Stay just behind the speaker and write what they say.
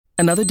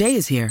Another day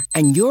is here,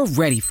 and you're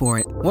ready for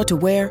it. What to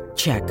wear?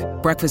 Check.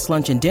 Breakfast,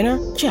 lunch, and dinner?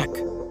 Check.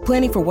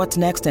 Planning for what's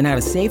next and how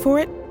to save for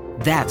it?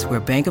 That's where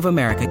Bank of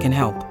America can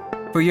help.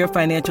 For your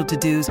financial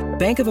to-dos,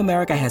 Bank of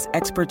America has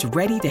experts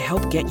ready to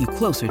help get you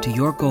closer to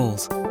your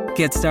goals.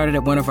 Get started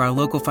at one of our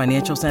local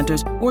financial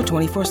centers or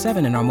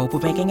 24/7 in our mobile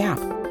banking app.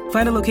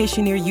 Find a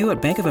location near you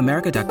at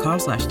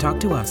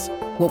bankofamerica.com/talktous.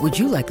 What would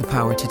you like the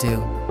power to do?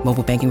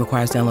 Mobile banking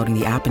requires downloading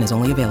the app and is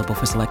only available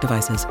for select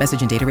devices.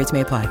 Message and data rates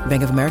may apply.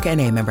 Bank of America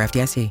N.A., member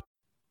FDIC.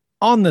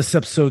 On this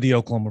episode of the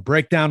Oklahoma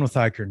Breakdown with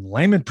Iker and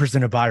Lehman,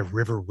 presented by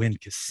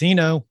Riverwind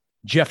Casino,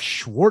 Geoff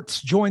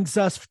Schwartz joins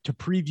us to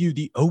preview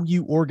the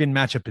OU-Oregon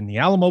matchup in the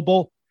Alamo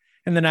Bowl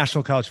and the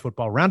National College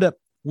Football Roundup.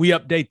 We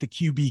update the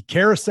QB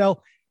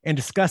carousel and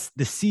discuss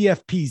the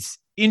CFP's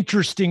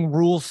interesting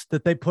rules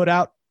that they put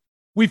out.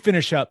 We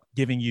finish up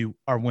giving you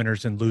our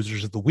winners and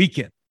losers of the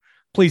weekend.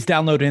 Please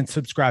download and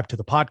subscribe to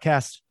the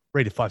podcast,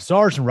 rate it 5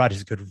 stars, and write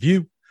us a good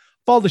review.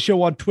 Follow the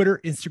show on Twitter,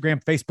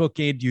 Instagram, Facebook,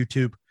 and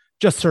YouTube.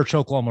 Just search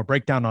Oklahoma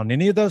Breakdown on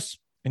any of those,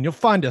 and you'll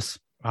find us.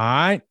 All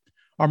right.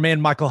 Our man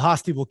Michael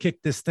Hosty will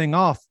kick this thing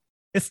off.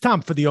 It's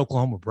time for the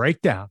Oklahoma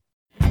Breakdown.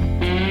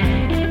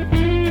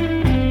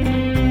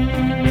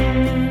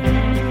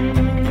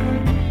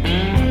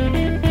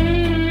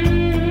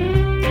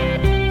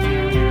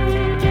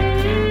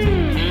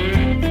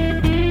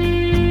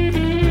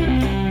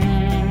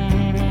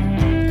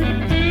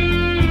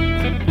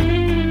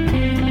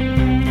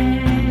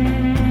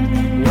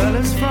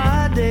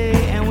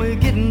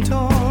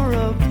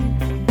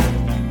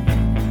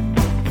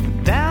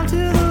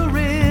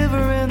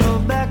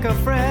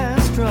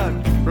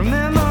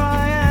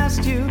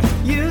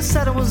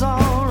 Said it was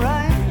all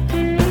right.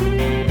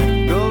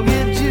 Go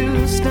get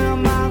juiced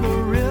down by the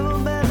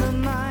riverbed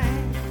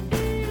tonight.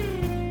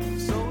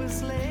 So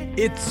it's late.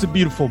 It's a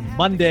beautiful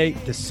Monday,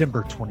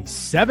 December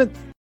 27th,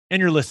 and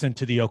you're listening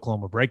to the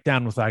Oklahoma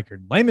Breakdown with Iker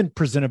and Lehman,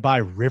 presented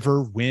by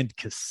Riverwind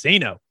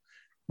Casino.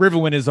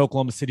 Riverwind is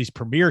Oklahoma City's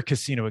premier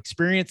casino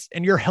experience,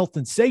 and your health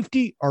and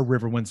safety are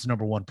Riverwind's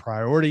number one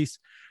priorities.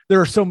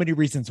 There are so many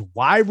reasons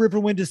why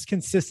Riverwind is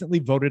consistently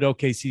voted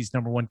OKC's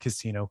number one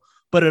casino,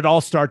 but it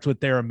all starts with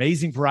their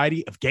amazing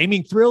variety of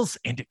gaming thrills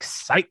and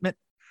excitement.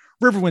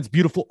 Riverwind's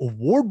beautiful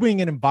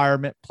award-winning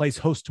environment plays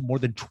host to more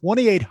than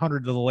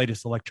 2,800 of the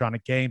latest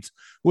electronic games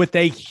with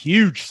a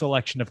huge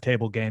selection of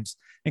table games,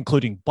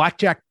 including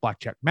blackjack,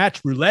 blackjack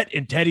match, roulette,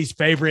 and Teddy's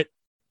favorite,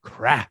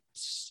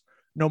 craps.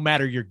 No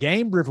matter your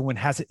game, Riverwind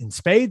has it in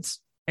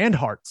spades and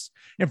hearts.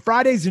 And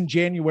Fridays in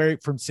January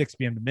from 6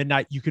 p.m. to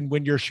midnight, you can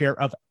win your share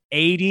of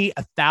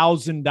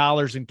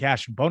 $80,000 in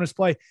cash and bonus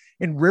play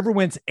in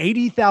Riverwind's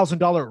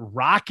 $80,000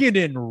 Rockin'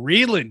 and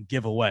Reelin'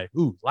 giveaway.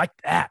 Ooh, like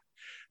that.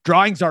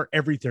 Drawings are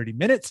every 30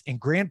 minutes, and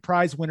grand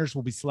prize winners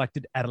will be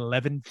selected at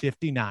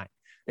 11:59.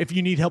 If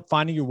you need help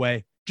finding your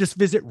way, just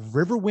visit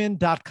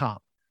riverwind.com.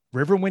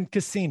 Riverwind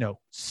Casino,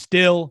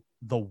 still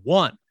the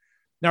one.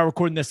 Now,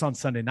 recording this on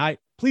Sunday night,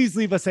 please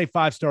leave us a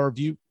 5-star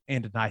review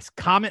and a nice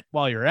comment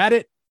while you're at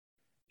it.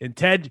 And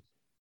Ted,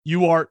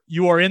 you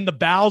are in the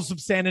bowels of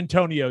San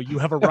Antonio. You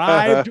have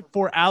arrived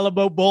for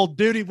Alamo Bowl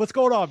duty. What's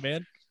going on,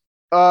 man?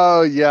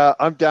 Oh, yeah,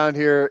 I'm down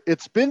here.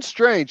 It's been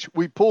strange.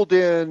 We pulled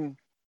in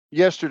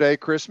yesterday,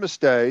 Christmas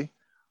Day.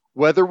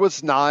 Weather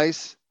was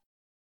nice.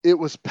 It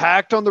was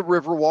packed on the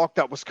Riverwalk.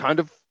 That was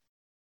kind of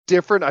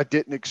different. I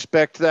didn't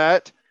expect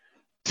that.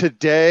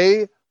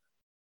 Today,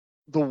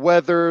 the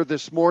weather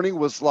this morning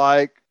was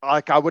like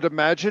I would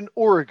imagine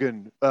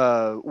Oregon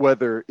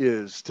weather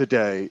is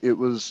today. It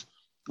was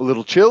a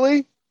little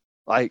chilly,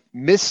 like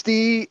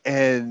misty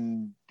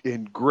and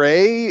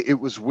gray. It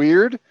was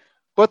weird.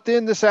 But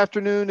then this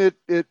afternoon,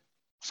 it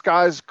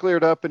skies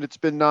cleared up and it's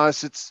been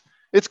nice.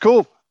 It's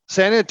cool.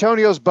 San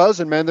Antonio's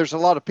buzzing, man. There's a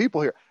lot of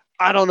people here.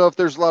 I don't know if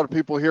there's a lot of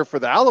people here for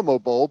the Alamo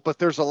Bowl, but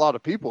there's a lot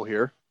of people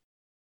here.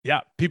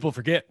 Yeah, people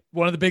forget.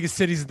 One of the biggest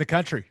cities in the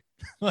country.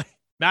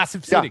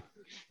 Massive city. Yeah.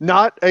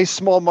 Not a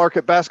small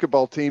market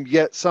basketball team,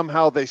 yet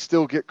somehow they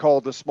still get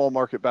called a small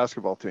market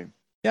basketball team.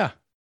 Yeah.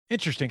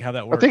 Interesting how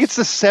that works. I think it's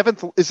the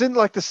 7th. Isn't it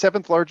like the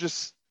 7th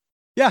largest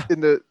in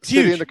the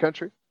city huge. In the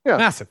country? Yeah.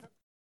 Massive.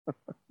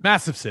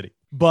 Massive city.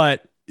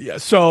 But yeah,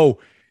 so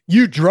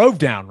you drove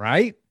down,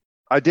 right?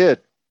 I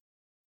did.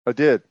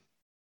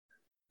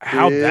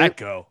 How'd that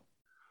go?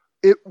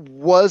 It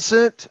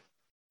wasn't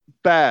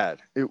bad.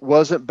 It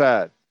was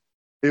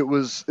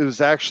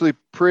actually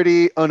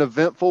pretty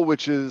uneventful,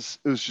 it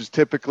was just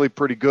typically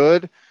pretty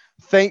good.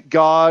 Thank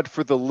God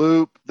for the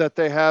loop that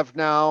they have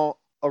now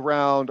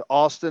around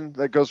Austin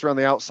that goes around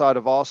the outside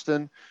of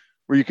Austin,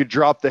 where you could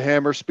drop the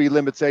hammer. Speed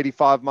limit's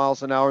 85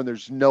 miles an hour and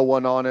there's no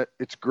one on it.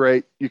 It's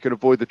great. You can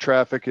avoid the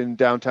traffic in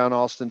downtown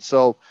Austin.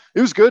 So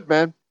it was good,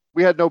 man.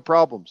 We had no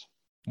problems.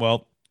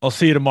 Well, I'll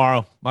see you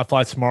tomorrow. My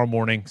flight's tomorrow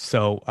morning.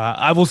 So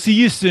I will see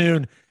you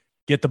soon.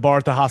 Get the bar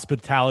at the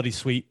hospitality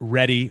suite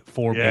ready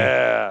for me.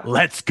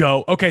 Let's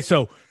go. Okay,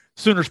 so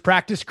Sooners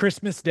practice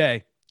Christmas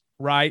Day,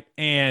 right?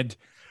 And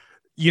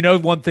you know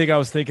one thing I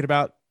was thinking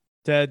about,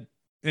 Ted?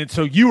 And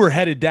so you were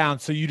headed down,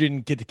 so you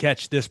didn't get to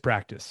catch this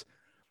practice.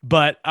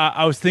 But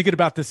I was thinking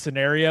about this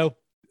scenario.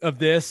 of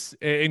this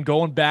and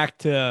going back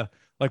to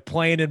like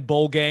playing in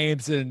bowl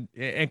games and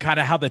kind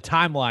of how the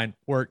timeline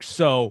works.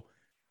 So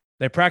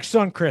they practiced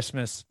on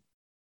Christmas,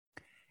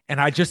 and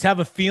I just have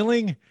a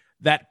feeling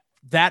that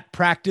that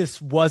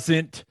practice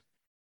wasn't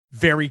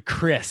very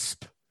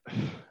crisp.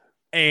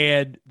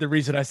 And the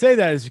reason I say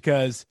that is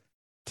because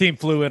team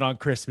flew in on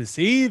Christmas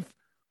Eve,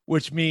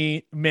 which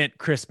meant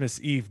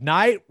Christmas Eve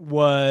night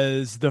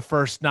was the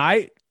first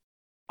night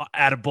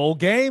at a bowl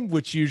game,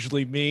 which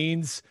usually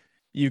means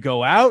you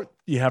go out,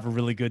 you have a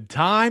really good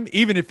time,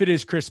 even if it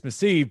is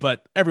Christmas Eve,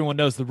 but everyone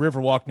knows the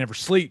Riverwalk never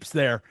sleeps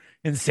there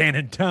in San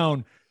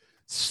Antonio.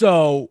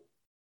 So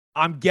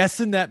I'm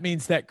guessing that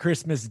means that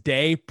Christmas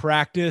Day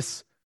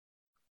practice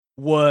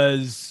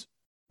was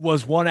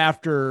one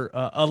after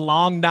a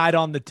long night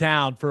on the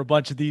town for a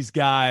bunch of these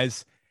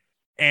guys.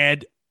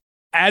 And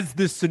as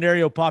this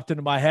scenario popped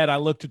into my head, I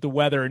looked at the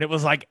weather and it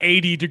was like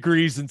 80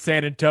 degrees in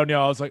San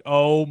Antonio. I was like,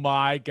 oh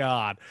my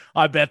God,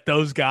 I bet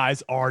those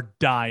guys are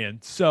dying.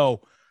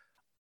 So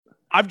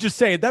I'm just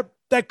saying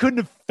that couldn't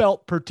have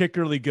felt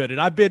particularly good. And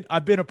I've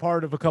been a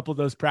part of a couple of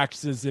those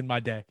practices in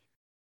my day.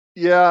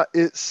 Yeah,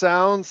 it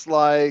sounds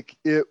like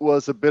it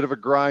was a bit of a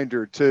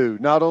grinder too.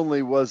 Not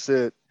only was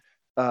it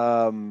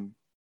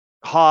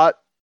hot,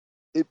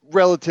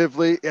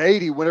 relatively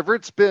 80, whenever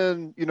it's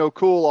been,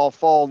 cool all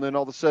fall, and then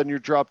all of a sudden you're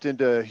dropped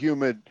into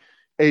humid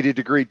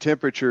 80-degree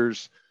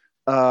temperatures,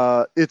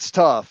 it's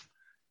tough.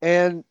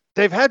 And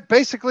they've had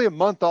basically a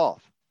month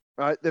off,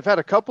 right? They've had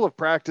a couple of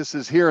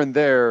practices here and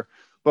there,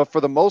 but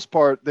for the most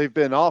part, they've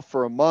been off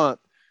for a month.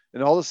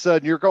 And all of a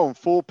sudden you're going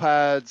full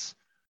pads,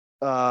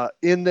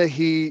 in the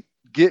heat,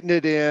 getting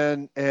it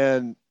in.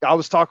 And I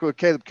was talking with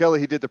Caleb Kelly.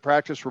 He did the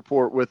practice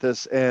report with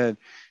us, and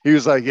he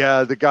was like,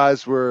 yeah, the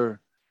guys were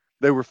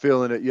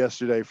feeling it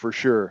yesterday for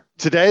sure.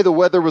 Today, the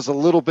weather was a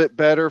little bit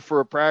better for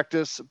a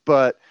practice,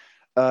 but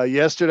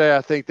yesterday,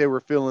 I think they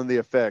were feeling the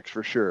effects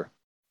for sure.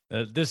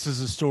 This is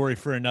a story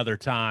for another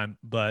time,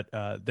 but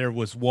there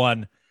was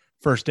one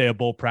first day of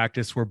bowl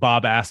practice where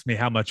Bob asked me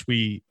how much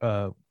we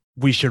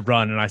should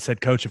run. And I said,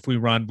 Coach, if we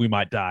run, we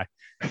might die.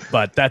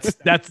 But that's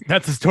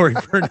a story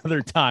for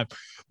another time.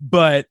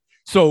 But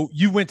so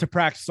you went to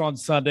practice on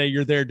Sunday.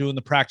 You're there doing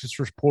the practice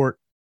report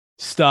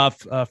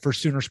stuff for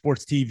Sooner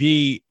Sports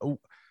TV.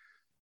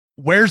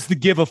 Where's the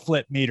give a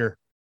flip meter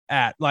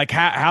at? Like,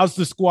 how's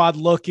the squad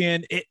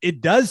looking?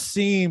 It does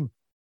seem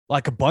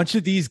like a bunch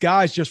of these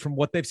guys, just from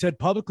what they've said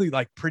publicly,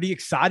 like pretty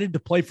excited to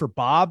play for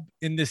Bob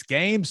in this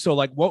game. So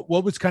like, what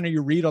was kind of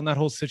your read on that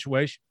whole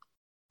situation?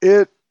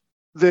 The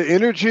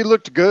energy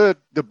looked good.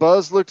 The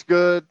buzz looked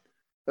good.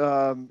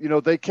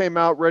 They came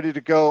out ready to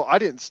go. I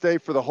didn't stay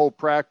for the whole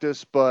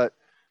practice, but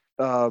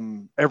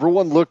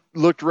everyone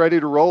looked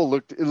ready to roll.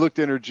 It looked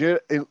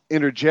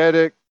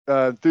energetic,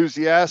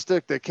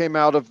 enthusiastic. They came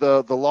out of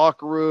the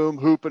locker room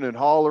hooping and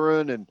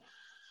hollering. And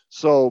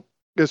so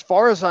as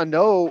far as I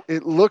know,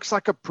 it looks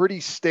like a pretty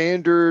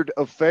standard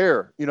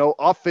affair.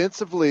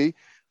 Offensively,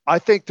 I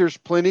think there's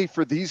plenty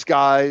for these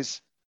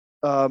guys,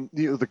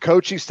 the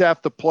coaching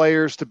staff, the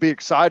players, to be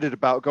excited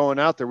about going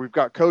out there. We've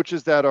got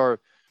coaches that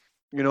are,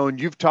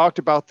 and you've talked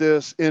about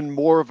this, in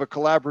more of a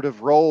collaborative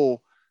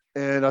role.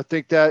 And I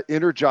think that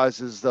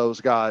energizes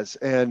those guys.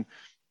 And,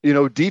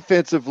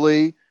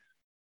 defensively,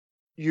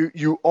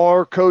 you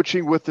are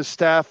coaching with the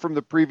staff from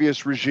the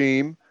previous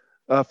regime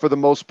for the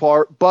most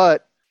part,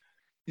 but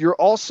you're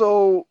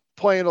also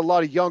playing a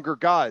lot of younger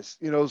guys.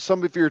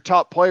 Some of your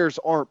top players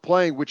aren't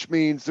playing, which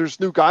means there's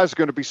new guys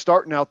going to be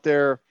starting out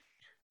there,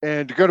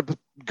 and you're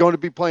going to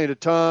be playing a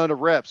ton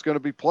of reps, going to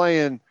be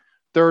playing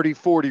 30,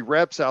 40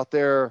 reps out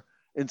there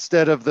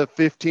instead of the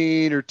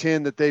 15 or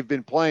 10 that they've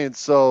been playing.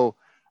 So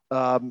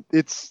I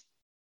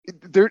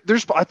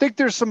think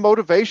there's some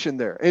motivation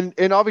there.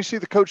 And obviously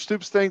the Coach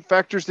Stoops thing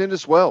factors in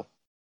as well.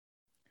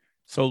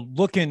 So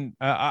looking,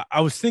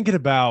 I was thinking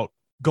about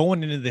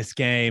going into this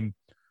game,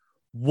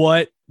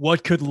 what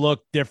could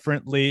look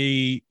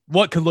differently,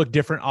 what could look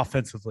different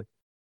offensively.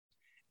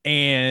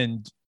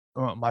 And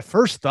my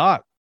first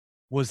thought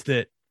was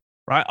that,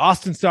 right,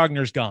 Austin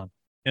Stogner's gone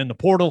in the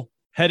portal,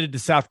 headed to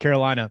South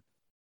Carolina.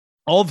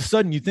 All of a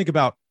sudden you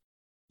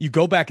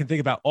go back and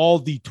think about all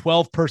the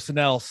 12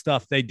 personnel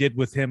stuff they did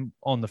with him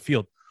on the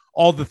field,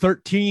 all the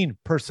 13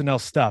 personnel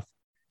stuff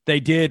they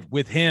did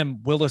with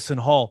him, Willis and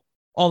Hall,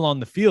 all on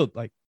the field.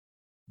 Like,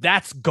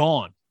 that's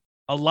gone.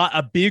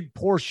 A big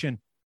portion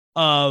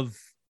of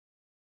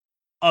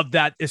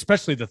that,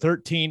 especially the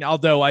 13,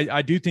 although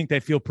I do think they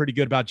feel pretty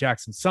good about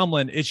Jackson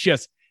Sumlin. It's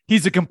just,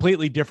 he's a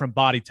completely different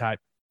body type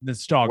than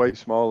Stogner. Way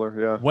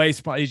smaller. Yeah. Way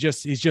smaller.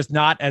 He's just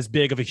not as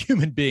big of a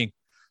human being.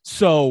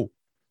 So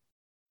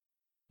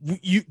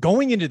you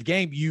going into the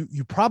game,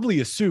 you probably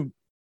assume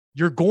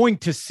you're going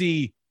to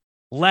see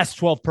less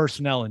 12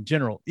 personnel in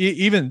general,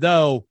 even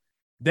though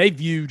they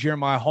view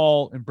Jeremiah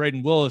Hall and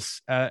Braden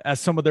Willis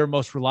as some of their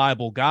most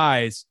reliable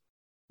guys.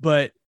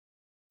 But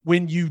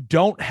when you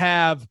don't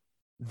have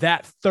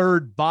that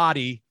third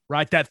body,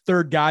 right, that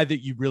third guy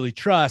that you really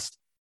trust,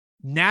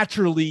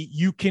 naturally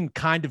you can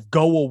kind of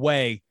go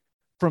away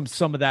from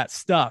some of that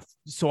stuff.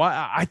 So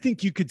I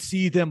think you could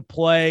see them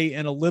play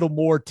in a little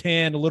more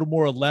 10, a little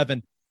more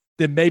 11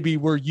 than maybe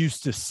we're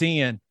used to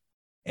seeing.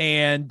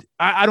 And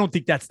I don't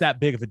think that's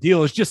that big of a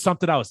deal. It's just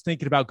something I was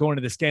thinking about going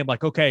to this game.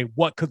 Like, okay,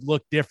 what could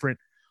look different?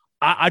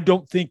 I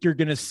don't think you're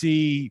going to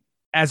see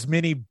as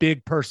many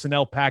big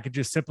personnel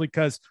packages simply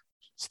because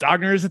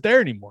Stogner isn't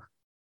there anymore.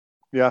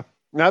 Yeah,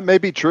 that may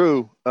be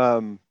true.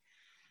 It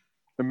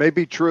may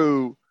be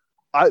true.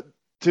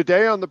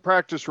 Today on the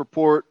practice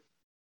report,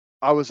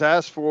 I was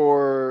asked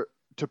to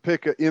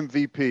pick an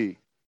MVP,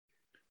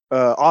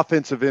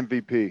 offensive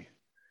MVP,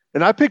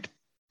 and I picked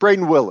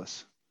Braden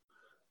Willis.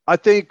 I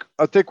think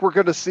we're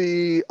going to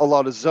see a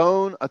lot of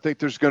zone. I think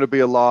there's going to be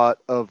a lot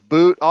of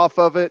boot off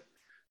of it.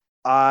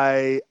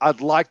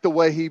 I'd like the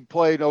way he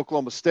played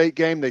Oklahoma State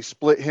game. They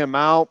split him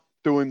out,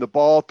 threw him the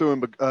ball, threw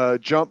him a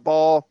jump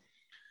ball,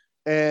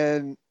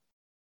 and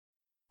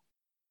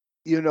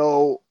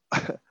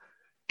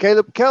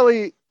Caleb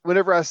Kelly.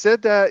 Whenever I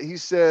said that, he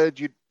said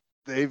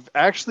they've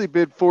actually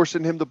been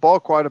forcing him the ball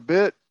quite a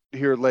bit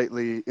here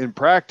lately in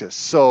practice.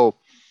 So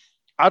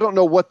I don't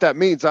know what that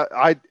means.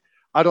 I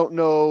don't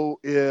know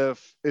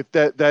if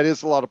that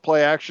is a lot of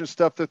play action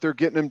stuff that they're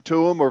getting him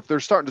to him, or if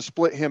they're starting to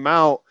split him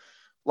out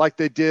like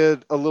they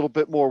did a little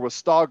bit more with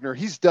Stogner.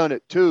 He's done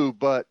it too,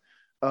 but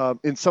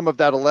in some of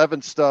that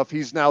 11 stuff,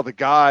 he's now the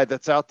guy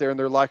that's out there and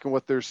they're liking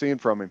what they're seeing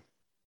from him.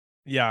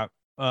 Yeah.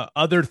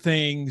 Other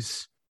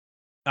things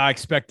I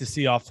expect to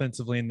see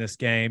offensively in this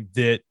game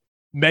that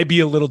may be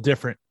a little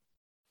different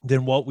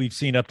than what we've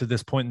seen up to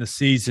this point in the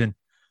season.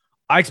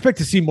 I expect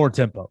to see more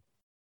tempo,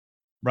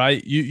 right?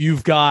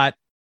 You've got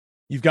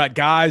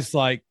guys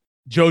like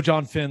Joe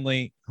John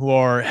Finley who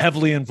are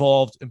heavily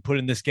involved in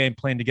putting this game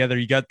plan together.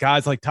 You got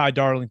guys like Ty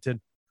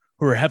Darlington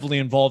who are heavily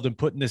involved in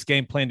putting this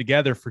game plan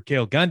together for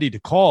Cale Gundy to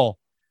call.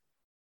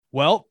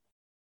 Well,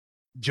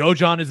 Joe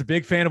John is a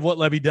big fan of what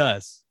Lebby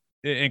does.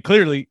 And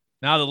clearly,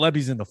 now that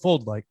Lebby's in the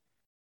fold, like,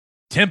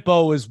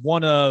 tempo is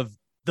one of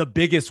the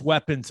biggest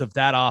weapons of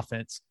that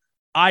offense.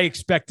 I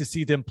expect to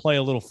see them play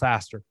a little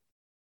faster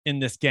in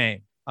this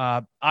game.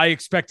 I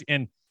expect,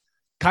 and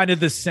kind of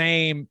the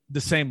same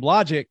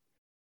logic,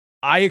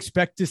 I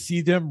expect to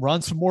see them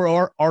run some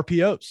more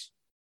RPOs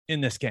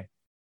in this game.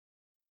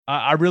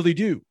 I really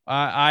do.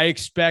 I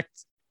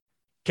expect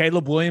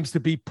Caleb Williams to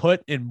be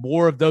put in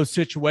more of those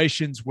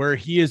situations where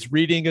he is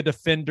reading a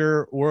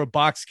defender or a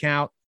box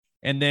count,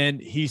 and then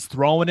he's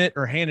throwing it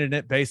or handing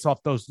it based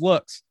off those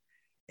looks.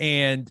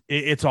 And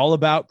it's all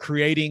about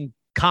creating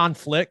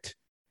conflict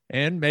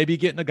and maybe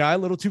getting a guy a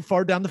little too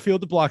far down the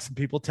field to block some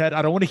people. Ted,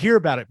 I don't want to hear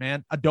about it,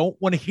 man. I don't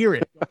want to hear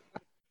it.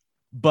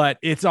 But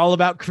it's all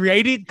about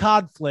creating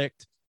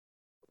conflict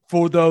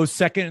for those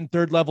second and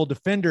third level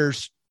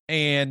defenders.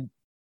 And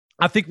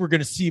I think we're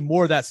going to see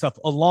more of that stuff,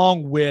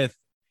 along with,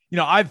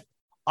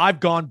 I've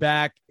gone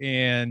back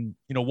and,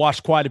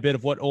 watched quite a bit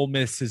of what Ole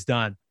Miss has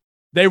done.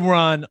 They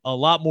run a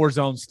lot more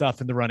zone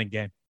stuff in the running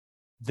game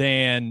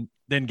than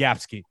gap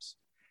schemes.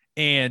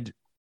 And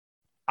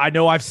I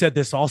know I've said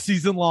this all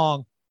season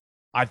long.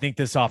 I think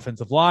this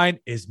offensive line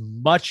is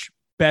much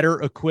better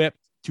equipped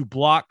to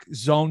block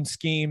zone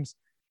schemes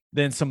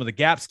than some of the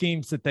gap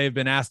schemes that they've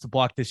been asked to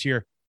block this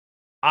year.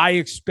 I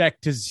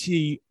expect to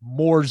see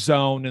more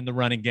zone in the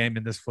running game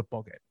in this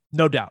football game.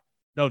 No doubt.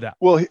 No doubt.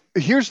 Well,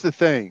 here's the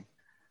thing.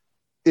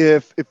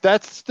 If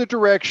that's the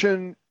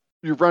direction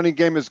your running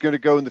game is going to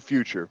go in the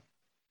future,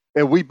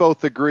 and we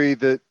both agree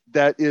that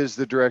that is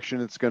the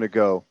direction it's going to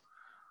go,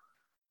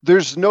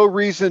 there's no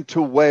reason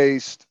to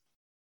waste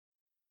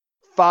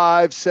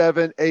 5,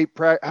 7, 8,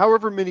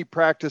 however many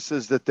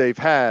practices that they've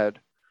had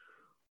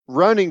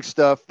running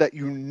stuff that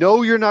you're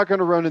not going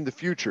to run in the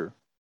future.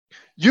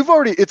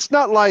 It's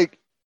not like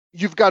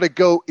you've got to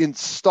go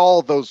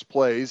install those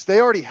plays. They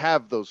already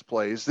have those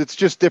plays. It's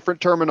just different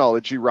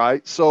terminology,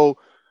 right? So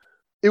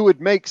it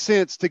would make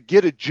sense to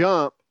get a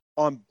jump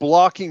on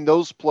blocking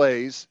those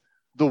plays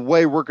the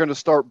way we're going to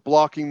start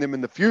blocking them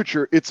in the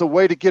future. It's a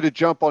way to get a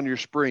jump on your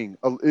spring.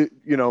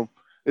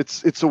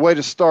 It's a way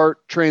to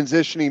start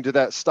transitioning to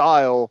that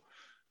style,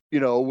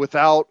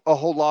 without a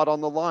whole lot on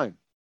the line.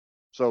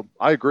 So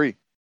I agree.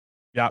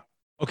 Yeah.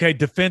 Okay.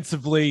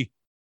 Defensively,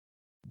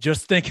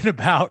 just thinking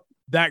about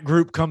that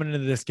group coming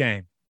into this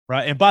game,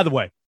 right? And by the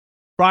way,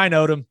 Brian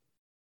Odom,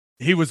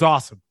 he was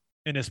awesome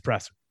in his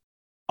presser.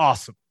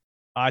 Awesome.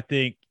 I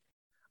think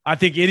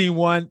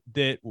anyone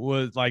that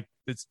was like,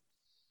 that's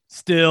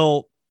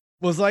still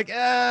was like,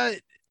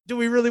 do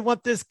we really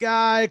want this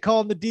guy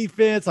calling the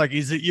defense? Like,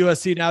 he's at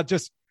USC now.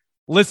 Just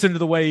listen to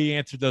the way he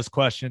answered those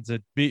questions.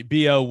 And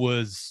BO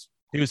was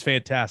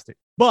fantastic.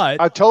 But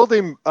I told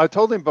him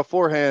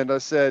beforehand, I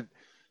said,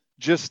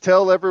 just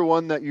tell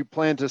everyone that you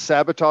plan to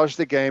sabotage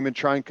the game and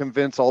try and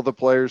convince all the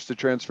players to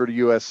transfer to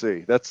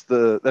USC.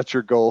 That's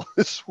your goal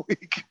this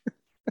week.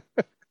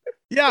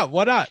 Yeah,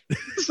 why not?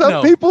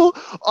 Some people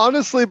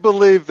honestly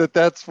believe that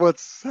that's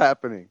what's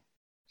happening.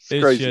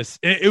 It's crazy. Just,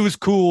 it was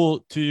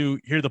cool to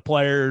hear the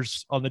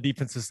players on the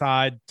defensive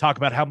side talk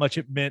about how much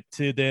it meant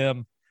to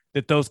them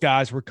that those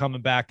guys were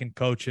coming back and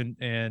coaching.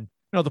 And,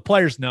 the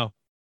players know.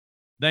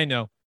 They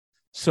know.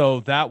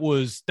 So that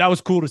was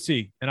cool to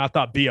see. And I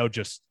thought Bo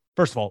just,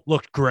 first of all,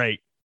 looked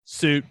great.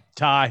 Suit,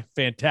 tie,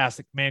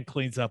 fantastic. Man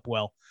cleans up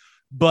well.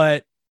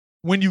 But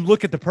when you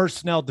look at the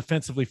personnel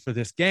defensively for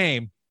this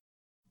game,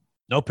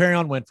 no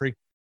Perion Winfrey,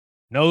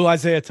 no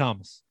Isaiah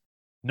Thomas,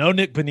 no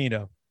Nick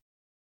Bonito,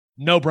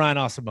 no Brian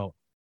Asamoah.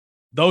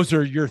 Those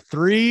are your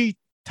three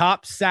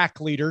top sack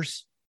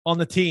leaders on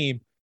the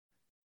team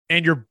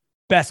and your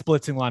best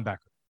blitzing linebacker.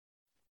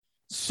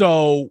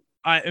 So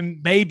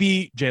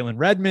maybe Jalen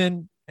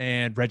Redmond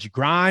and Reggie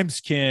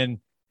Grimes can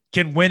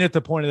win at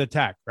the point of the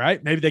attack,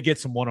 right? Maybe they get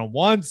some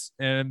one-on-ones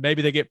and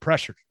maybe they get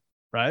pressured,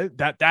 right?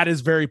 That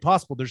is very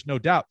possible. There's no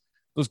doubt.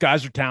 Those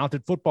guys are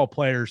talented football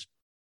players.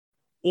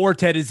 Or,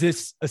 Ted, is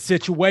this a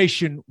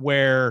situation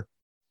where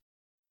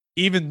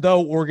even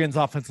though Oregon's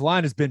offensive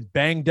line has been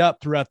banged up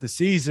throughout the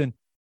season,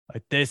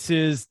 like this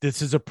is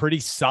a pretty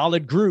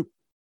solid group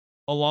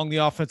along the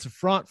offensive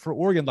front for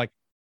Oregon? Like,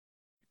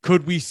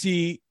 could we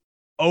see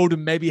Odom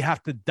maybe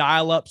have to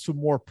dial up some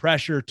more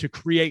pressure to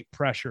create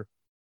pressure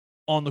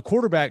on the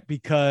quarterback?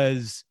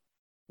 Because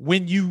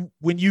when you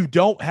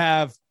don't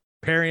have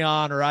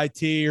Perion or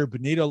IT or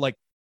Bonito like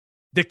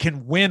that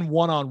can win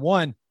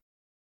one-on-one,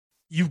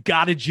 you've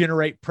got to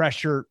generate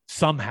pressure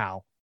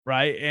somehow,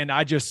 right? And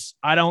I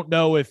don't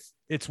know if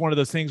it's one of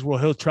those things where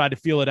he'll try to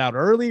feel it out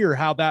early or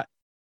how that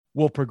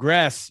will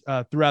progress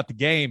throughout the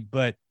game.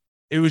 But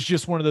it was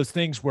just one of those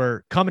things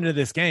where coming into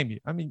this game,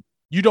 I mean,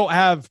 you don't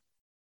have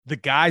the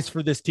guys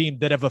for this team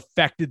that have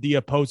affected the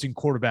opposing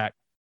quarterback.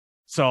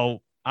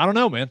 So I don't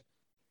know, man.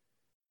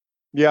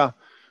 Yeah.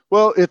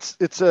 Well, it's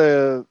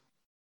a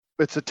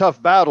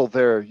tough battle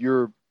there.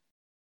 You're,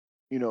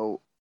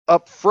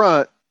 up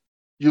front,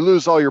 you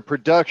lose all your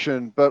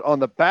production, but on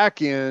the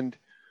back end,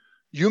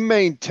 you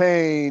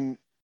maintain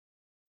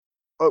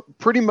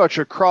pretty much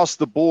across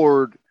the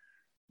board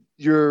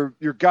your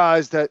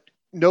guys that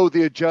know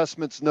the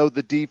adjustments, know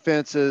the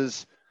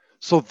defenses,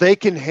 so they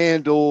can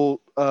handle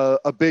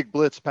a big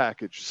blitz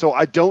package. So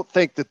I don't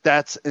think that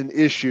that's an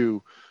issue.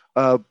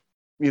 The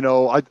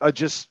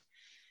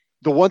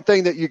one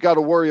thing that you got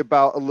to worry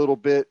about a little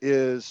bit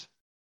is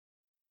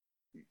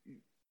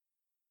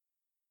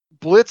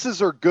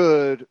blitzes are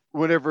good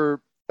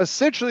whenever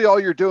essentially all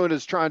you're doing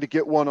is trying to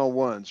get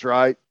one-on-ones,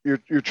 right?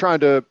 You're trying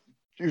to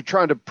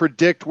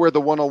predict where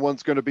the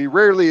one-on-one's going to be.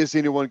 Rarely is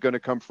anyone going to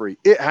come free.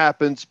 It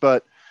happens,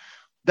 but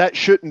that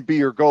shouldn't be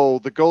your goal.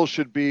 The goal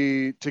should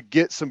be to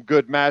get some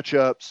good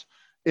matchups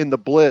in the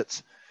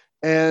blitz.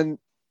 And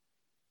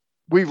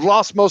we've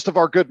lost most of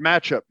our good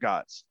matchup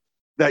guys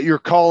that you're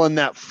calling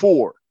that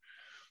for.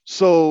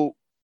 So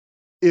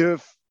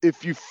if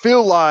you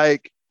feel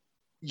like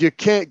you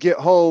can't get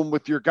home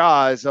with your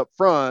guys up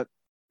front,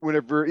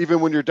 even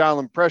when you're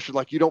dialing pressure,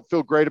 like you don't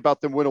feel great about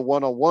them winning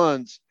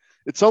one-on-ones,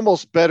 it's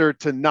almost better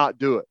to not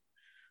do it.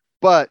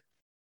 But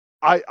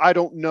I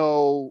don't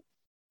know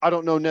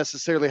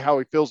necessarily how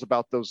he feels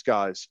about those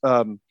guys.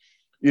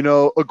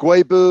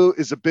 Agwebu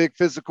is a big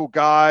physical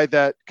guy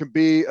that can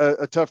be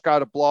a tough guy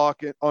to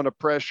block on a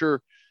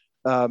pressure.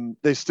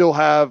 They still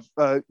have,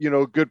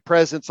 good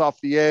presence off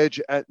the edge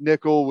at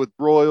nickel with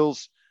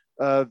Broyles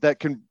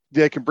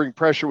they can bring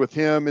pressure with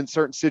him in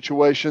certain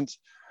situations.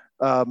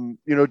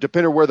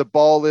 Depending on where the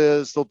ball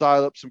is, they'll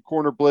dial up some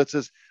corner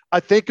blitzes. I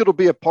think it'll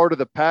be a part of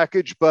the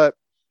package, but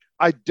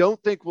I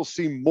don't think we'll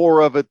see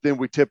more of it than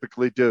we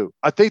typically do.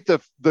 I think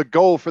the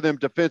goal for them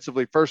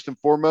defensively, first and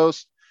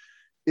foremost,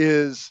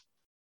 is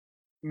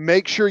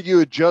make sure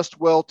you adjust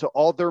well to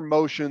all their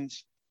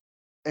motions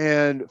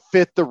and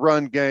fit the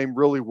run game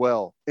really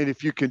well. And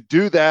if you can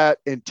do that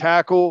and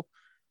tackle,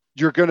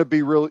 you're going to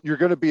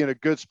be in a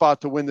good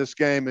spot to win this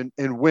game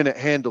and win it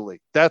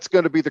handily. That's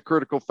going to be the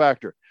critical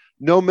factor.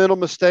 No mental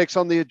mistakes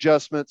on the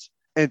adjustments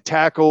and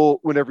tackle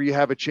whenever you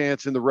have a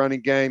chance in the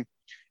running game.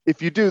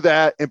 If you do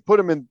that and put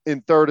them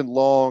in third and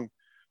long,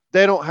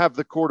 they don't have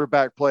the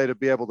quarterback play to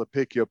be able to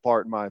pick you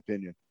apart, in my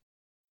opinion.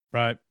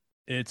 Right.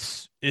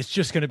 It's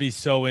just going to be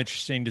so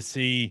interesting to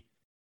see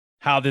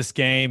how this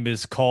game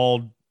is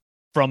called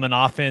from an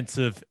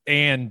offensive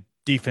and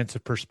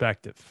defensive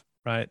perspective,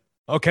 right?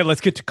 Okay,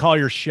 let's get to call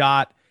your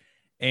shot.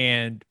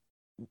 And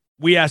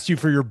we asked you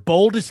for your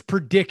boldest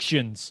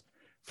predictions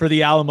for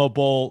the Alamo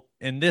Bowl.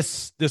 And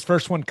this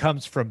first one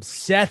comes from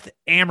Seth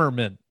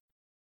Ammerman.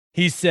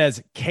 He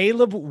says,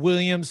 Caleb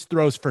Williams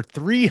throws for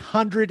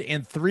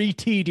 303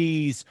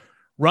 TDs,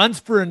 runs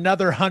for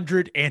another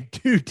 102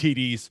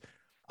 TDs.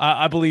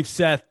 I believe,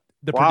 Seth,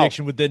 the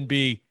prediction would then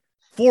be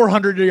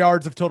 400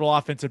 yards of total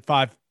offense and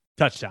 5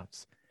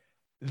 touchdowns.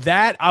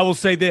 That, I will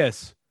say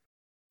this,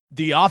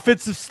 the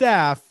offensive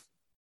staff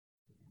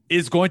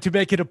is going to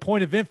make it a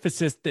point of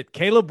emphasis that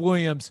Caleb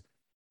Williams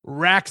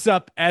racks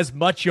up as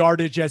much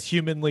yardage as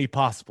humanly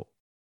possible,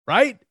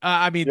 right?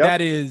 Yep.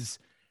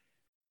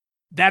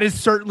 that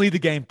is certainly the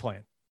game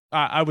plan.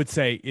 I would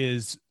say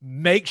is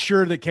make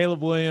sure that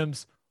Caleb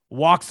Williams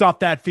walks off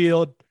that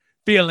field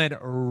feeling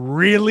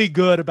really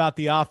good about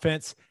the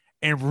offense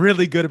and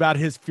really good about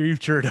his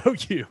future at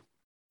OU.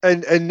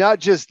 And not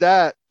just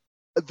that,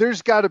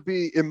 there's got to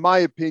be, in my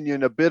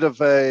opinion, a bit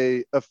of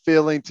a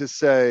feeling to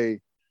say,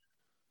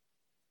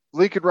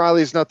 Lincoln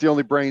Riley is not the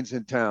only brains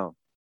in town,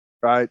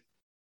 right?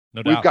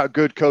 No We've doubt. got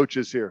good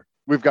coaches here.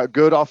 We've got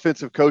good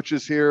offensive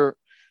coaches here.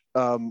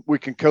 We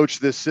can coach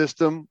this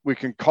system. We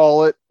can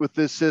call it with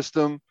this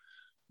system.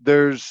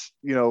 There's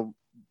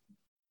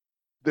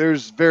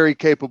very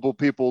capable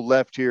people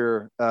left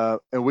here,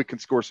 and we can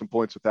score some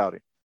points without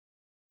him.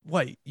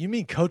 Wait, you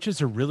mean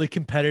coaches are really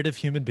competitive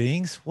human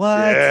beings? What?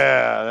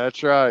 Yeah,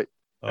 that's right.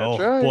 Oh,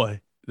 That's right.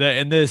 boy.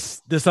 And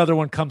this other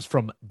one comes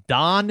from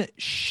Don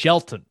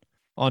Shelton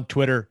on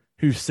Twitter,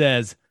 who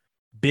says,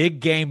 big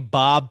game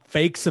Bob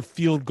fakes a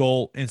field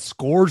goal and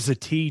scores a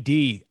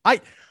TD.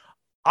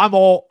 I'm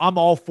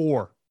all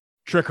for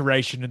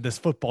trickeration in this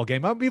football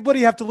game. I mean, what do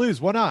you have to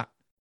lose? Why not?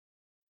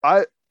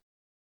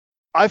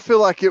 I feel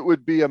like it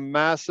would be a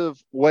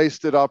massive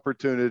wasted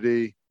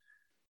opportunity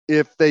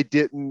if they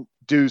didn't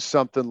do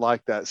something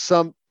like that.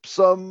 Some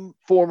form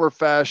or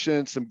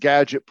fashion, some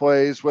gadget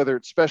plays, whether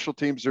it's special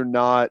teams or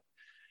not.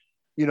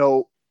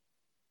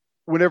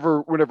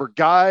 Whenever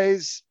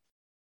guys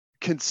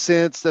can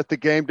sense that the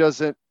game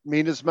doesn't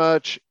mean as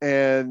much,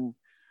 and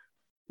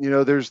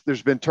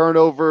there's been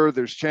turnover,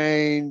 there's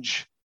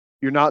change,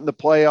 you're not in the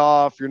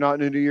playoff, you're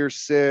not into year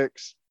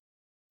 6,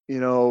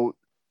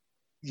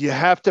 you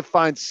have to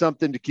find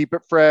something to keep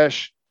it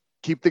fresh,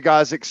 keep the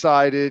guys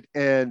excited,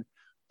 and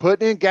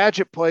putting in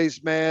gadget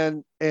plays,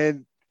 man.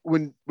 And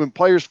when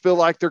players feel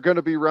like they're going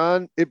to be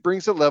run, it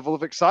brings a level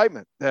of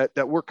excitement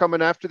that we're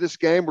coming after this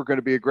game. We're going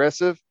to be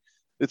aggressive.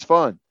 It's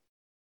fun.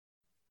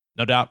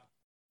 No doubt.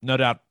 No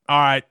doubt. All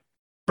right.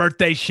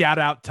 Birthday shout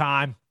out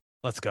time.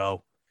 Let's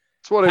go.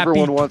 It's what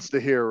everyone wants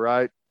to hear,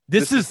 right?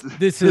 This is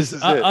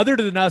it. Other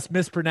than us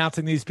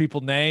mispronouncing these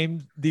people's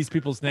names,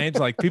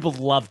 like people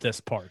love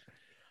this part.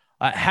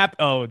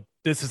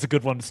 This is a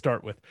good one to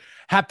start with.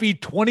 Happy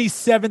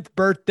 27th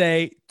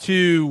birthday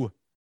to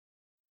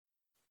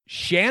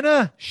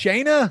Shana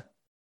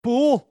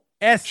Poole,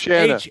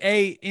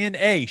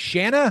 Shana.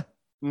 Shanna?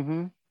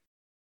 Mm-hmm.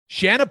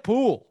 Shanna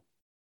Poole.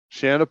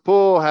 Shanna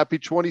Poole, happy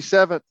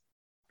 27th.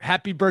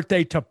 Happy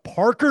birthday to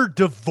Parker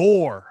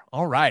DeVore.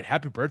 All right.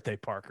 Happy birthday,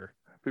 Parker.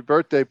 Happy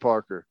birthday,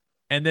 Parker.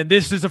 And then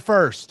this is a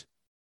first.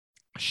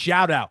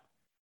 Shout out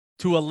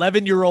to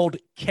 11-year-old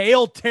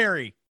Cale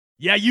Terry.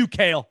 Yeah, you,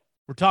 Cale.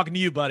 We're talking to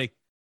you, buddy.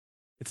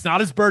 It's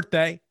not his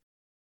birthday,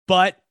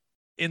 but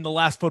in the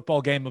last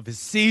football game of his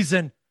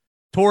season,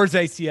 tore his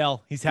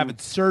ACL. He's having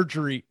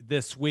surgery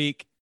this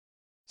week.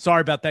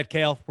 Sorry about that,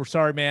 Cale. We're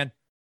sorry, man.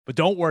 But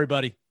don't worry,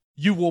 buddy.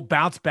 You will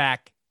bounce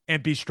back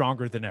and be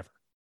stronger than ever.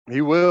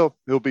 He will.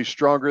 He'll be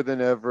stronger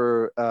than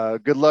ever.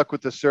 Good luck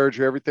with the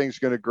surgery. Everything's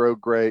going to grow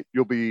great.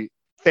 You'll be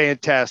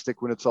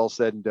fantastic when it's all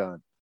said and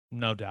done.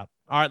 No doubt.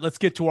 All right, let's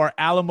get to our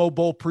Alamo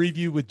Bowl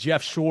preview with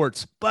Geoff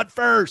Schwartz. But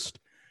first,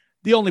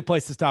 the only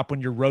place to stop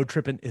when you're road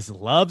tripping is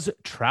Love's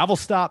Travel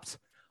Stops.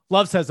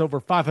 Love's has over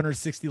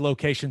 560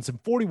 locations in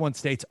 41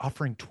 states,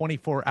 offering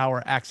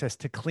 24-hour access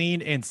to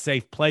clean and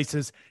safe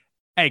places.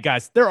 Hey,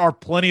 guys, there are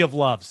plenty of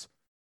Loves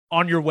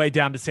on your way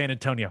down to San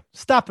Antonio.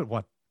 Stop at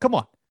one. Come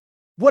on.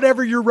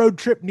 Whatever your road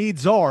trip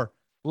needs are,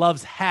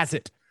 Love's has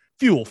it.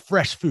 Fuel,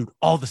 fresh food,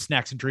 all the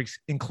snacks and drinks,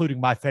 including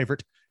my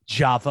favorite,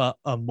 Java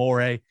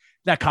Amore.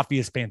 That coffee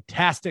is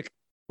fantastic.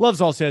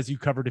 Love's also has you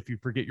covered if you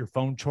forget your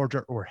phone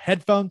charger or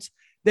headphones.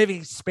 They've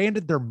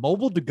expanded their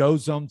mobile to-go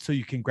zone so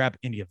you can grab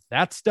any of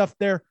that stuff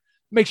there.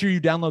 Make sure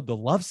you download the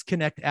Love's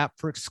Connect app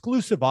for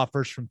exclusive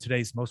offers from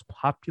today's most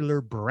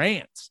popular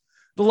brands.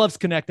 The Love's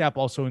Connect app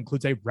also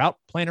includes a route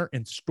planner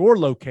and store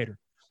locator.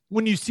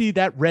 When you see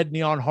that red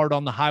neon heart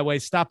on the highway,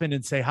 stop in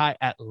and say hi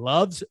at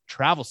Love's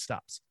Travel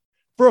Stops.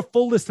 For a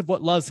full list of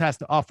what Love's has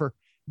to offer,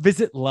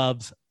 visit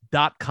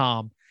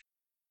loves.com.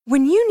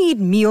 When you need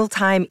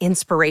mealtime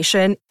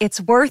inspiration,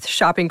 it's worth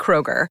shopping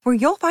Kroger, where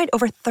you'll find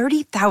over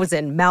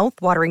 30,000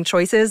 mouth-watering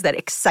choices that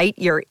excite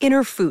your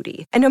inner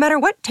foodie. And no matter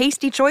what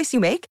tasty choice you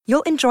make,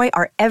 you'll enjoy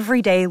our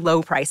everyday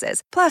low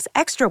prices, plus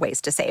extra ways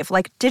to save,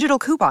 like digital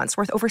coupons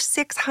worth over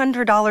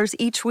 $600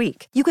 each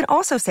week. You can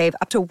also save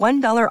up to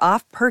 $1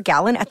 off per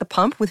gallon at the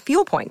pump with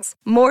fuel points.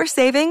 More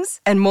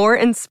savings and more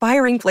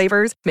inspiring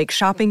flavors make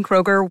shopping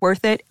Kroger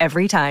worth it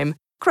every time.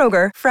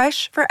 Kroger,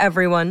 fresh for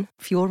everyone.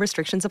 Fuel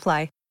restrictions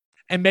apply.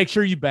 And make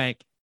sure you bank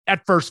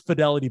at First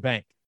Fidelity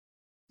Bank.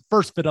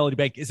 First Fidelity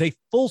Bank is a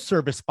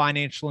full-service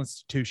financial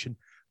institution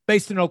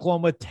based in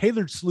Oklahoma,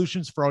 tailored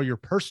solutions for all your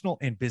personal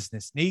and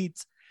business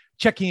needs,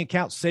 checking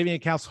accounts, saving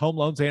accounts, home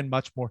loans, and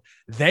much more.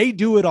 They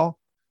do it all.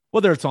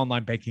 Whether it's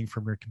online banking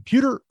from your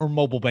computer or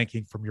mobile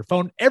banking from your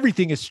phone,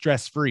 everything is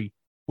stress-free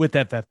with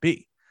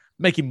FFB.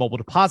 Making mobile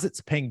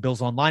deposits, paying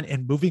bills online,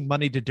 and moving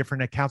money to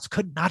different accounts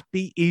could not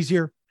be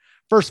easier.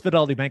 First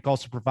Fidelity Bank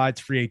also provides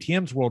free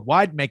ATMs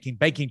worldwide, making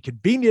banking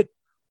convenient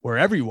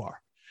wherever you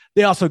are.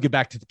 They also give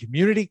back to the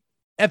community.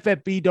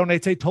 FFB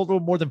donates a total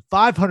of more than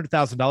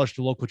 $500,000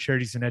 to local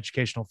charities and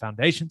educational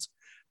foundations.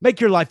 Make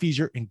your life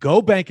easier and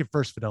go bank at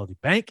First Fidelity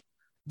Bank.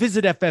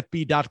 Visit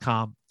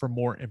ffb.com for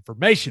more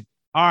information.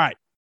 All right,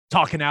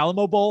 talking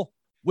Alamo Bowl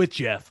with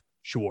Geoff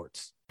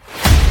Schwartz.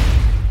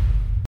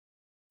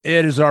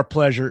 It is our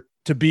pleasure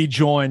to be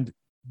joined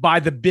by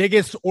the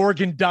biggest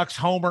Oregon Ducks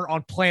homer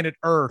on planet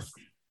Earth,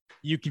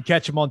 You can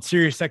catch him on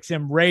Sirius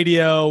XM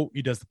radio.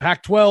 He does the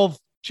Pac-12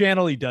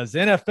 channel. He does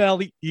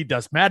NFL. He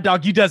does Mad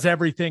Dog. He does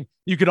everything.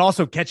 You could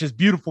also catch his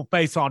beautiful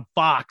face on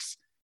Fox.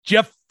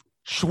 Geoff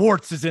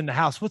Schwartz is in the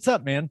house. What's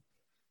up, man?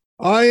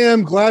 I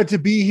am glad to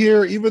be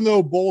here, even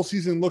though bowl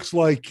season looks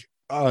like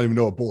I don't even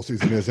know what bowl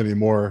season is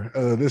anymore.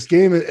 This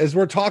game, as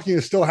we're talking,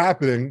 is still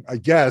happening, I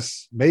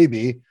guess,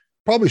 maybe.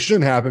 Probably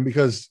shouldn't happen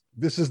because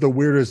this is the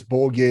weirdest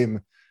bowl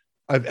game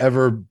I've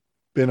ever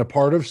been a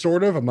part of,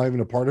 sort of. I'm not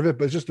even a part of it,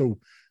 but it's just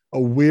a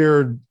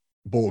weird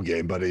bowl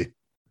game, buddy.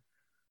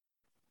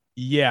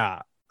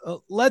 Yeah.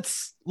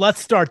 Let's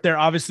start there.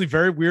 Obviously,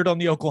 very weird on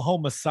the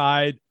Oklahoma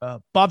side.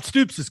 Bob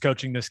Stoops is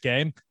coaching this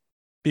game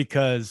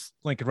because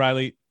Lincoln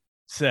Riley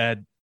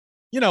said,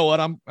 you know what,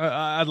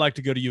 I'd like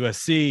to go to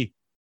USC.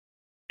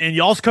 And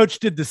y'all's coach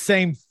did the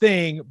same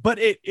thing, but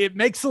it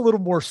makes a little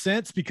more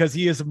sense because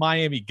he is a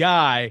Miami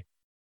guy.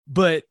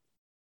 But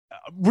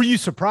were you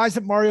surprised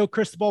that Mario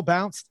Cristobal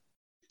bounced?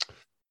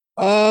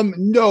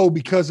 No,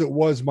 because it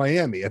was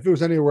Miami. If it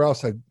was anywhere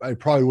else, I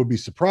probably would be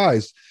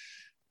surprised.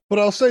 But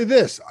I'll say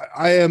this.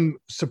 I am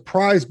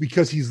surprised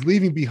because he's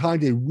leaving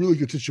behind a really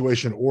good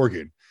situation in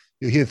Oregon.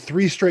 He had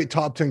 3 straight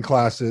top 10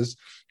 classes,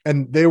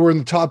 and they were in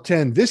the top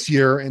 10 this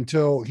year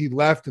until he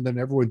left, and then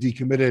everyone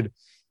decommitted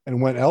and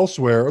went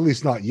elsewhere, or at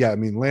least not yet. I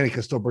mean, Atlantic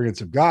is still bringing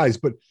some guys,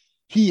 but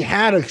he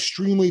had an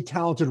extremely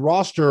talented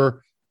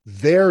roster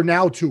there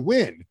now to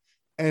win.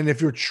 And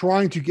if you're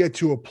trying to get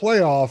to a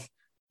playoff,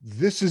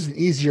 this is an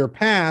easier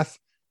path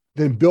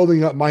than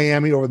building up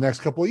Miami over the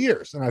next couple of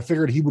years. And I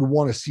figured he would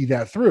want to see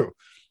that through.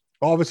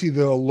 Obviously,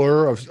 the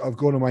allure of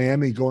going to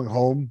Miami, going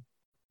home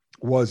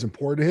was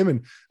important to him.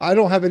 And I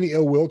don't have any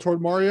ill will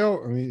toward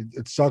Mario. I mean,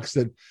 it sucks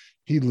that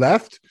he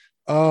left,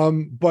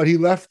 but he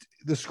left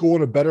the school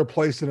in a better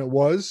place than it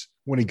was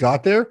when he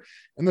got there.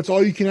 And that's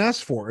all you can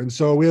ask for. And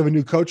so we have a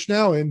new coach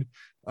now, and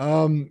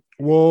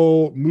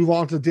we'll move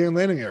on to the Dan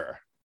Lanning era.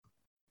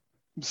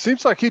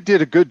 Seems like he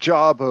did a good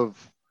job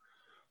of,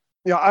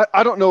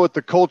 I don't know what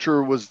the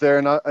culture was there.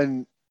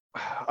 And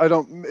I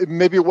don't,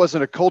 maybe it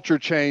wasn't a culture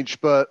change,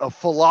 but a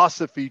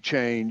philosophy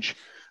change.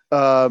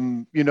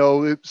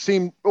 It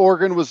seemed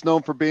Oregon was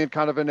known for being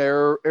kind of an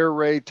air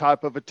raid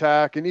type of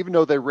attack. And even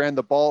though they ran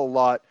the ball a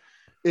lot,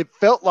 it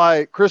felt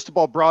like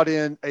Cristobal brought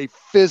in a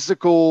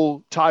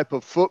physical type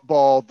of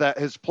football that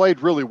has played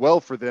really well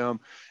for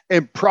them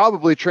and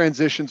probably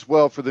transitions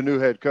well for the new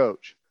head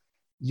coach.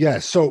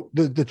 Yes. So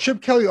the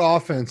Chip Kelly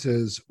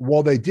offenses,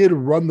 while they did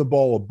run the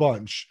ball a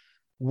bunch,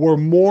 were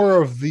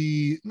more of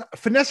the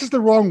finesse is the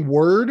wrong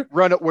word.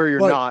 Run it where you're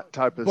not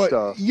type of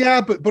stuff.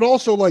 Yeah, but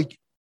also like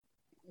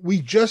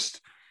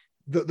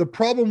the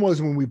problem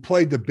was when we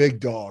played the big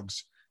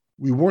dogs,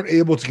 we weren't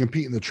able to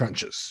compete in the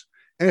trenches.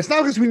 And it's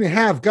not because we didn't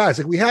have guys.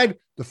 Like we had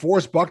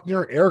DeForest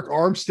Buckner, Eric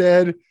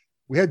Armstead.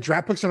 We had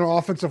draft picks on our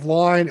offensive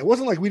line. It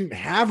wasn't like we didn't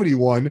have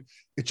anyone.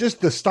 It's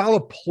just the style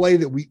of play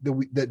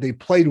that they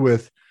played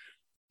with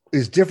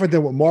is different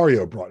than what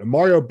Mario brought. And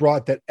Mario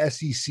brought that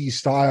SEC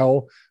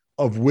style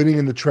of winning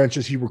in the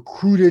trenches. He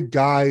recruited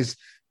guys,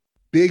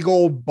 big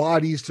old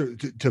bodies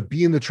to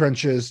be in the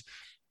trenches,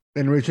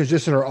 and we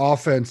transitioned our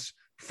offense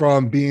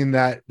from being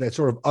that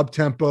sort of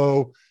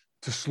up-tempo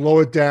to slow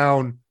it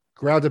down,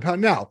 ground and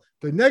pound. Now,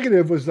 the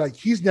negative was like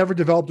he's never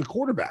developed a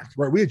quarterback,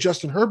 right? We had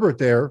Justin Herbert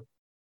there.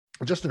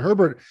 Justin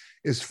Herbert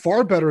is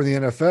far better in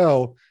the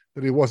NFL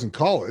than he was in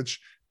college.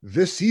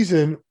 This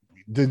season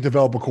didn't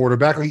develop a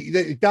quarterback.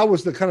 That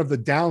was the kind of the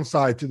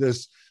downside to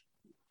this,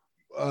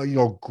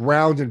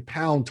 ground and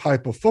pound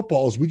type of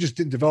football is we just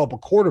didn't develop a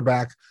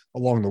quarterback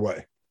along the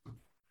way.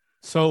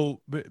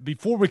 So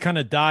before we kind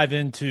of dive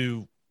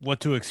into what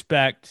to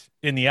expect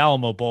in the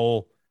Alamo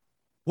Bowl,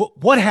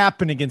 what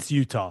happened against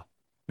Utah,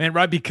 man?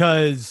 Right,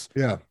 because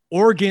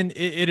Oregon,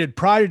 it had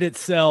prided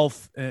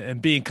itself in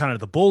being kind of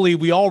the bully.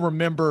 We all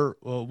remember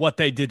what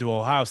they did to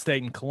Ohio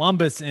State and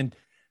Columbus, and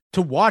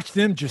to watch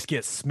them just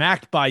get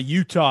smacked by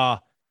Utah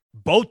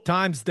both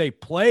times they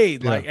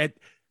played.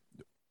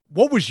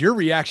 What was your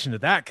reaction to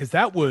that? Because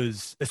that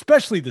was,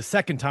 especially the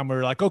second time, we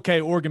were like, okay,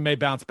 Oregon may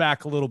bounce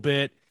back a little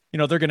bit.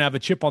 They're going to have a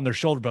chip on their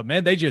shoulder, but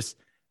man,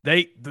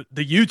 the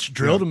Utes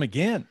drilled them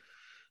again.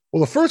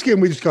 Well, the first game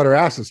we just got our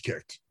asses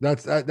kicked.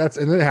 That's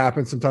and it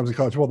happens sometimes in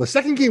college. Well, the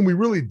second game we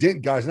really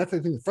didn't, guys. And that's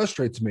the thing that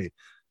frustrates me.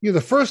 The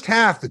first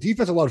half, the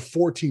defense allowed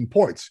 14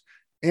 points.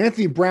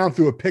 Anthony Brown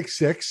threw a pick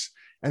 6,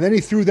 and then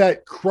he threw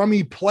that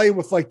crummy play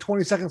with like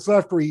 20 seconds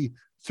left where he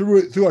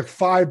threw like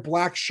 5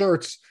 black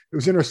shirts. It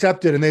was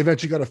intercepted, and they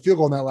eventually got a field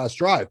goal on that last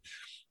drive.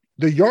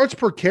 The yards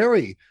per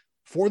carry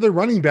for the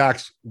running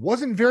backs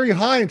wasn't very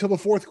high until the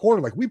fourth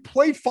quarter. Like we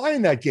played fine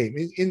in that game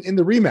in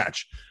the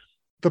rematch.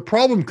 The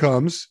problem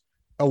comes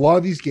a lot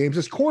of these games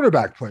is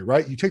quarterback play,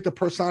 right? You take the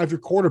personality of your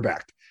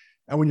quarterback,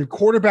 and when your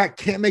quarterback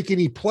can't make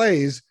any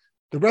plays,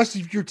 the rest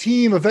of your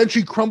team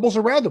eventually crumbles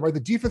around them, right?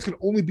 The defense can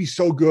only be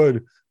so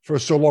good for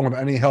so long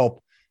without any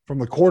help from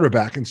the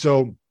quarterback. And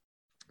so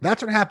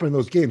that's what happened in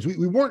those games.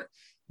 We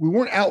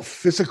weren't out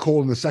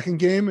physical in the second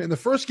game. In the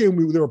first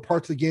game, there were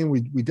parts of the game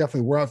we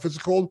definitely were out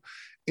physical.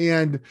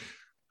 And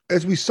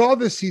as we saw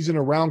this season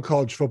around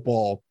college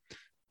football,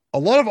 a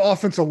lot of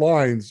offensive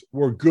lines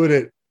were good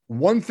at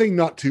one thing,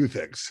 not two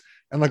things.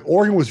 And like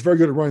Oregon was very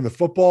good at running the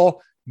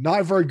football,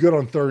 not very good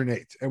on 3rd and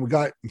 8. And we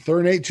got 3rd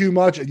and 8 too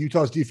much, and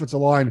Utah's defensive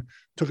line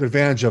took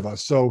advantage of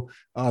us. So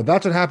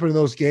that's what happened in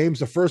those games.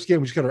 The first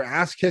game, we just got our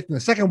ass kicked. And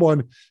the second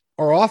one,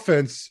 our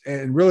offense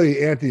and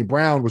really Anthony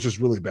Brown was just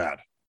really bad.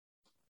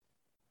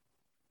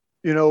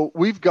 You know,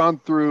 we've gone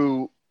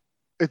through,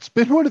 it's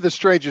been one of the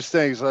strangest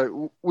things. Like,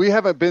 we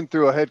haven't been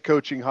through a head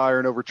coaching hire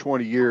in over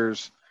 20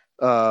 years,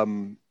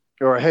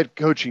 or a head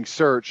coaching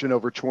search in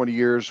over 20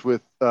 years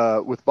with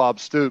Bob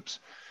Stoops.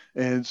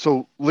 And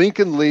so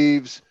Lincoln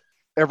leaves,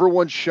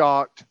 everyone's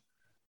shocked.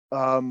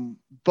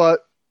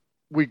 But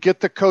we get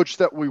the coach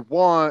that we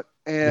want.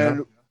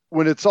 And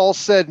when it's all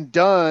said and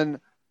done,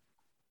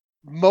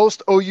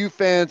 most OU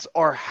fans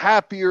are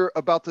happier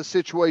about the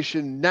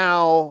situation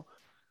now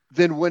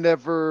than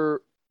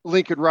whenever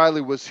Lincoln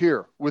Riley was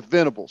here with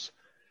Venables.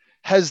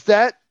 Is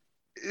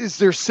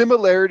there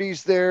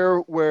similarities there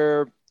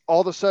where all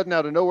of a sudden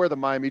out of nowhere, the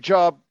Miami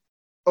job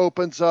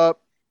opens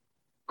up,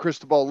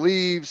 Cristobal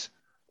leaves,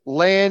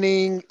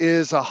 Lanning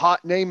is a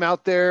hot name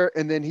out there,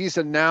 and then he's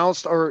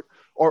announced? Are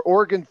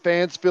Oregon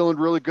fans feeling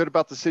really good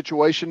about the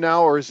situation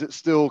now, or is it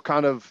still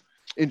kind of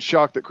in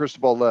shock that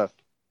Cristobal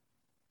left?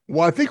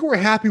 Well, I think we're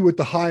happy with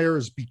the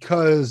hires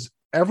because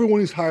everyone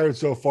who's hired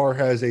so far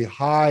has a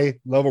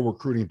high-level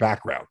recruiting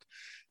background.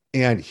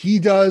 And he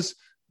does.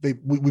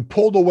 We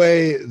pulled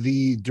away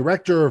the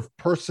director of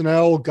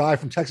personnel guy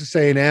from Texas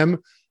A&M,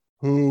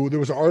 who there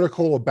was an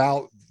article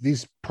about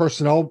these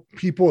personnel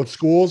people at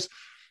schools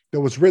that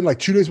was written like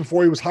 2 days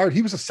before he was hired.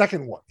 He was the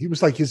second one. He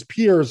was like, his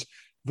peers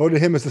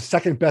voted him as the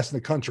second best in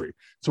the country.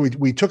 So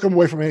we took him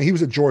away from, he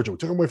was at Georgia. We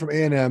took him away from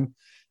A&M.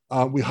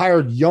 We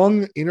hired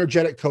young,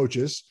 energetic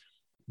coaches.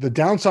 The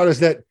downside is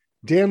that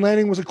Dan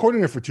Lanning was a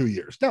coordinator for 2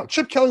 years. Now,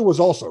 Chip Kelly was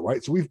also,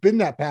 right? So we've been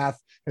that path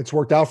and it's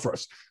worked out for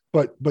us.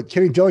 But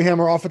Kenny Dillingham,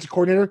 our offensive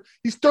coordinator,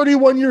 he's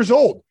 31 years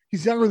old.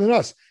 He's younger than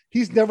us.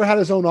 He's never had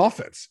his own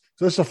offense.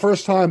 So it's the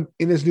first time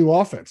in his new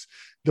offense.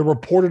 The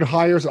reported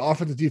hires, an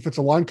offensive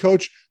defensive line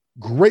coach,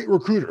 great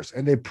recruiters,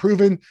 and they've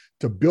proven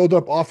to build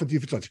up offensive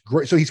defensive lines.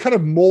 Great. So he's kind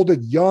of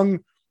molded young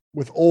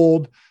with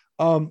old.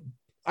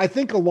 I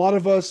think a lot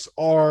of us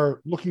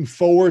are looking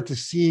forward to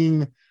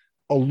seeing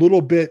a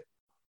little bit,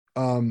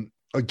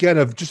 again,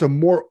 of just a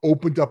more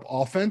opened up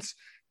offense.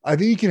 I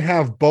think you can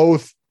have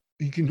both.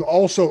 You can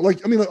also, I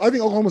think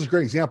Oklahoma's a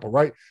great example,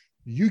 right?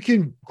 You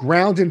can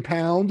ground and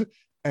pound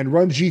and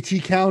run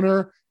GT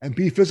counter and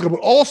be physical,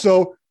 but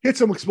also hit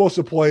some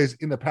explosive plays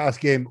in the pass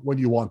game when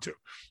you want to.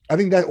 I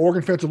think that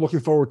Oregon fans are looking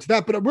forward to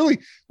that. But really,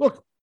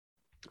 look,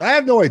 I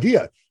have no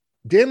idea.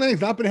 Dan Lanning's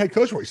not been a head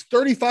coach for. He's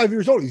 35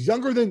 years old. He's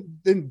younger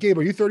than Gabe.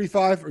 Are you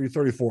 35 or are you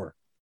 34?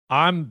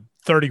 I'm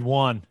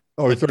 31.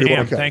 Oh, you're 31.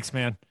 Damn, okay. Thanks,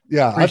 man.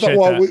 Yeah, Appreciate I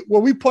thought.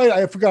 that. We played.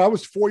 I forgot. I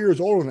was 4 years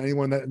older than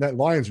anyone in that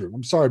Lions room.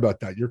 I'm sorry about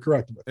that. You're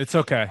correct. It's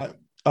okay.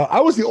 I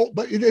was the old.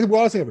 But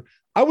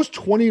I was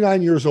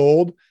 29 years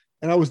old,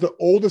 and I was the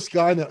oldest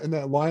guy in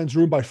that Lions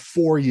room by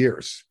 4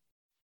 years.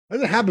 That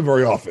doesn't happen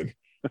very often.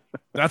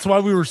 That's why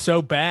we were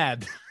so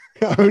bad.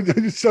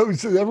 so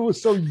everyone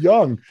was so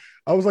young.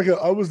 I was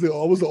the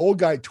old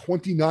guy at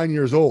 29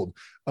 years old.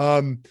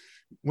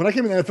 When I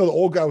came in the NFL, the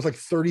old guy was like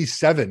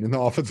 37 in the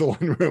offensive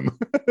line room.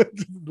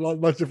 It's a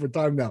much different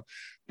time now.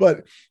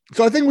 But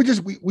so I think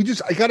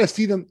I got to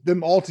see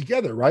them all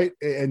together, right?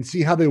 And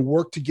see how they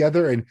work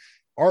together. And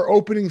our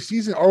opening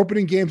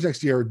games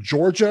next year,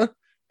 Georgia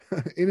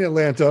in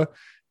Atlanta,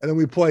 and then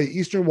we play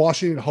Eastern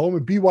Washington at home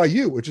and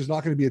BYU, which is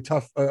not going to be a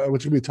tough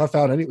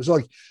out anyway. So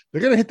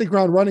they're going to hit the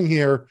ground running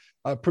here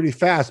pretty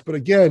fast. But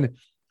again,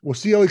 we'll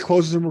see how he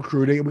closes in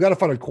recruiting. And we got to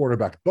find a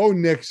quarterback. Bo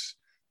Nix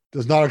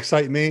does not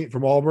excite me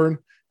from Auburn.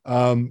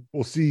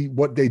 We'll see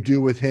what they do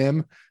with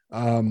him.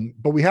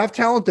 But we have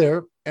talent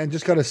there and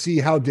just got to see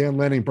how Dan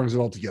Lanning brings it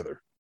all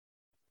together.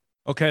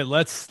 Okay,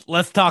 let's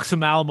talk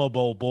some Alamo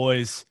Bowl,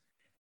 boys.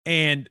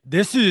 And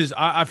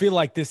I feel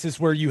like this is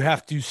where you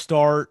have to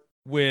start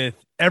with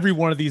every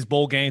one of these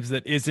bowl games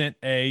that isn't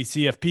a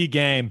CFP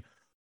game.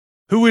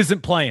 Who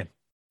isn't playing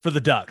for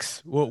the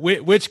Ducks?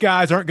 Which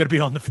guys aren't going to be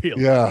on the field?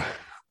 Yeah.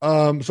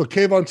 So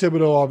Kayvon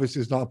Thibodeau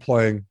obviously is not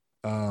playing.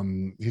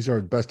 He's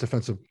our best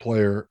defensive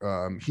player.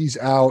 He's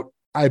out.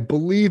 I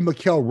believe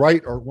Mikael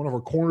Wright, or one of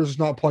our corners, is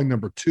not playing,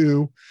 number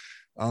 2.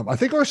 I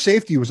think our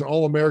safety was an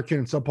All-American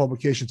in some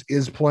publications,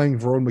 is playing,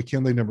 Verone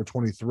McKinley, number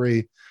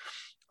 23.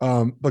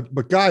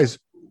 But guys,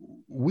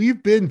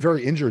 we've been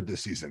very injured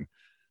this season.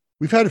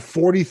 We've had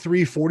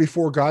 43,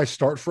 44 guys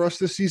start for us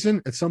this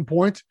season at some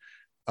point.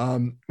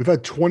 We've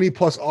had 20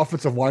 plus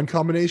offensive line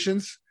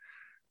combinations.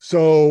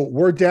 So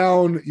we're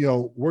down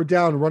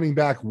running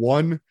back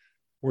 1.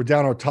 We're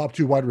down our top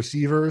 2 wide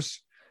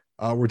receivers.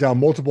 We're down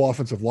multiple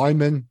offensive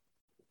linemen.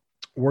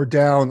 We're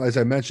down, as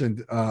I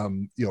mentioned,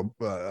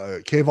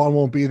 Kayvon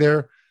won't be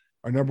there.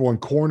 Our number 1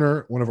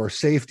 corner, one of our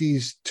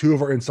safeties, 2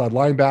 of our inside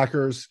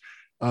linebackers.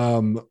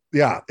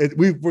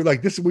 We're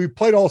like this. We've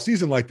played all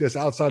season like this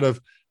outside of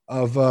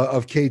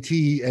KT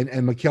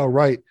and Mikael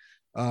Wright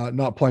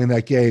not playing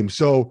that game.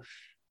 So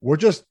we're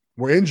just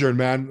we're injured,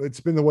 man. It's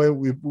been the way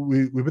we've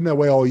been that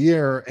way all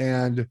year,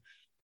 and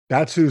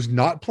that's who's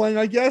not playing,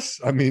 I guess.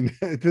 I mean,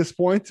 at this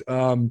point,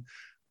 and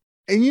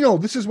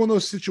this is one of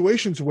those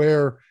situations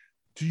where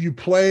do you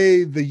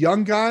play the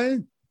young guy?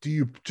 Do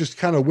you just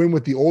kind of win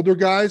with the older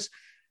guys?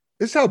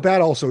 This is how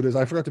bad also it is.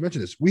 I forgot to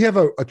mention this. We have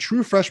a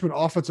true freshman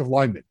offensive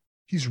lineman.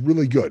 He's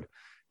really good.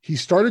 He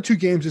started 2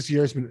 games this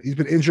year. He's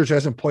been injured, so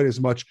hasn't played as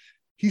much.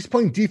 He's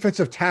playing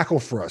defensive tackle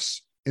for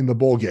us in the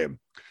bowl game.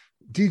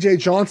 DJ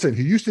Johnson,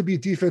 who used to be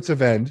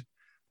defensive end,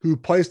 who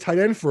plays tight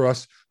end for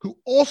us, who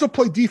also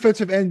played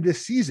defensive end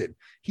this season.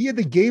 He had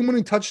the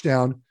game-winning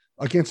touchdown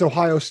against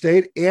Ohio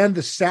State and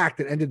the sack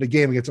that ended the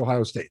game against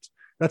Ohio State.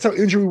 That's how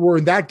injured we were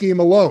in that game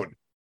alone.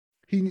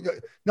 He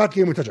not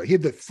game-winning touchdown. He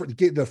had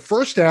the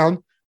first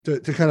down to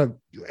kind of,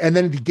 and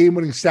then the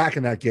game-winning sack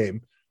in that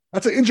game.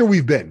 That's how injured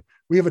we've been.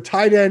 We have a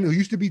tight end who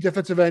used to be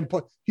defensive end.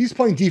 He's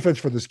playing defense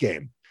for this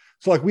game.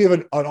 So like we have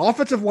an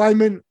offensive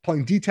lineman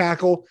playing D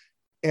tackle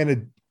and a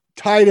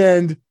tight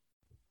end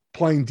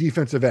playing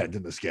defensive end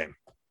in this game.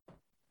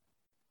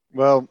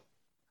 Well,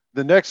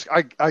 the next,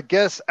 I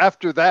guess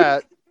after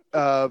that,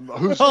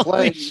 who's Holy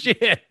playing?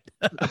 shit.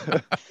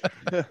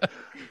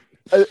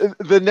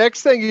 The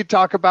next thing you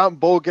talk about in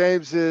bowl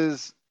games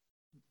is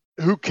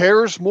who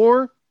cares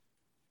more?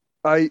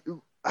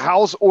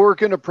 How's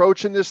Oregon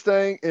approaching this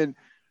thing? And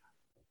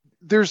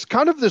there's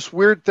kind of this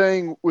weird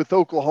thing with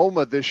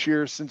Oklahoma this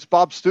year since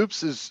Bob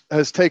Stoops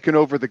has taken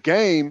over the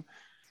game,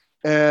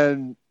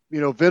 and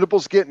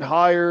Venable's getting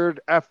hired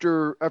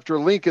after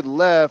Lincoln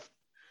left.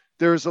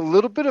 There's a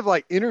little bit of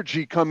like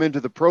energy come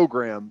into the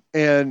program,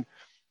 and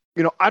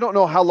I don't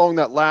know how long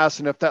that lasts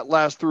and if that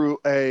lasts through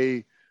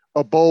a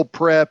bowl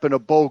prep and a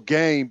bowl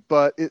game,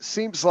 but it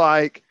seems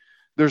like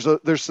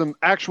there's some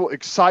actual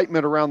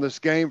excitement around this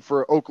game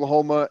for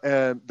Oklahoma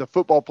and the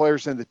football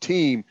players and the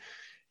team.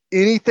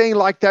 Anything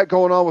like that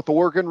going on with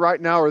Oregon right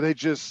now? Or are they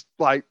just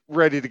like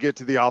ready to get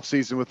to the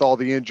offseason with all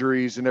the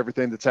injuries and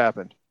everything that's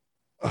happened?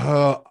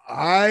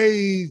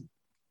 I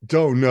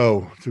don't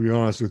know, to be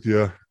honest with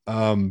you.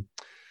 Our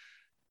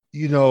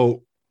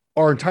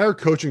entire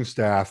coaching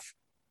staff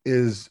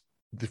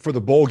for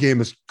the bowl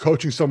game is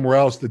coaching somewhere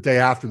else the day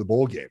after the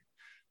bowl game,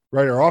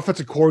 right? Our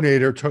offensive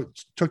coordinator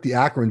took the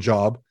Akron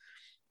job.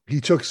 He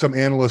took some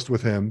analyst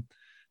with him.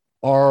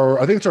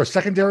 I think it's our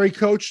secondary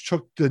coach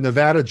took the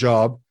Nevada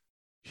job.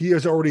 He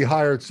has already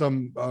hired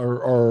one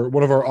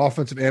of our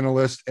offensive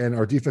analysts and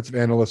our defensive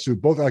analysts, who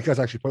both guys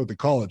actually played with the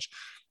college.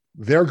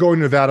 They're going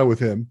to Nevada with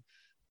him.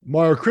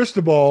 Mario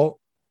Cristobal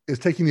is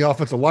taking the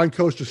offensive line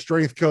coach, the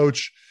strength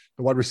coach,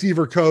 the wide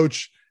receiver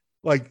coach.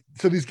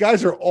 So these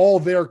guys are all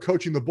there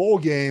coaching the bowl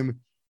game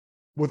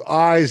with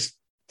eyes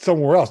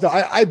somewhere else. Now,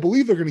 I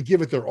believe they're going to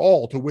give it their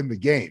all to win the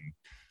game.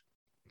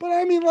 But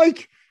I mean,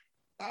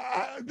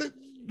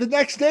 the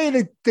next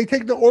day they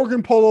take the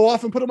Oregon polo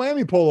off and put a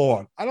Miami polo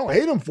on. I don't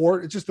hate them for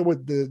it. It's just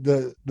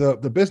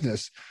the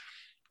business.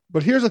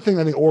 But here's the thing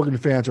I think Oregon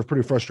fans are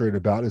pretty frustrated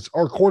about is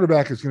our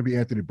quarterback is going to be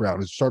Anthony Brown,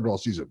 who's started all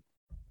season.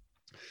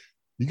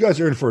 You guys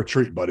are in for a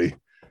treat, buddy,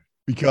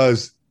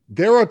 because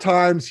there are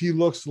times he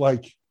looks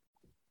like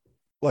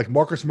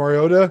Marcus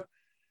Mariota,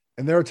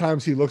 and there are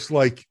times he looks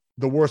like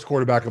the worst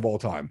quarterback of all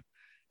time.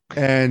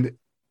 And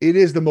it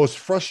is the most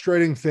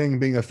frustrating thing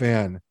being a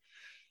fan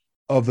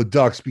of the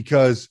Ducks,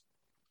 because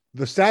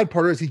the sad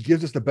part is he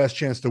gives us the best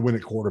chance to win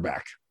at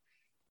quarterback.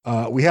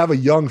 We have a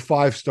young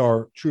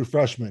 5-star true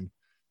freshman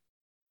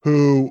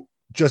who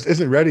just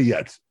isn't ready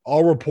yet.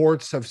 All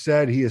reports have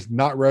said he is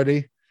not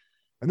ready.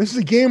 And this is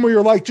a game where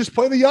you're like, just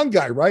play the young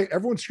guy, right?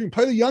 Everyone's screaming,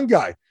 play the young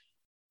guy.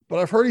 But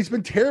I've heard he's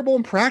been terrible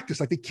in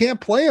practice. Like, they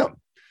can't play him.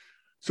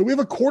 So we have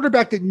a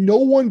quarterback that no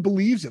one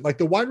believes in. Like,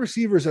 the wide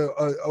receiver is a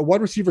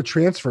wide receiver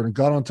transferred and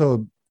got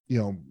onto,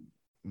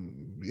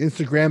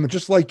 Instagram, and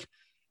just like,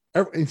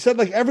 and said,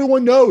 like,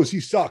 everyone knows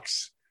he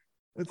sucks.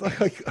 It's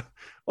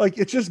like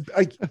it's just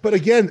like, but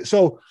again,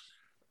 so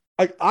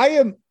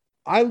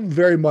I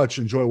very much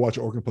enjoy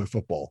watching Oregon play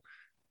football.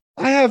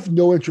 I have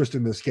no interest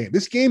in this game.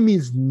 This game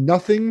means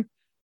nothing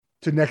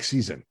to next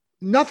season.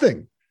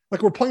 Nothing.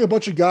 Like, we're playing a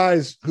bunch of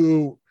guys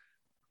who,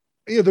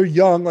 they're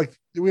young. Like,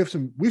 we have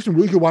some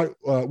really good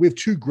we have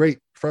 2 great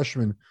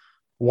freshmen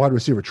wide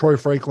receiver, Troy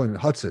Franklin and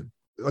Hudson.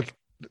 Like,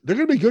 they're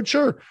going to be good,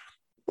 sure.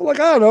 But like,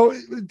 I don't know,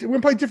 we're going to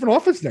play different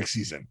offense next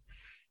season.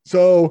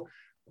 So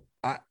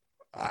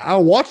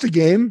I'll watch the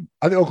game.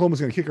 I think Oklahoma's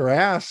going to kick our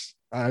ass.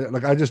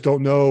 I just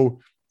don't know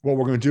what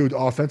we're going to do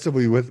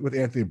offensively with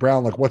Anthony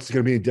Brown. Like, what's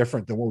going to be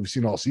different than what we've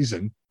seen all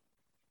season?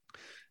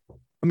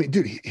 I mean,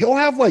 dude, he'll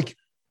have like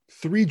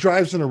 3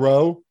 drives in a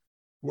row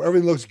where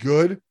everything looks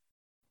good,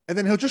 and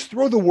then he'll just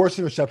throw the worst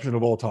interception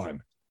of all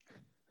time.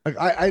 Like,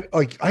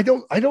 I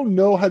don't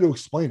know how to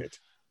explain it.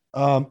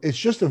 It's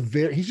just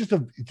he's just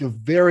a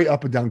very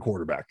up and down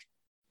quarterback.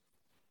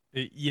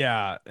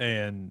 Yeah,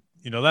 and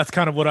that's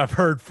kind of what I've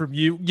heard from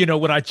you.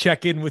 When I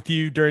check in with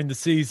you during the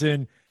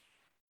season,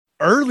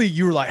 early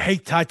you were like, "Hey,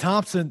 Ty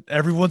Thompson,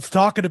 everyone's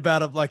talking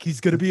about him like he's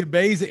going to be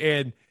amazing."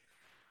 And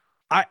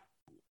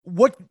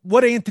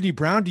what Anthony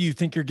Brown do you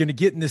think you're going to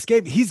get in this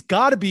game? He's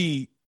got to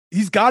be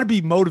he's got to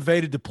be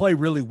motivated to play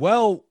really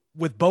well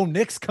with Bo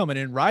Nix coming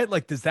in, right?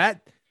 Like, does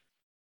that?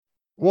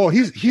 Well,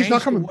 he's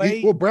not coming.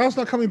 way- Well, Brown's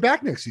not coming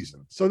back next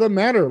season, so it doesn't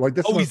matter. Like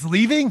that's He's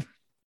leaving.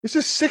 it's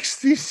his sixth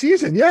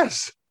season.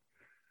 Yes,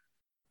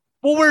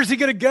 Well, where's he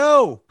gonna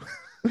go?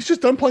 he's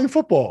just done playing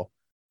football.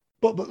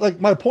 But like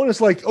my point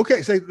is like,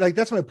 okay, so like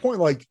that's my point.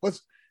 Like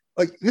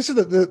this is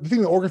the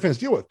thing that Oregon fans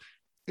deal with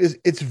is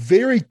it's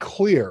very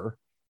clear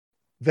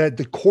that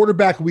the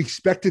quarterback we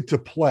expected to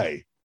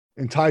play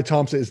and Ty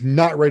Thompson is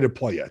not ready to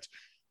play yet.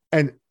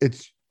 And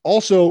it's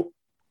also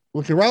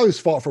Lincoln Riley's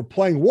fault for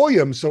playing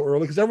Williams so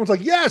early because everyone's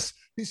like, yes,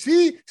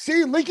 see,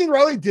 Lincoln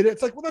Riley did it.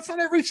 It's like, well, that's not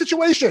every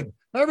situation.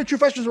 Not every true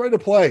freshman is ready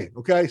to play.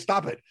 Okay,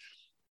 stop it.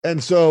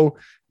 And so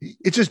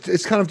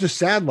it's kind of just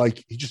sad.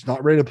 Like he's just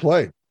not ready to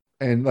play.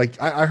 And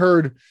like I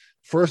heard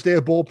first day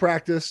of bowl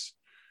practice,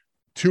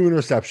 2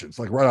 interceptions,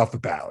 like right off the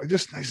bat.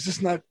 He's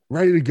just not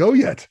ready to go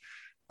yet.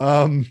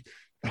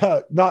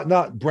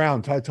 Not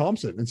Brown, Ty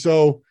Thompson. And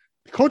so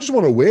coaches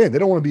want to win. They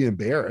don't want to be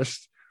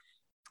embarrassed.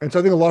 And so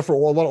I think a lot of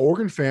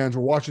Oregon fans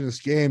were watching this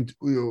game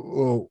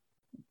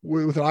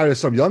with an eye to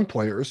some young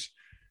players.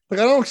 Like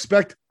I don't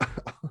expect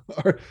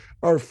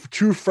our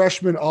true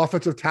freshman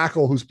offensive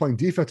tackle who's playing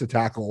defensive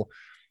tackle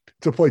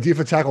to play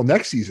defensive tackle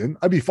next season.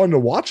 I'd be fun to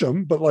watch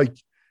him, but like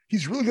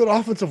he's really good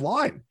offensive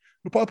line.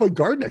 He'll probably play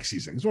guard next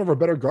season. He's one of our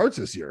better guards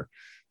this year.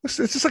 It's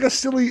just like a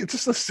silly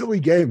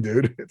game,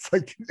 dude. It's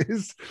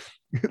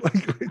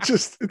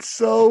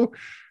so.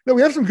 No,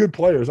 we have some good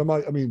players.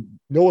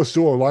 Noah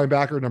Sewell,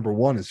 linebacker number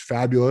 1, is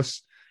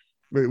fabulous.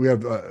 We have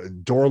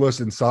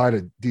Dorless inside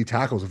a D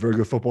tackle is a very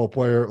good football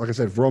player. Like I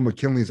said, Verone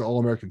McKinley is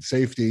All-American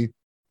safety.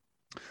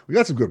 We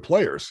got some good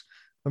players.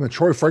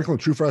 Troy Franklin,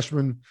 true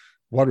freshman,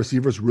 wide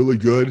receiver, is really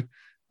good.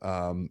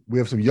 We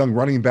have some young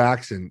running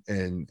backs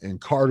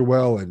and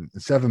Cardwell and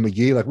Seven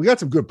McGee. Like we got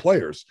some good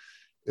players.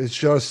 It's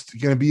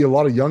just going to be a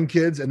lot of young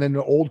kids and then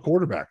an old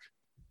quarterback.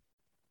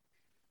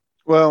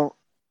 Well,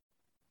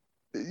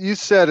 you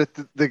said it.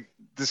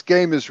 This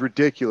game is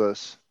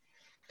ridiculous.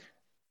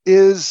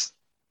 Is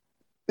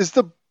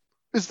the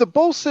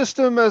bowl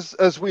system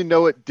as we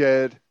know it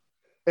dead?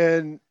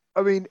 And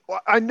I mean,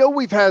 I know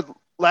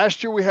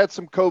last year we had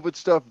some COVID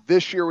stuff.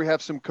 This year we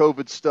have some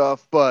COVID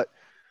stuff, but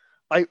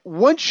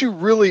once you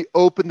really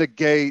open the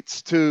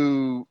gates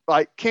to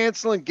like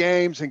canceling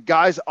games and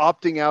guys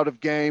opting out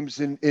of games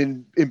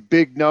in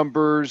big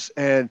numbers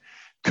and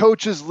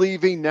coaches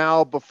leaving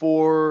now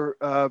before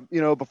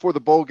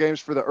the bowl games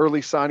for the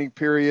early signing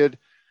period,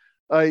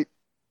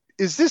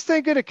 is this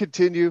thing going to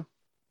continue?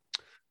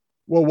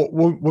 Well,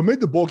 what made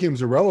the bowl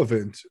games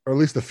irrelevant, or at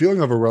least the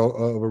feeling of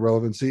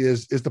irrelevancy,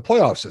 is the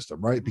playoff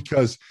system, right?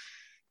 Because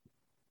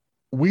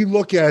we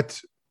look at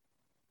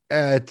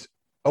a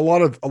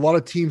lot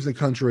of teams in the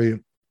country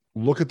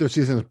look at their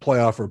season as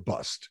playoff or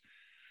bust.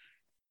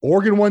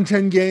 Oregon won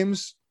 10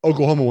 games.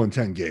 Oklahoma won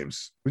 10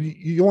 games.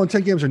 You won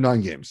 10 games or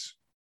 9 games?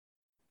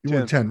 You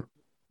won 10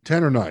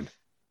 or 9?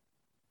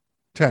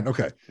 10.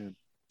 Okay. 10.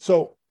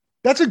 So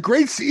that's a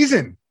great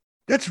season.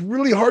 That's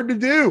really hard to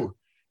do.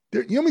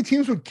 You know how many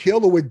teams would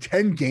kill to win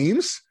 10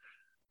 games?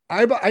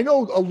 I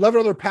know 11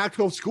 other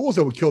Pac-12 schools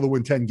that would kill to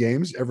win 10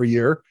 games every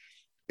year.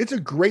 It's a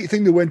great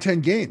thing to win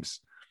 10 games.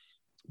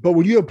 But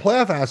when you have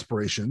playoff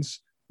aspirations,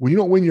 when you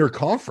don't win your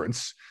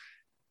conference,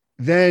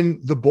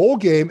 then the bowl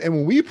game, and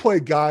when we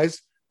played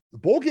guys, the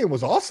bowl game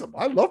was awesome.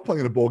 I love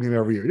playing a bowl game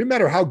every year. It didn't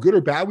matter how good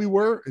or bad we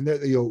were. And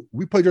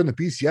we played during the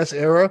BCS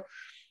era,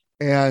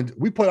 and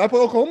I played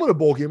Oklahoma in a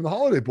bowl game in the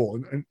Holiday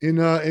Bowl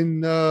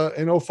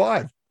in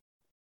 05.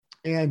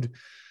 And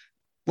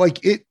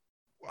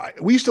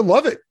we used to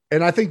love it.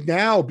 And I think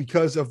now,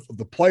 because of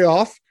the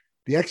playoff,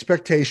 the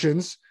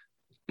expectations,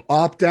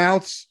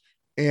 opt-outs,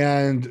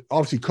 and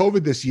obviously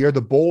COVID this year,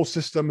 the bowl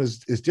system is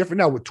different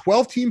now. With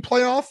 12-team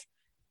playoff,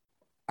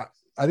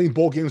 I think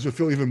bowl games would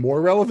feel even more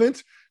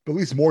relevant, but at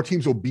least more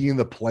teams will be in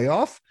the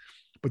playoff.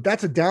 But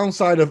that's a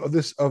downside of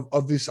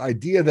this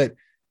idea that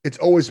it's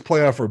always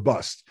playoff or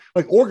bust.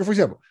 Like Oregon, for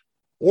example,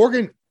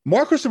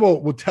 Mark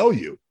Cristobal will tell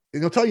you,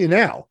 and he'll tell you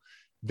now,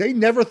 they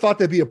never thought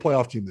they'd be a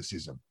playoff team this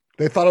season.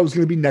 They thought it was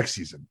going to be next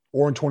season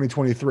or in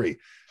 2023.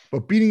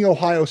 But beating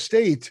Ohio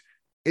State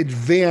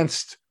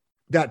advanced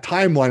that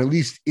timeline, at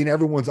least in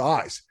everyone's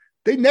eyes.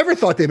 They never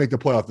thought they'd make the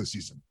playoff this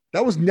season.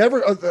 That was never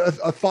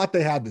a thought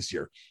they had this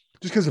year.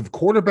 Just because of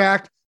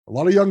quarterback, a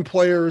lot of young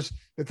players,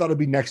 they thought it'd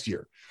be next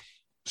year.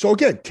 So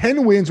again,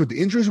 10 wins with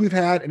the injuries we've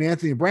had and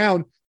Anthony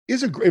Brown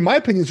in my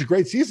opinion, is a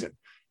great season.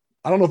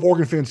 I don't know if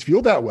Oregon fans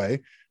feel that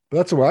way, but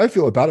that's the way I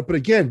feel about it. But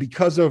again,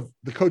 because of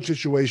the coach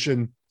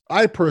situation,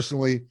 I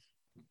personally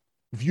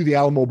view the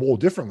Alamo Bowl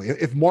differently.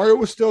 If Mario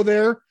was still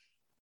there,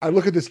 I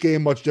look at this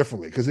game much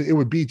differently because it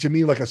would be to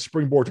me like a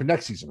springboard to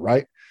next season,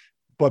 right?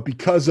 But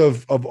because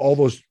of all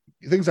those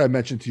things I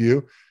mentioned to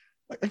you,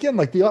 again,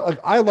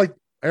 I like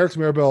Eric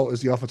Maribel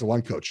is the offensive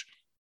line coach.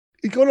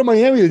 You go to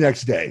Miami the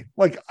next day,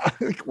 I'm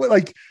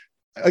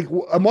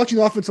watching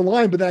the offensive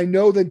line, but then I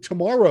know that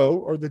tomorrow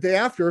or the day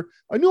after,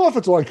 a new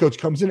offensive line coach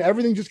comes in,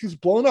 everything just gets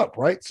blown up,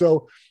 right?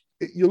 So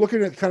you're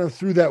looking at kind of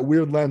through that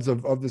weird lens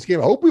of this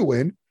game. I hope we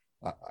win.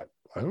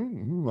 I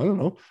don't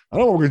know. I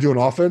don't know what we're gonna do on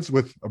offense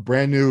with a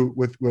brand new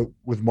with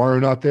Mario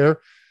not there,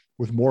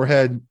 with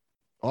Moorhead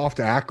off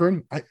to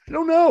Akron. I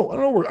don't know. I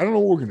don't know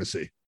what we're gonna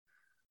see.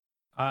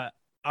 I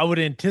would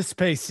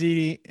anticipate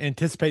seeing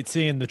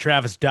the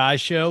Travis Dye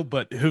show,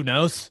 but who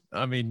knows?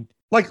 I mean,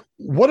 like,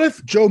 what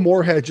if Joe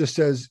Moorhead just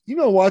says, you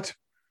know what?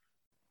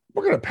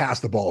 We're going to pass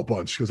the ball a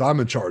bunch because I'm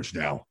in charge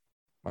now.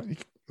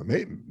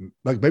 Maybe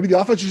the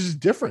offense is just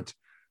different.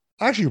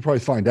 Actually, you'll probably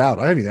find out.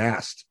 I haven't even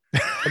asked.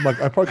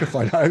 I probably could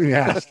find out. I haven't even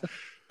asked.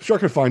 Sure, I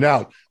could find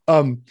out.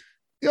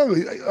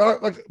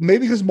 Like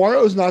maybe because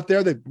Mario is not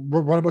there, they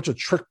run a bunch of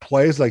trick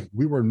plays. Like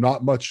we were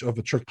not much of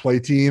a trick play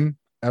team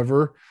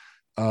ever.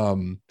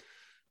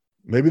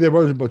 Maybe they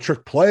run a bunch of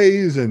trick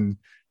plays and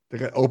they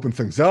got open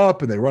things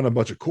up and they run a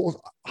bunch of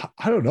cool.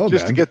 I don't know,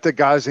 just man. to get the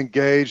guys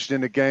engaged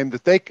in a game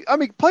that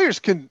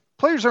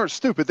players aren't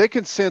stupid. They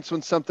can sense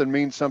when something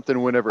means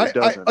something whenever it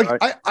doesn't.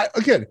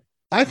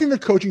 I think the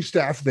coaching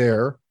staff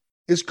there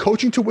is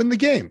coaching to win the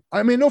game.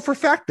 I mean, no, for a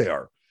fact they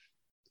are.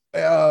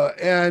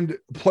 And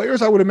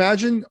players, I would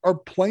imagine, are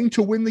playing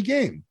to win the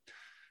game.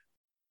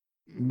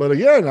 But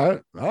again, I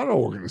don't know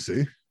what we're going to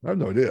see. I have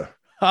no idea.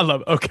 I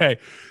love it. Okay.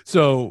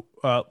 So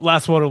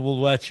last one, we'll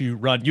let you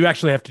run. You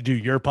actually have to do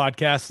your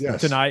podcast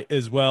tonight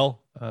as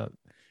well.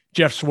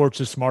 Geoff Schwartz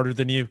is smarter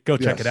than you. Go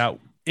check it out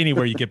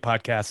anywhere you get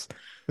podcasts.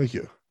 Thank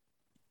you.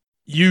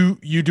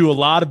 You do a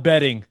lot of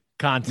betting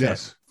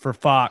content for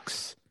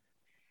Fox.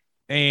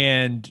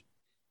 And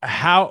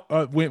how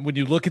when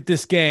you look at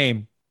this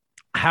game,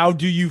 how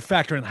do you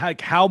factor in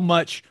how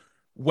much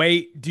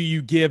weight do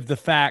you give the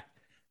fact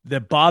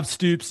that Bob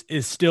Stoops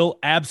is still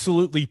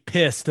absolutely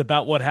pissed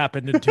about what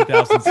happened in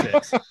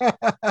 2006?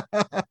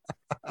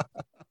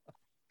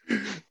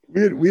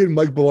 We had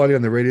Mike Bellotti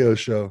on the radio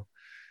show,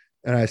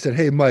 and I said,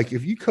 "Hey, Mike,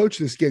 if you coach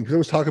this game," because I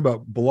was talking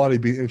about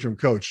Bellotti being interim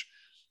coach,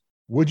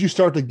 would you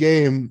start the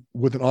game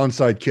with an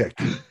onside kick?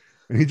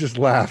 And he just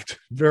laughed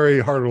very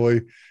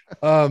heartily.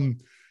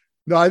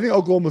 No, I think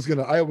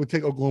I would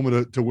take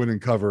Oklahoma to win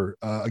and cover,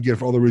 again,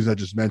 for all the reasons I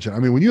just mentioned. I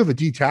mean, when you have a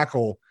D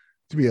tackle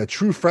to be a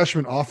true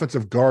freshman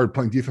offensive guard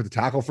playing defensive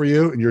tackle for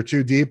you and you're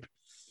too deep,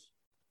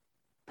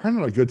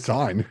 probably not a good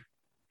sign.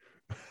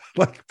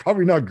 Like,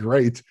 probably not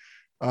great.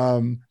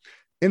 And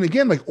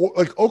again, like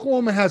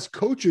Oklahoma has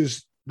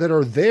coaches that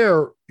are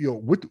there,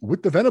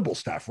 with the Venable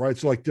staff, right?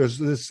 So like there's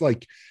this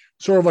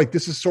feels like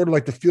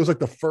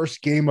the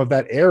first game of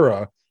that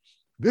era.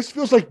 This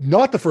feels like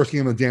not the first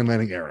game of the Dan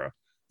Lanning era.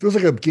 Feels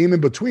like a game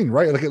in between,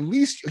 right? Like at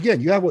least,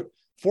 again, you have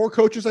 4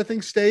 coaches, I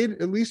think, stayed,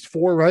 at least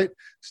 4, right?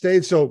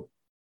 Stayed. So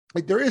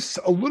like there is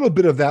a little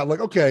bit of that, like,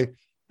 okay,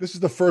 this is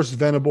the first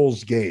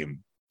Venables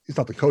game. He's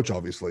not the coach,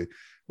 obviously.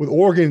 With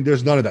Oregon,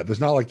 there's none of that. There's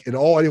not like at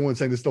all anyone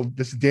saying this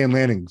is Dan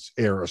Lanning's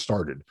era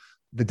started.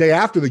 The day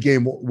after the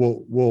game,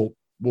 we'll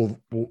be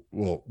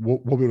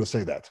able to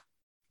say that.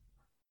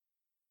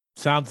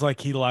 Sounds like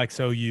he likes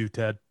OU,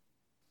 Ted.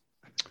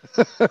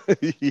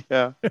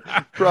 Yeah,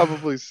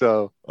 probably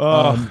so.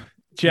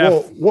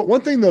 Geoff. Well,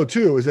 one thing though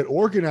too is that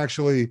Oregon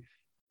actually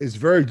is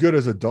very good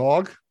as a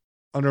dog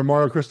under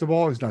Mario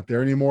Cristobal. He's not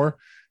there anymore.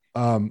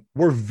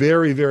 We're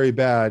very, very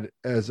bad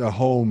as a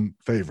home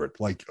favorite,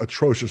 like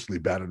atrociously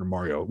bad under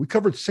Mario. We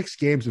covered 6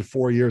 games in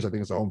 4 years, I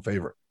think, as a home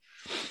favorite.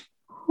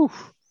 Whew.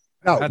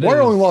 Now,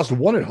 Mario only lost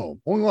 1 at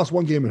home, only lost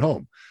 1 game at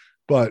home,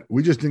 but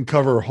we just didn't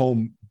cover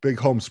big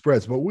home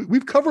spreads. But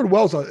we've covered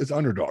well as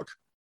underdog.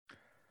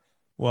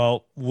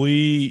 Well,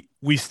 we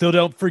still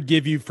don't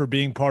forgive you for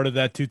being part of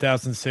that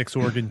 2006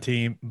 Oregon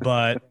team,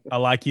 but I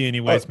like you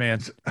anyways,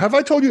 man. Have I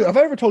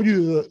ever told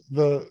you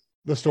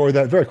the story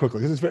that very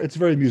quickly? Because it's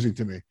very amusing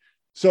to me.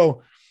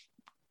 So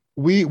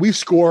we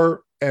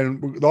score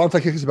and the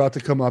onside kick is about to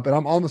come up and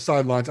I'm on the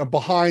sidelines. I'm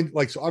behind,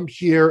 so I'm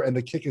here and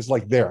the kick is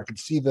like there. I can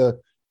see the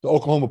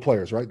Oklahoma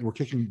players, right? We're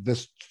kicking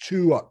this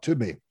to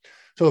me.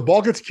 So the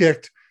ball gets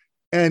kicked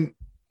and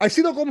I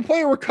see the Oklahoma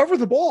player recover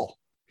the ball.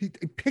 He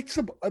picks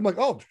up. I'm like,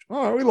 oh,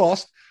 all right, we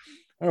lost.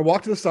 And I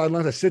walk to the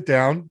sidelines. I sit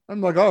down.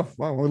 I'm like, oh,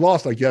 well, we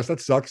lost, I guess. That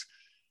sucks.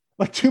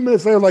 Like 2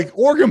 minutes later, like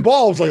Oregon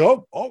ball. I was like,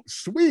 oh,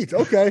 sweet.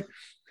 Okay.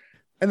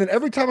 And then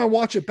every time I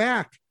watch it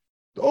back,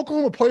 the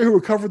Oklahoma player who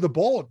recovered the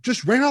ball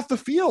just ran off the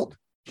field.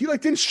 He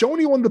didn't show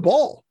anyone the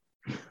ball.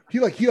 He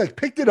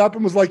picked it up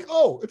and was like,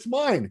 oh, it's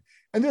mine.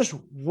 And just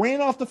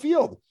ran off the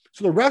field.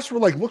 So the refs were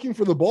looking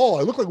for the ball.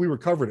 I looked like we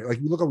recovered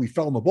it. We looked like we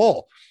fell on the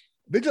ball.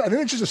 I think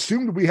they just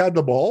assumed we had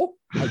the ball,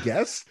 I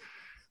guess.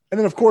 And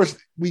then, of course,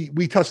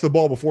 we touched the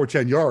ball before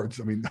 10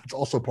 yards. I mean, that's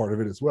also part of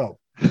it as well.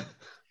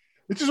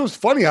 It just was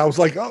funny. I was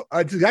like, oh,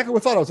 that's exactly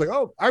what I thought. I was like,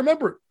 oh, I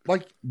remember,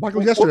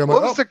 Michael yesterday.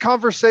 What was the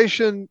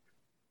conversation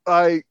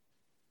the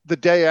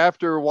day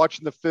after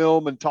watching the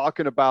film and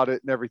talking about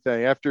it and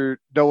everything, after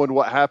knowing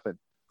what happened?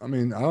 I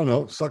mean, I don't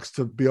know. Sucks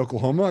to be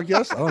Oklahoma, I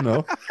guess. I don't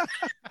know.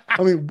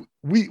 I mean,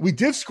 we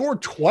did score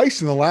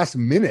twice in the last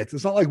minute.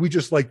 It's not like we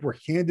just were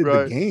handed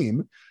the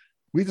game.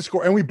 We just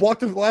scored and we blocked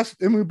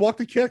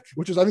the kick,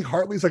 which is, I think,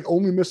 Hartley's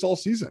only miss all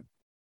season.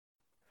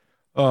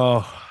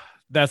 Oh,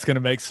 That's going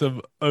to make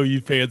some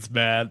OU fans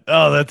mad.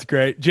 Oh, that's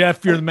great.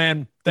 Geoff, you're the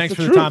man. Thanks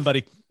for the time,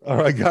 buddy. All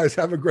right, guys,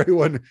 have a great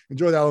one.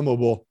 Enjoy the Alamo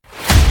Bowl.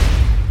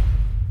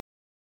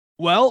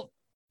 Well,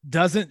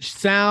 doesn't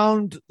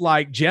sound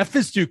like Geoff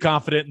is too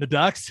confident in the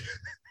Ducks.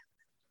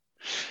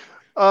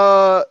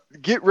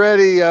 Get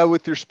ready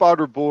with your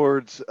spotter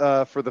boards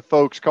for the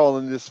folks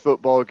calling this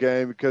football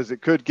game, because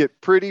it could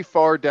get pretty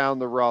far down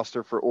the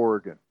roster for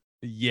Oregon.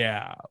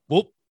 Yeah,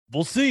 we'll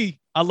see.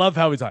 I love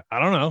how he's like, I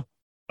don't know.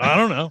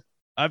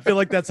 I feel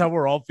like that's how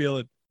we're all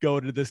feeling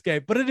going to this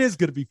game, but it is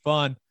going to be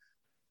fun.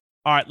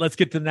 All right, let's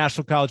get to the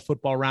National College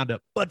Football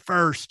Roundup. But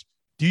first,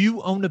 do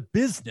you own a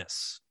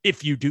business?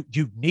 If you do,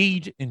 you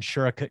need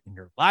Insurica in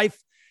your life.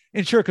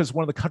 Insurica is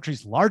one of the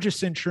country's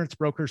largest insurance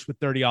brokers with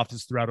 30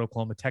 offices throughout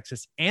Oklahoma,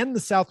 Texas, and the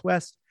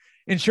Southwest.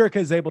 Insurica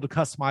is able to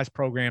customize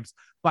programs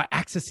by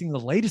accessing the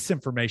latest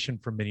information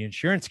from many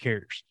insurance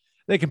carriers.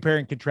 They compare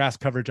and contrast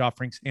coverage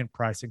offerings and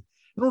pricing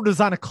in order to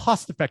design a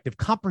cost-effective,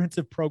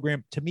 comprehensive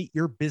program to meet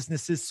your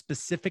business's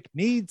specific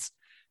needs.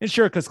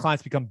 Insurica's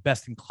clients become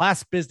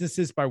best-in-class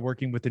businesses by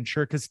working with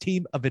Insurica's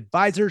team of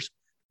advisors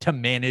to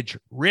manage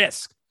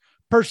risk.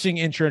 Purchasing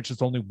insurance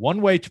is only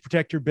one way to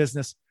protect your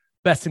business.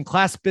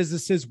 Best-in-class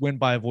businesses win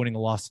by avoiding a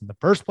loss in the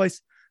first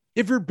place.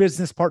 If your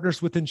business partners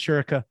with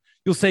Insurica,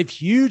 you'll save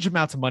huge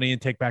amounts of money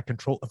and take back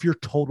control of your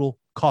total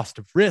cost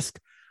of risk.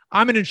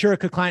 I'm an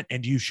Insurica client,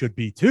 and you should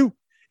be too.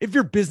 If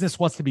your business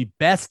wants to be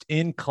best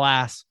in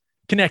class,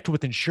 connect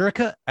with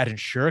Insurica at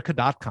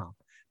insurica.com.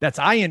 That's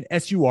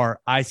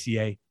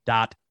INSURICA.com.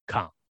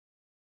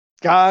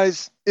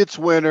 Guys, it's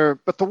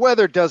winter, but the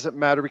weather doesn't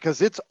matter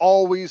because it's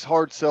always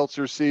hard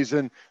seltzer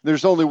season.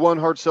 There's only one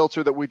hard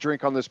seltzer that we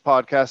drink on this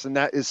podcast, and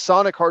that is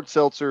Sonic Hard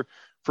Seltzer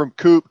from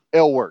Coop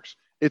Ale Works.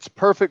 It's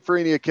perfect for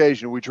any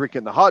occasion. We drink it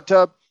in the hot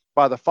tub,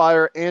 by the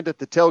fire, and at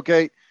the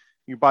tailgate.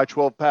 You buy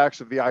 12 packs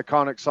of the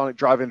iconic Sonic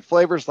drive-in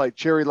flavors like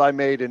cherry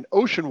limeade and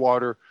ocean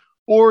water,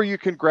 or you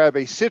can grab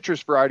a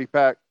citrus variety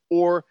pack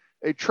or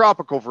a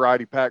tropical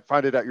variety pack.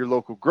 Find it at your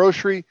local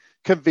grocery,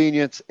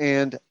 convenience,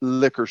 and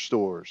liquor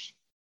stores.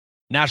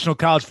 National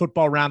College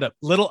Football Roundup.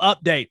 Little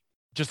update.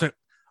 Just the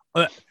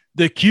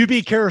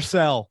QB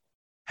carousel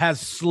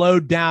has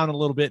slowed down a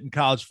little bit in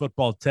college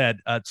football, Ted.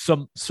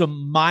 Some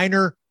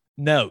minor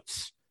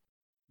notes.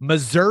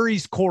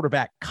 Missouri's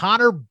quarterback,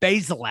 Connor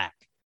Bazelak,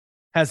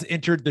 has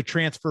entered the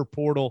transfer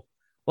portal.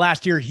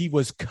 Last year, he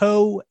was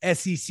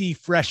co-SEC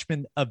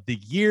Freshman of the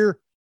Year.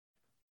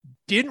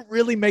 Didn't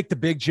really make the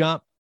big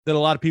jump that a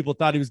lot of people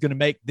thought he was going to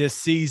make this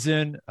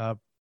season.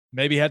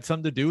 Maybe had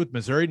something to do with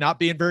Missouri not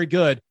being very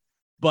good,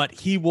 but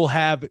he will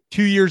have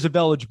 2 years of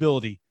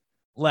eligibility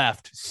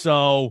left.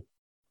 So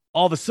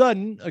all of a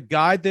sudden, a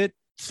guy that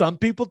some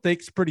people think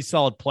is a pretty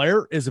solid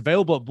player is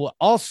available. But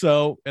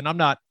also, and I'm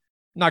not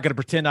going to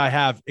pretend I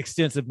have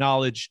extensive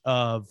knowledge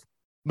of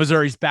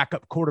Missouri's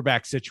backup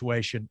quarterback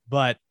situation,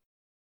 but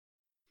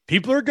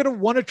people are going to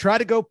want to try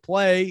to go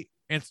play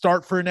and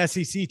start for an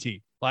SEC team.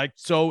 Like,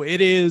 so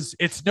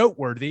it's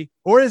noteworthy.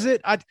 Or is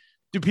it,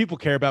 do people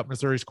care about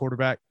Missouri's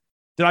quarterback?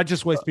 Did I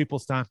just waste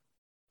people's time?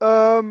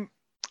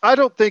 I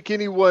don't think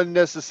anyone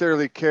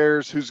necessarily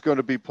cares who's going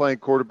to be playing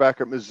quarterback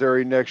at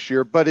Missouri next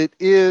year, but it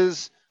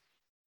is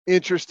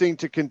interesting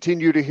to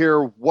continue to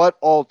hear what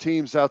all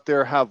teams out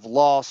there have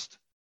lost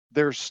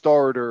their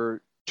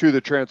starter to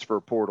the transfer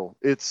portal.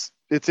 It's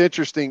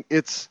interesting.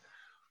 It's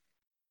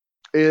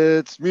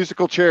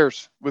musical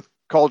chairs with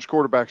college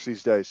quarterbacks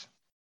these days.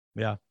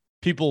 Yeah.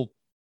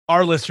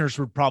 Our listeners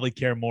would probably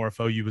care more if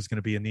OU was going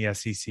to be in the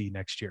SEC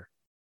next year.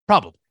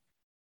 Probably,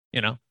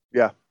 Yeah.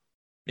 Yeah.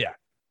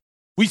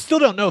 We still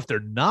don't know if they're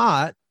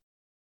not.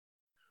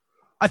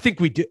 I think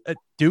we do.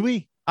 Do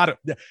we? I don't.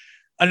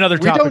 Another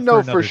topic. We don't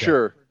know for day.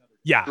 sure.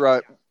 Yeah.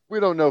 Right. We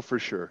don't know for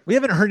sure. We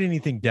haven't heard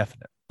anything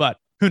definite, but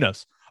who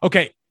knows?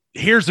 Okay.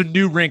 Here's a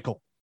new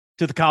wrinkle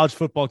to the college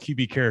football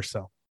QB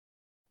carousel.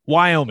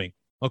 Wyoming.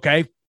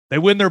 Okay. They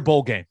win their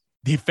bowl game,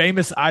 the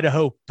famous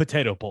Idaho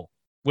Potato Bowl,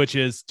 which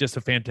is just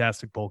a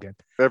fantastic bowl game.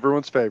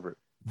 Everyone's favorite.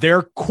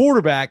 Their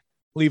quarterback,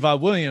 Levi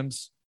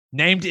Williams,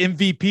 named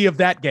MVP of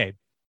that game,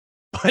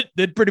 but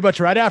then pretty much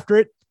right after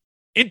it,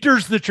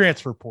 enters the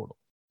transfer portal.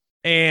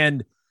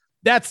 And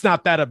that's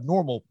not that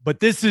abnormal, but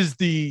this is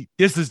the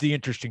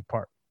interesting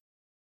part.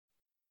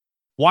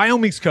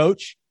 Wyoming's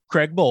coach,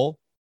 Craig Bohl,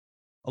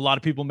 a lot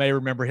of people may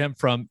remember him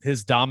from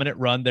his dominant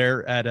run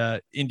there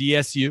at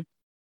NDSU.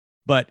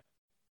 But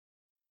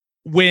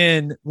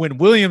when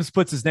Williams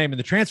puts his name in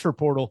the transfer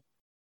portal,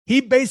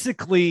 he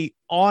basically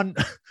on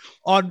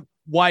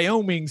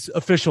Wyoming's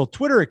official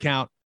Twitter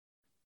account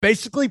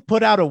basically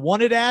put out a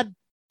wanted ad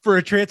for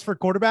a transfer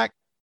quarterback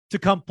to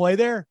come play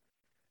there.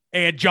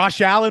 And Josh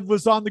Allen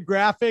was on the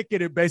graphic,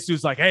 and it basically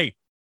was like, hey,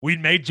 we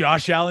made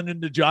Josh Allen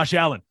into Josh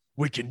Allen.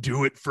 We can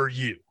do it for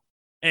you.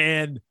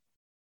 And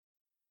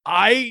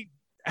I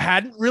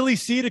hadn't really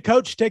seen a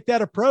coach take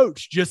that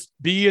approach, just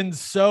being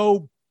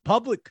so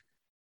public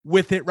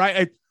with it,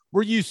 right?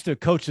 We're used to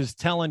coaches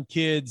telling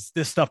kids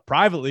this stuff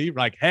privately,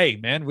 like, hey,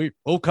 man,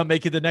 we'll come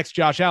make you the next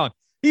Josh Allen.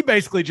 He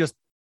basically just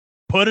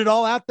put it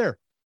all out there.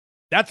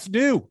 That's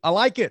new. I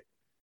like it.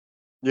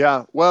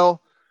 Yeah.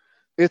 Well,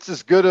 it's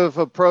as good of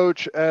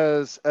approach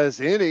as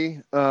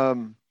any. I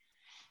mean,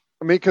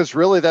 because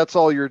really that's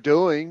all you're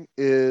doing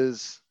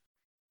is,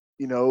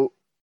 you know,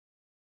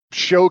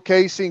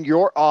 showcasing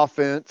your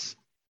offense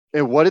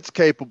and what it's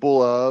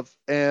capable of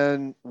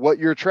and what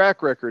your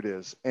track record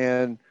is.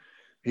 And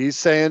he's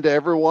saying to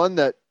everyone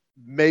that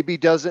maybe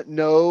doesn't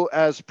know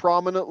as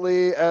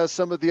prominently as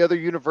some of the other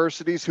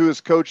universities who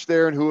has coached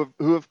there and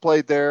who have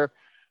played there.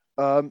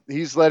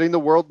 He's letting the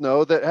world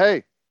know that,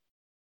 hey,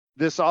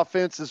 this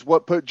offense is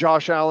what put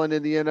Josh Allen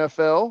in the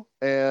NFL,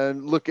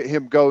 and look at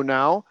him go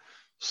now.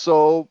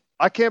 So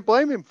I can't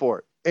blame him for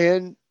it.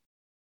 And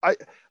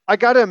I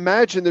got to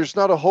imagine there's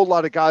not a whole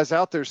lot of guys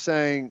out there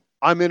saying,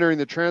 I'm entering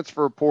the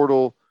transfer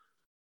portal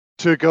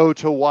to go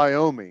to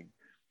Wyoming.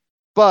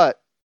 But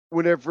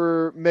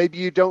whenever maybe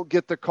you don't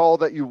get the call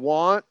that you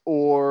want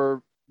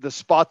or the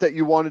spot that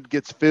you wanted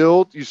gets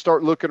filled, you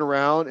start looking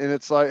around and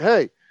it's like,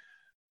 hey,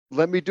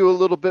 let me do a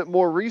little bit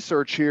more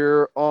research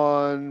here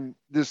on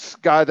this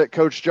guy that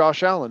coached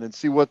Josh Allen and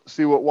see what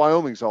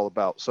Wyoming's all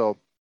about. So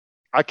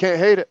I can't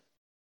hate it.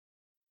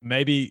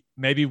 Maybe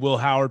Will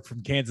Howard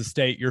from Kansas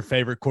State, your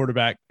favorite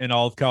quarterback in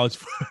all of college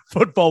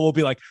football, will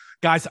be like,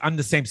 guys, I'm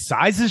the same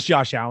size as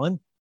Josh Allen.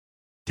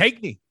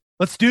 Take me.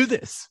 Let's do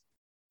this.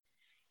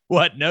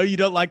 What? No, you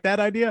don't like that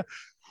idea?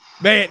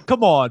 Man,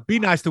 come on. Be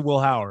nice to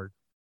Will Howard.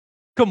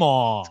 Come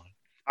on.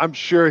 I'm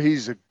sure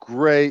he's a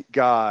great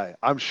guy.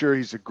 I'm sure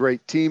he's a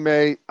great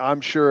teammate.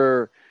 I'm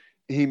sure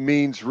he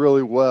means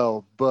really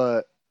well,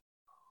 but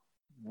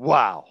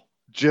wow.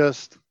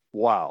 Just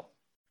wow.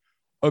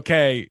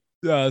 Okay.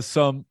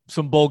 Some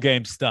bowl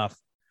game stuff.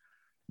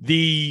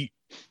 The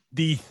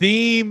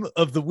theme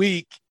of the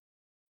week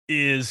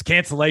is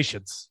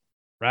cancellations,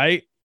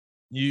 right?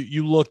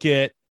 You look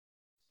at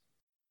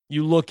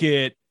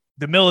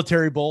the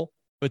Military Bowl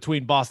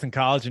between Boston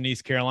College and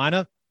East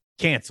Carolina,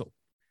 canceled.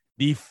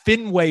 The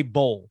Fenway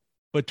Bowl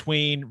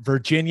between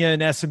Virginia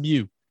and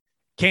SMU,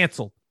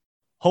 canceled.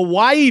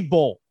 Hawaii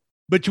Bowl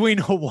between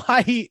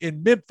Hawaii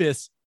and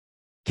Memphis,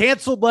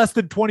 canceled less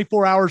than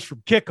 24 hours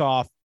from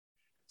kickoff.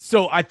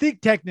 So I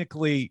think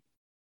technically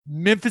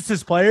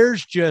Memphis's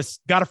players just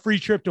got a free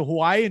trip to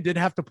Hawaii and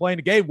didn't have to play in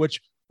a game, which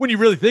when you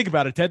really think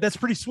about it, Ted, that's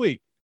pretty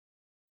sweet.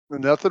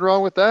 Nothing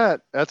wrong with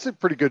that. That's a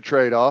pretty good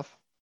trade-off.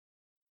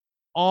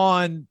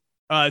 On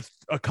a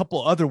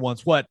couple other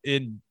ones,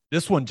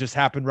 this one just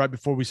happened right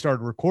before we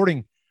started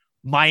recording.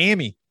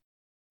 Miami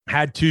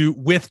had to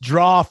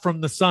withdraw from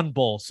the Sun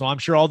Bowl. So I'm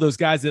sure all those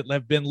guys that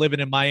have been living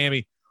in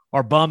Miami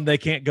are bummed they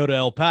can't go to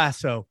El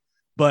Paso,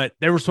 but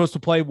they were supposed to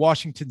play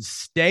Washington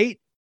State.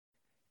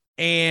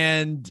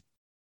 And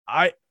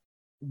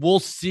we'll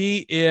see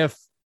if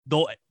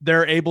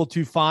they're able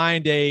to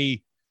find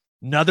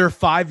another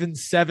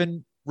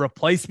 5-7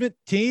 replacement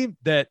team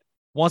that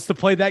wants to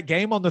play that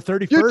game on the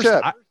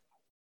 31st.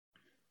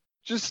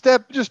 Just play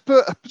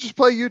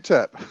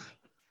UTEP.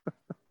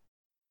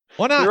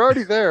 Why not? You're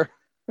already there.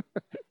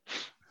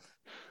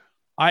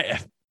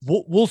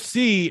 We'll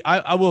see.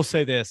 I will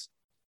say this.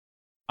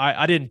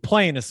 I didn't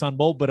play in the Sun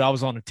Bowl, but I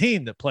was on a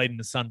team that played in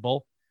the Sun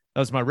Bowl. That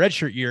was my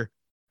redshirt year.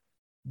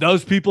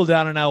 Those people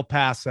down in El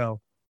Paso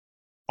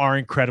are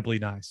incredibly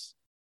nice.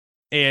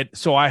 And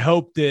so I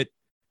hope that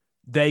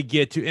they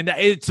get to, and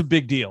it's a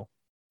big deal.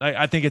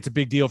 I think it's a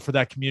big deal for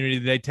that community.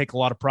 They take a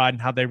lot of pride in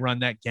how they run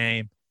that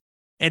game.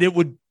 And it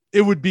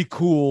would be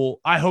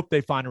cool. I hope they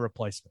find a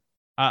replacement.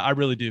 I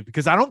really do,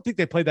 because I don't think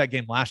they played that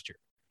game last year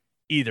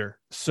either.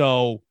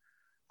 So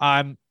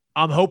I'm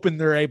hoping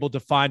they're able to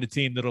find a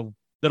team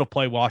that'll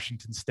play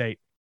Washington State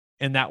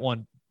in that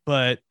one.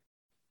 But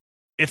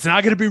it's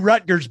not going to be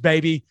Rutgers,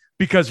 baby,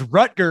 because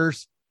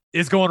Rutgers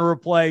is going to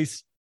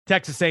replace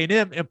Texas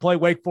A&M and play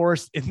Wake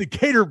Forest in the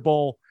Gator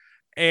Bowl.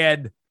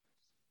 And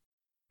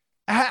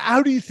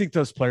how do you think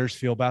those players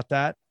feel about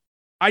that?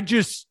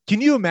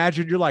 Can you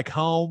imagine you're like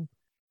home,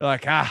 you're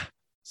like,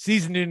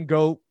 season didn't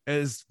go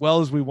as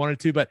well as we wanted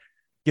to, but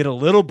get a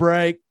little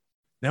break.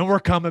 Then we're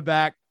coming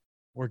back.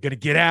 We're going to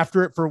get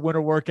after it for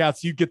winter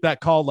workouts. You get that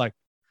call like,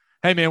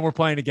 hey man, we're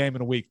playing a game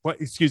in a week. What?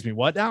 Excuse me.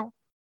 What now?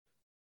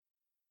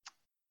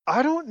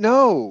 I don't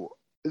know.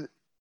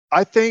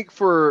 I think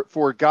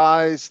for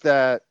guys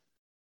that,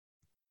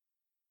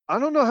 I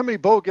don't know how many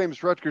bowl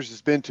games Rutgers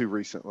has been to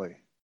recently.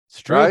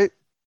 It's true. Right?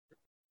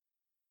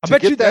 I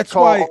bet you that's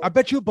why. I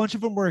bet you a bunch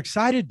of them were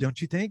excited,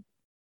 don't you think?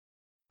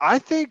 I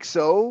think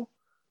so.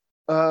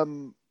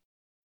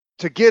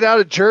 To get out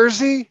of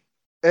Jersey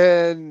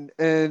and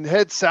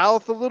head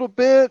south a little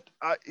bit,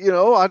 I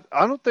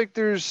don't think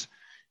there's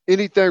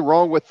anything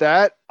wrong with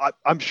that.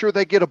 I'm sure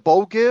they get a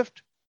bowl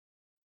gift.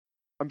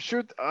 I'm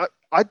sure.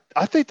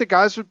 I think the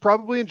guys would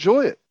probably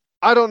enjoy it.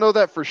 I don't know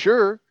that for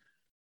sure.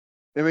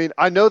 I mean,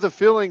 I know the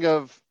feeling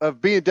of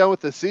being done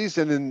with the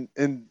season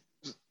and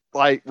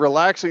like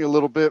relaxing a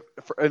little bit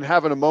and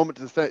having a moment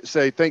to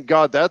say, thank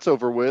God that's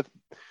over with,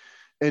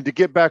 and to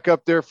get back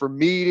up there for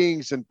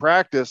meetings and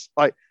practice.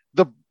 Like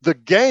the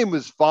game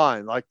is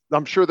fine. Like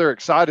I'm sure they're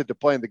excited to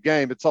play in the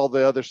game. It's all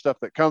the other stuff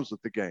that comes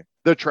with the game,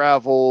 the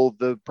travel,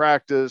 the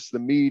practice, the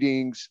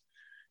meetings,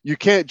 you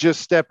can't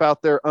just step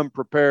out there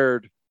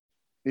unprepared.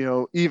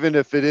 Even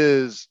if it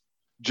is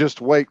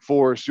just Wake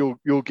Forest,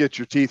 you'll get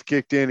your teeth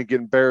kicked in and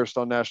get embarrassed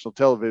on national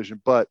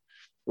television. But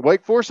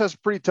Wake Forest has a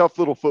pretty tough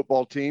little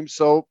football team,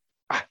 so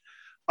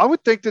I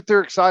would think that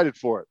they're excited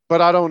for it,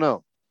 but I don't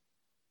know.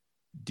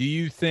 Do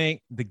you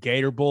think the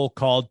Gator Bowl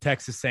called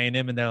Texas A&M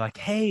and they're like,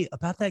 hey,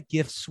 about that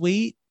gift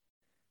suite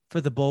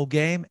for the bowl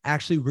game,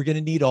 actually, we're going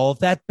to need all of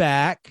that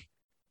back.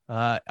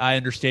 I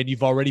understand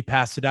you've already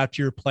passed it out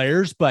to your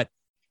players, but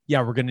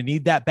yeah, we're going to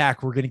need that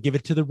back. We're going to give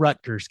it to the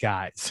Rutgers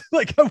guys.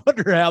 Like, I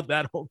wonder how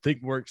that whole thing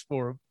works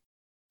for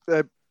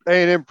them.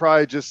 A&M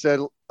probably just said,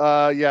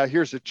 yeah,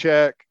 here's a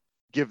check.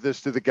 Give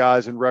this to the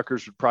guys, and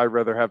Rutgers would probably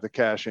rather have the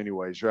cash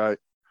anyways, right?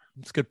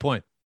 That's a good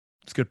point.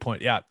 It's a good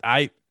point. Yeah,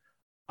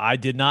 I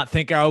did not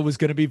think I was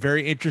going to be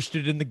very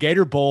interested in the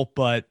Gator Bowl,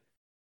 but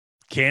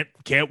can't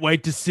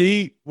wait to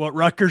see what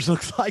Rutgers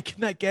looks like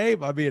in that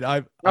game. I mean,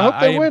 I hope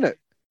they win it.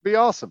 Be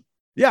awesome.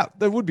 Yeah,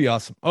 that would be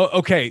awesome. Oh,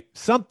 okay,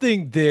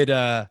 something that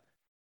a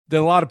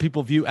lot of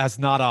people view as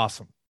not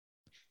awesome.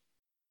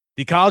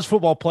 The College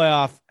Football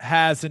Playoff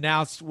has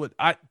announced what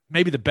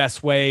maybe the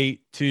best way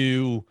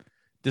to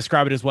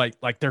describe it is like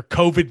their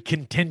COVID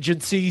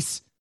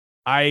contingencies.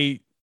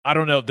 I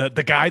don't know, the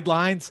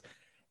guidelines,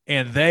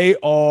 and they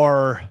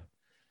are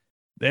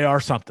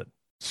something.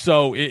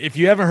 So if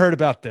you haven't heard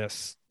about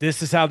this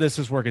is how this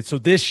is working. So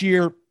this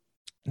year,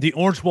 the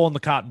Orange Bowl and the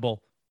Cotton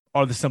Bowl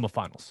are the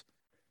semifinals.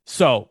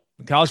 So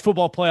the College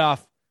Football Playoff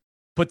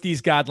put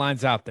these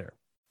guidelines out there.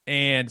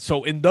 And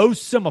so in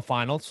those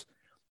semifinals,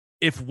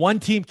 if one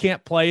team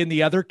can't play and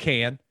the other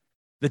can,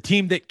 the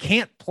team that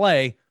can't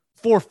play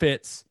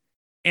forfeits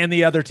and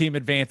the other team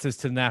advances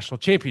to the national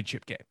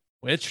championship game,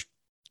 which,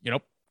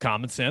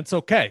 common sense.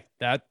 Okay.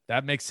 That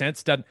makes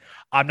sense.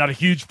 I'm not a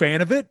huge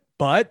fan of it,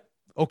 but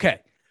okay.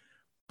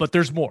 But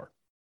there's more.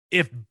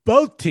 If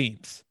both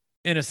teams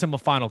in a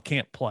semifinal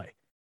can't play,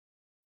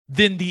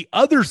 then the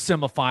other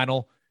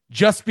semifinal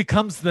just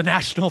becomes the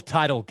national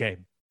title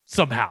game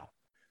somehow.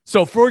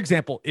 So, for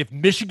example, if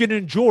Michigan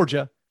and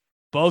Georgia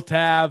both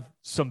have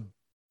some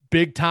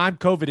big-time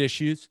COVID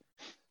issues,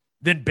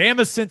 then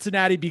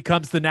Bama-Cincinnati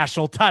becomes the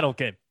national title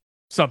game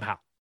somehow.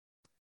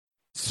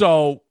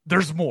 So,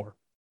 there's more.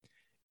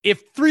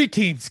 If 3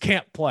 teams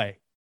can't play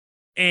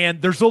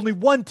and there's only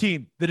one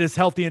team that is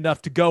healthy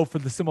enough to go for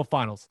the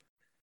semifinals,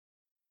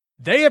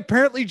 they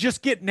apparently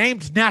just get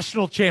named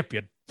national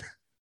champion.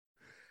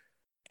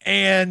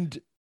 And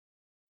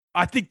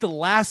I think the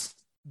last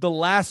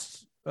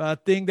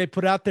thing they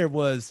put out there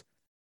was,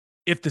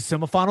 if the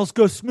semifinals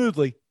go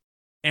smoothly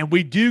and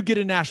we do get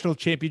a national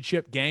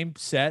championship game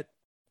set,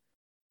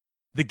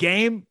 the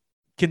game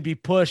can be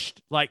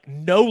pushed like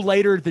no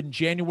later than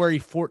January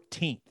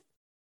 14th.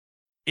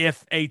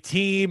 If a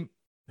team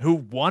who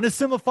won a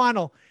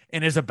semifinal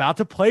and is about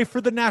to play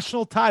for the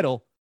national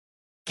title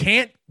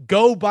can't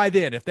go by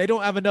then, if they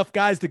don't have enough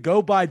guys to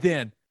go by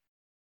then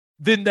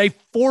they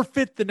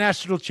forfeit the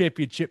national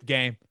championship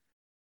game.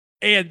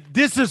 And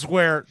this is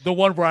where the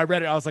one where I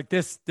read it, I was like,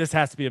 this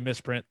has to be a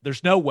misprint.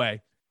 There's no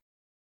way.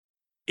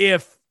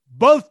 If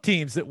both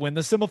teams that win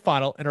the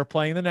semifinal and are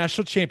playing the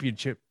national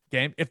championship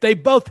game, if they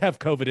both have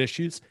COVID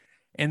issues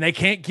and they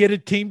can't get a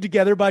team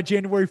together by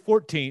January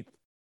 14th,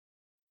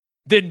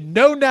 then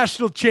no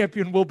national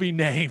champion will be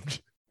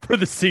named for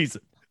the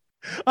season.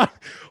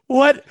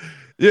 What?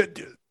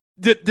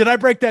 Did I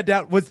break that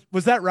down?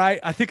 Was that right?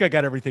 I think I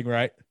got everything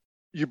right.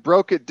 You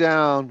broke it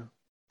down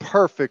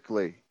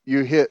perfectly.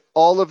 You hit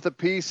all of the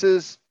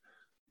pieces.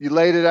 You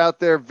laid it out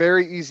there,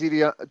 very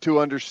easy to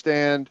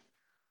understand.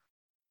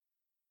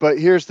 But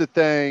here's the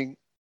thing.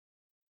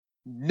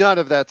 None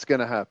of that's going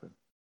to happen.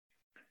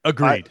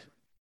 Agreed.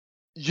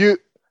 You're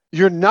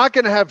not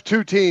going to have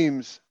 2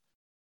 teams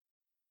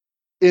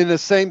in the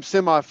same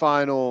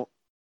semifinal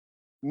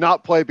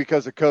not play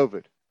because of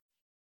COVID.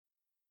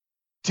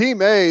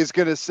 Team A is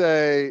going to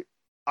say,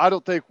 I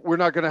don't think we're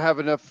not going to have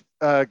enough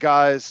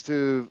guys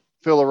to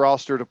fill a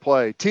roster to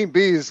play. Team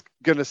B is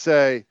going to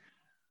say,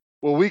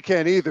 well, we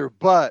can't either,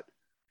 but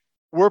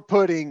we're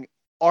putting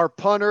our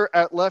punter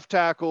at left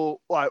tackle,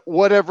 like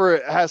whatever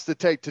it has to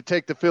take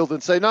the field,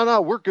 and say,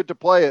 no, we're good to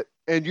play it,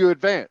 and you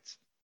advance,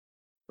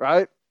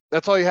 right?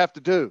 That's all you have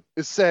to do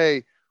is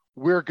say,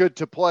 we're good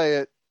to play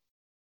it,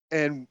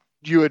 and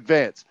you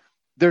advance.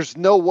 There's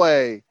no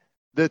way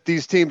that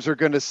these teams are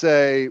going to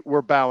say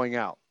we're bowing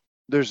out.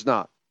 There's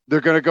not.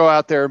 They're going to go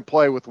out there and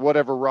play with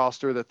whatever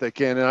roster that they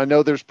can. And I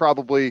know there's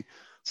probably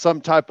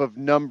some type of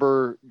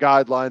number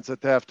guidelines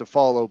that they have to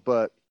follow,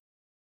 but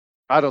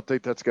I don't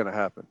think that's going to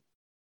happen.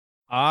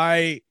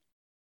 My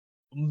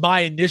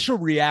initial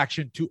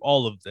reaction to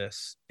all of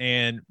this,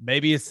 and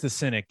maybe it's the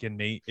cynic in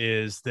me,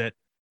 is that,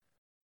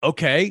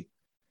 okay,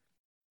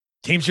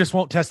 teams just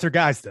won't test their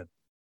guys then.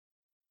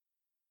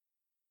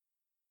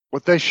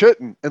 What they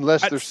shouldn't,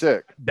 unless they're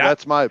sick.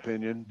 That's my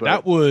opinion. But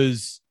that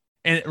was,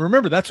 and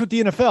remember, that's what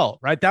the NFL,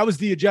 right? That was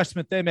the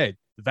adjustment they made.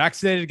 The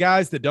vaccinated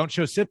guys that don't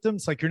show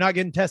symptoms, like, you're not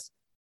getting tested.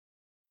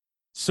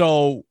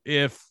 So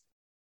if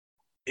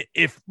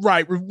if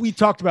right, we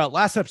talked about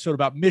last episode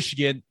about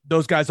Michigan,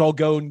 those guys all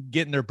go and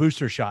get in their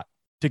booster shot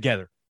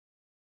together.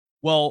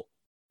 Well,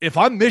 if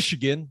I'm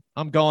Michigan,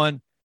 I'm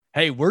going,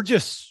 hey, we're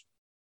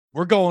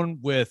going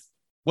with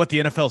what the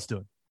NFL's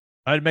doing.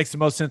 Right? It makes the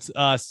most sense to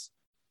us.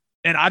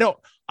 And I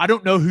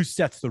don't know who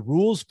sets the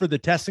rules for the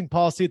testing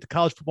policy at the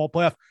college football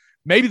playoff.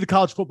 Maybe the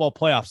college football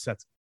playoff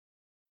sets it.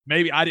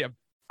 Maybe I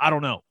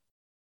don't know.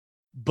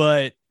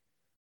 But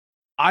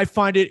I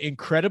find it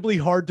incredibly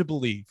hard to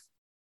believe,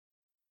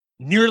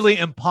 nearly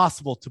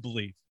impossible to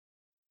believe,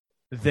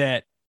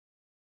 that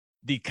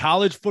the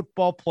college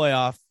football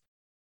playoff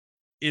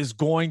is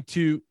going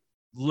to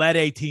let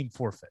a team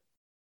forfeit.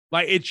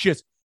 Like, it's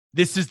just,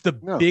 this is the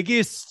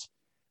biggest.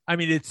 I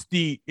mean, it's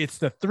the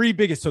three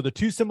biggest. So the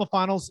two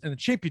semifinals and the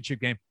championship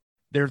game,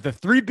 they're the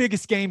three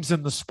biggest games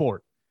in the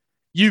sport.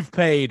 You've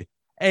paid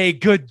a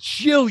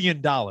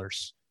gajillion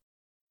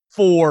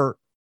for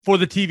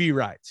the TV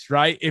rights,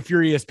 right? If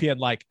you're ESPN,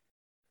 like,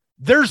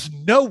 there's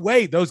no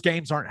way those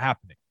games aren't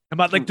happening.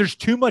 Like, there's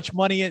too much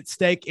money at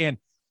stake. And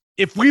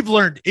if we've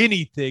learned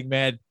anything,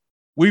 man,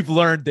 we've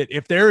learned that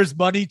if there is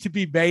money to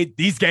be made,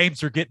 these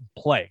games are getting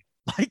played.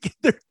 Like,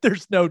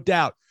 there's no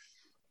doubt.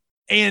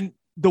 And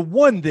the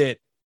one that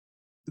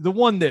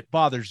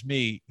bothers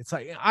me, it's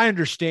like, I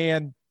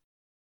understand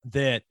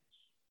that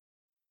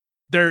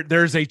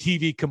there's a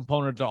TV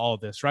component to all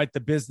of this, right? The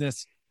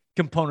business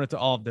component to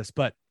all of this.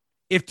 But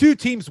if two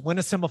teams win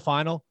a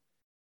semifinal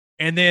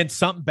and then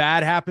something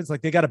bad happens,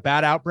 like they got a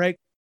bad outbreak,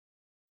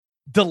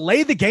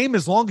 delay the game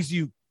as long as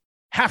you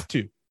have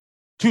to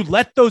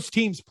let those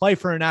teams play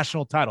for a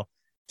national title.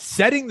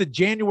 Setting the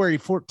January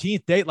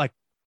 14th date, like,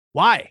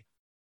 why?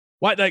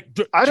 Why, like,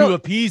 to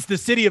appease the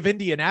city of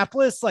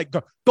Indianapolis? Like,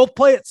 go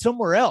play it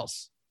somewhere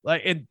else.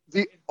 Like, and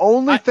the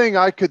only thing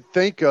I could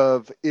think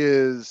of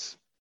is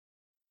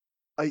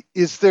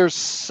there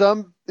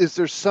some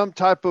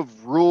type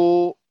of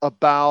rule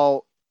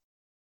about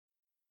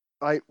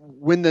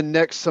when the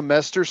next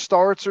semester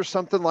starts or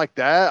something like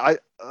that?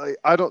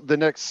 I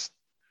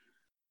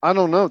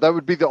don't know. That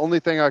would be the only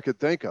thing I could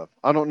think of.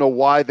 I don't know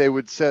why they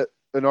would set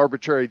an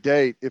arbitrary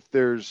date if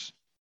there's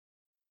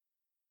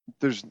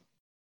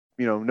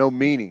no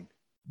meaning.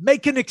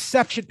 Make an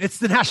exception. It's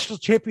the national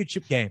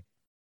championship game.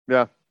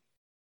 Yeah.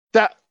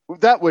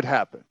 That would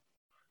happen.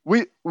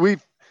 We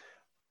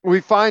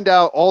find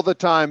out all the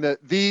time that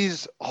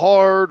these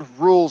hard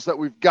rules that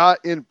we've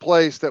got in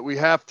place that we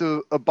have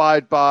to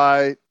abide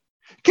by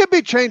can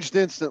be changed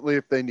instantly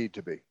if they need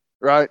to be,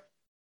 right?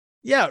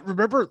 Yeah.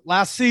 Remember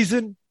last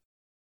season?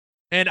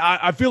 And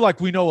I feel like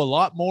we know a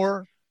lot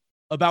more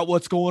about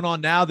what's going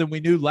on now than we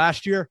knew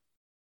last year.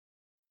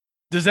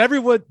 Does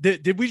everyone,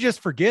 did we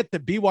just forget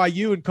that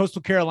BYU and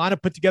Coastal Carolina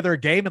put together a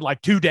game in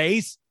like 2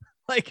 days?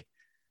 Like,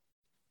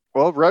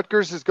 well,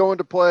 Rutgers is going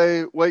to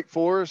play Wake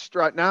Forest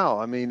right now.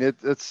 I mean,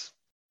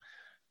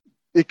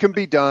 it can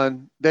be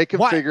done. They can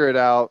figure it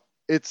out.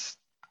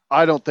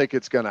 I don't think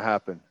it's going to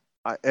happen.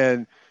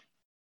 And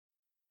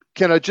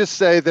can I just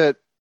say that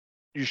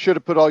you should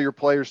have put all your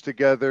players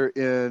together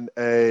in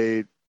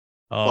a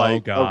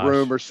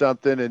room or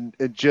something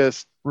and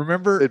just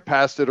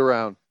passed it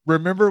around.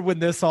 Remember when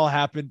this all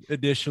happened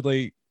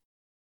initially,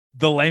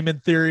 the layman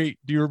theory?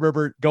 Do you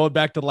remember going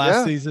back to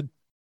last season?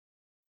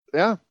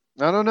 Yeah.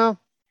 I don't know.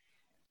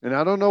 And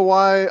I don't know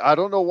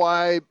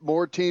why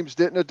more teams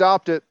didn't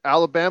adopt it.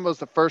 Alabama's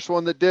the first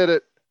one that did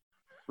it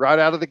right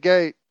out of the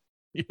gate.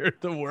 You're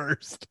the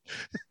worst.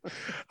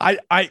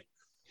 I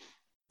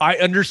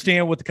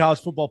understand what the college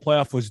football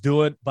playoff was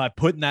doing by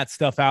putting that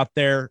stuff out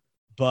there,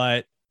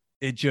 but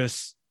it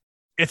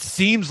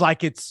seems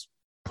like it's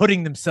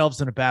putting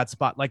themselves in a bad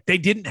spot. Like, they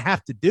didn't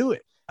have to do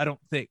it. I don't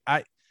think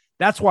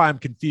that's why I'm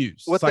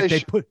confused.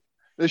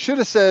 They should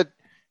have said,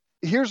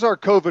 here's our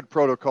COVID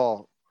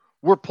protocol.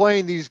 We're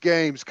playing these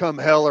games come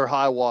hell or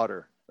high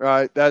water.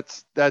 Right.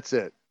 That's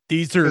it.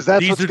 That's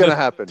what's going to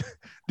happen.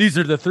 These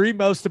are the three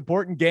most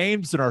important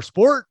games in our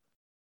sport.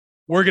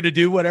 We're going to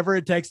do whatever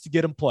it takes to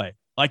get them played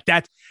like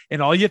that.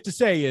 And all you have to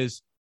say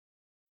is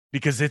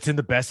because it's in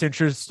the best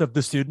interest of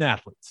the student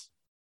athletes.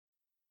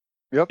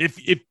 Yep.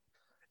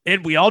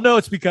 And we all know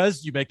it's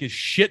because you make a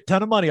shit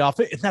ton of money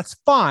off it, and that's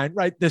fine,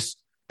 right? This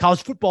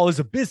college football is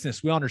a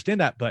business. We all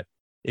understand that. But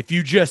if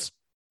you just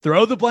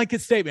throw the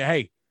blanket statement,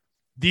 hey,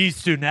 these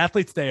student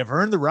athletes, they have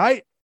earned the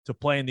right to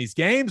play in these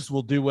games.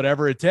 We'll do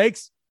whatever it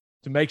takes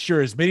to make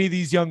sure as many of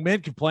these young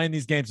men can play in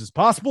these games as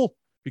possible,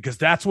 because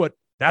that's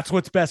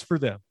what's best for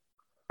them,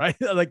 right?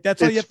 Like,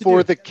 that's all you have to do. It's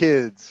for the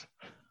kids.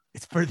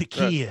 It's for the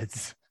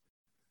kids.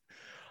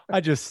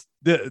 Right.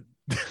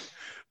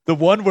 The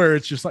one where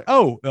it's just like,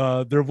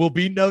 there will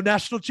be no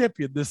national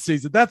champion this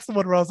season. That's the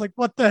one where I was like,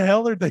 what the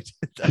hell are they?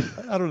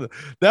 I don't know.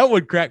 That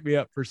would crack me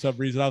up for some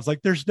reason. I was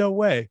like, there's no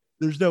way.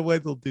 There's no way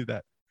they'll do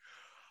that.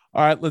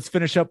 All right, let's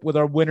finish up with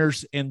our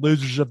winners and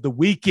losers of the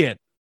weekend.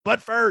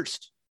 But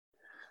first,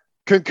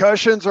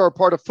 concussions are a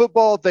part of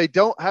football. They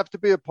don't have to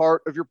be a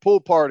part of your pool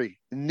party.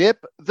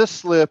 Nip the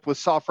slip with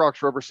Soft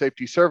Rocks Rubber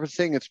Safety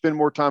Surfacing and spend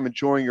more time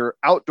enjoying your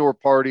outdoor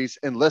parties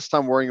and less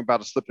time worrying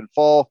about a slip and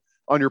fall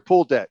on your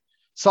pool deck.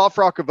 Soft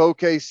Rock of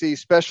OKC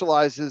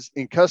specializes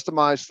in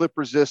customized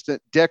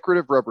slip-resistant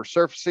decorative rubber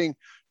surfacing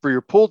for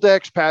your pool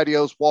decks,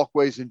 patios,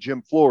 walkways, and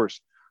gym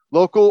floors.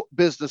 Local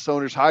business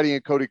owners Heidi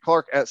and Cody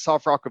Clark at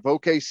Soft Rock of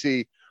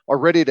OKC are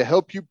ready to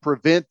help you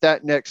prevent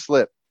that next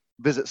slip.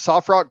 Visit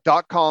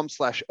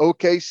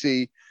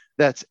softrock.com/OKC.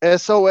 That's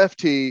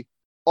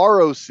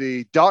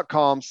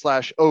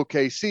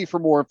SOFTROC.com/OKC for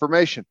more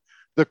information.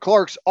 The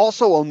Clarks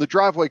also own the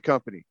Driveway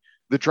Company.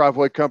 The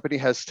Driveway Company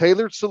has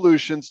tailored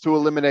solutions to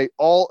eliminate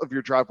all of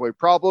your driveway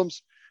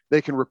problems.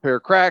 They can repair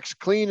cracks,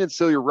 clean and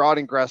seal your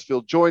rotting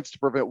grass-filled joints to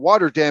prevent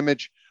water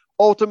damage,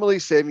 ultimately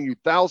saving you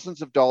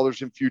thousands of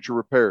dollars in future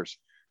repairs.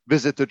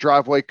 Visit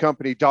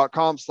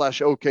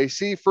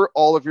thedrivewaycompany.com/OKC for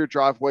all of your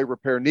driveway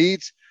repair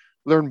needs.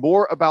 Learn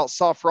more about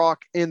Soft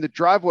Rock and the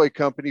Driveway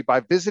Company by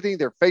visiting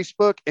their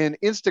Facebook and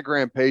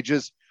Instagram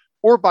pages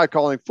or by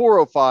calling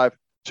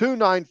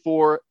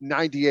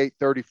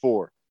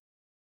 405-294-9834.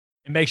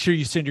 And make sure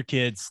you send your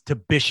kids to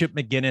Bishop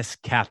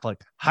McGinnis Catholic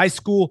High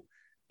School.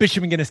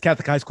 Bishop McGinnis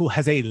Catholic High School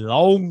has a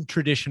long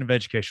tradition of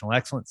educational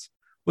excellence.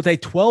 With a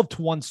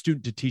 12-to-1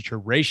 student-to-teacher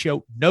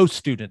ratio, no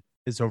student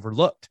is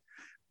overlooked.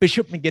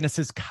 Bishop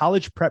McGinnis's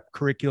college prep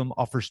curriculum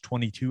offers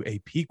 22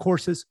 AP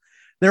courses.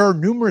 There are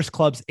numerous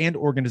clubs and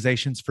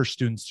organizations for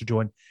students to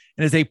join.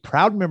 And as a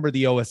proud member of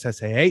the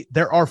OSSAA,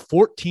 there are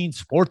 14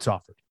 sports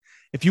offered.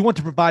 If you want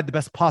to provide the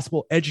best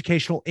possible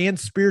educational and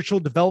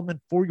spiritual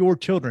development for your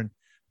children,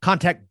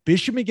 contact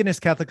Bishop McGinnis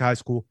Catholic High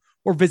School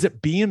or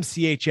visit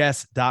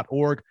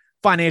bmchs.org.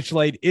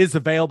 Financial aid is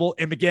available,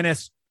 and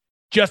McGinnis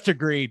just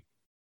agreed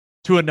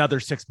to another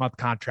 6-month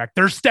contract.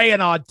 They're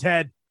staying on,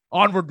 Ted.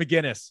 Onward,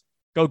 McGinnis.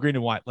 Go green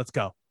and white. Let's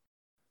go.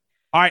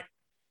 All right.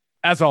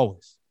 As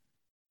always,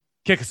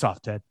 kick us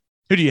off, Ted.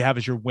 Who do you have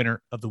as your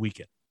winner of the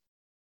weekend?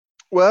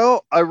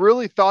 Well, I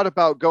really thought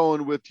about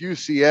going with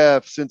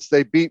UCF since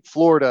they beat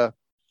Florida,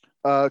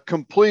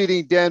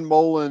 completing Dan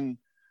Mullen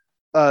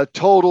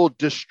total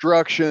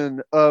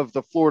destruction of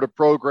the Florida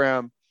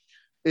program.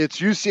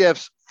 It's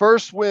UCF's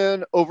first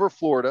win over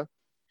Florida.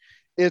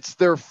 It's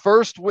their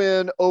first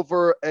win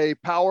over a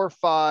Power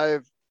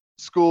 5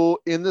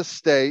 school in the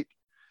state.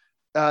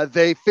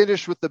 They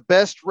finished with the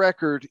best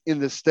record in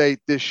the state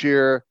this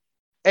year.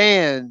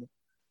 And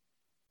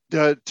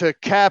to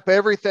cap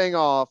everything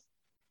off,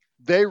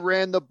 they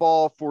ran the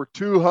ball for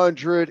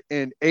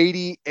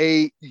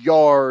 288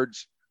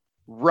 yards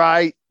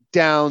right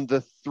down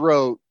the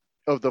throat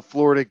of the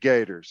Florida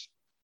Gators,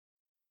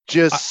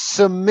 just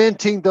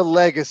cementing the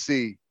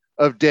legacy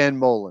of Dan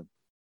Mullen.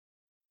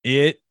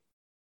 It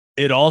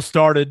all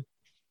started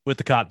with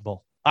the Cotton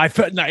Bowl. I've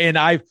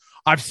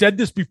said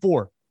this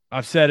before.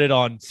 I've said it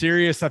on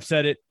Sirius. I've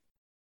said it.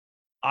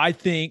 I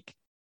think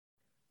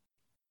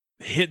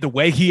the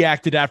way he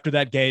acted after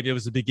that game, it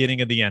was the beginning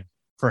of the end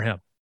for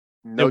him.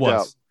 No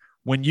doubt.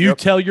 When you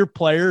tell your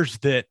players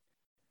that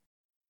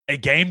a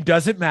game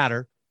doesn't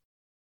matter,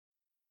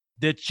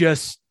 that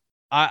just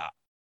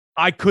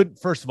I couldn't.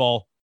 First of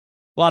all,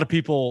 a lot of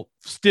people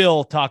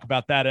still talk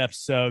about that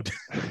episode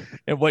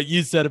and what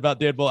you said about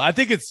Dan Mullen. I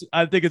think it's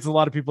a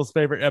lot of people's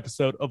favorite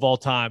episode of all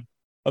time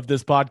of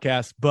this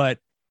podcast. But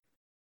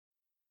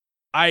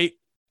I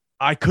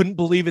couldn't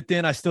believe it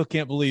then. I still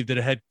can't believe that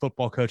a head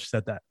football coach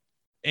said that.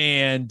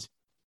 And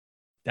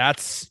I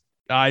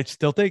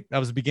still think that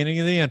was the beginning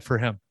of the end for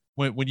him.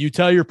 When you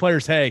tell your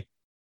players, hey,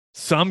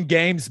 some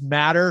games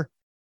matter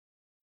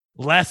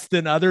less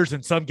than others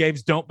and some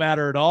games don't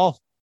matter at all.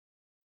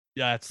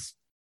 That's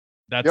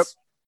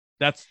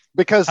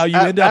because how you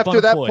end up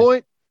after that unemployed.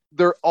 point,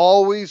 they're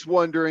always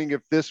wondering if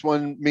this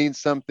one means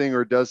something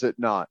or does it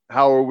not.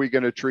 How are we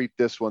going to treat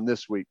this one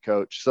this week,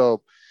 coach?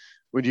 So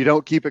when you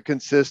don't keep it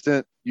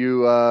consistent,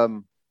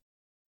 this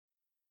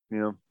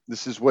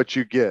is what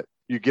you get.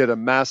 You get a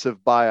massive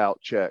buyout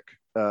check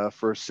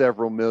for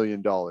several $1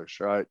 million,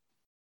 right?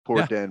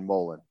 Poor Dan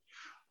Mullen.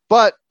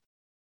 But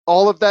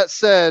all of that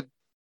said,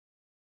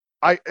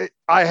 I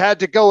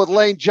had to go with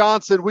Lane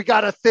Johnson. We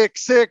got a thick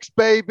 6,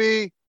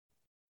 baby.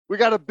 We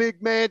got a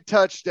big man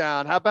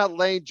touchdown. How about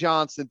Lane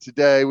Johnson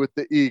today with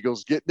the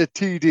Eagles getting a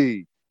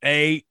TD?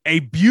 A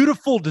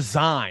beautiful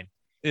design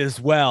as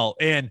well.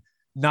 And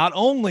not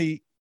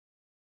only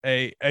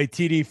a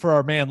TD for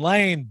our man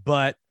Lane,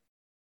 but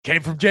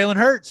came from Jalen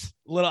Hurts.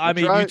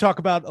 You talk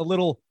about a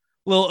little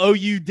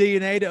OU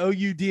DNA to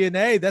OU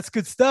DNA. That's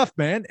good stuff,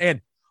 man.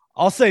 And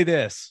I'll say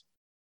this,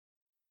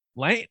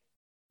 Lane,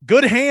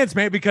 good hands,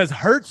 man, because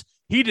Hurts,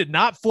 he did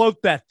not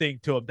float that thing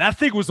to him. That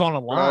thing was on a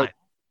line. Right.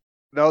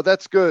 No,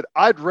 that's good.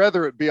 I'd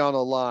rather it be on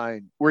a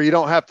line where you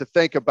don't have to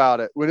think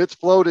about it. When it's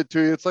floated to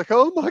you, it's like,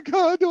 oh my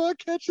God, do I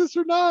catch this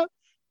or not?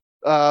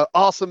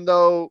 Awesome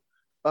though.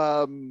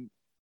 I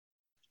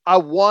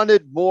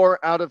wanted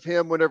more out of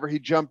him whenever he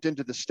jumped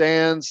into the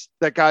stands.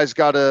 That guy's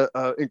got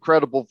a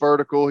incredible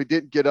vertical. He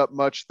didn't get up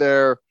much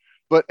there,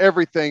 but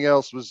everything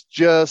else was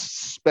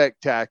just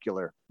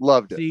spectacular.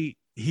 Loved it.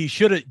 He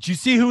should have. Did you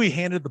see who he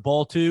handed the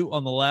ball to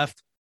on the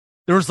left?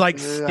 There was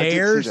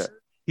stairs.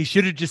 He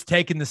should have just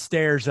taken the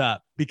stairs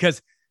up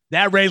because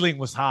that railing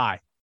was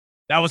high.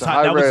 That was It's a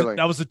high railing.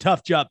 that was a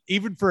tough jump,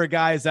 even for a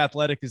guy as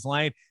athletic as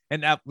Lane.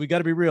 And we got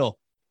to be real.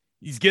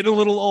 He's getting a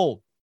little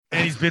old,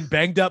 and he's been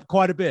banged up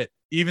quite a bit,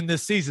 even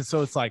this season.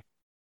 So it's like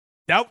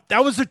that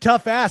was a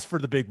tough ask for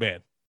the big man.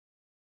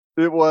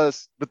 It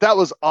was, but that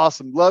was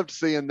awesome. Loved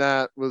seeing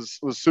that. Was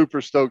super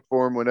stoked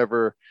for him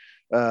whenever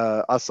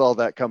I saw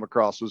that come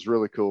across. It was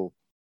really cool.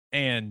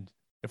 And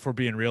if we're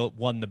being real,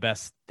 won the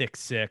best thick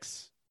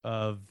six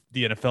of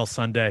the NFL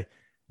Sunday.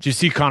 Did you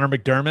see Connor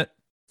McDermott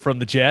from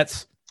the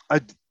Jets?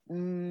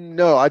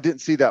 No, I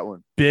didn't see that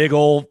one. Big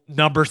old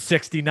number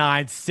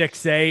 69,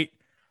 6'8",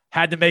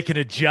 had to make an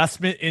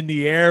adjustment in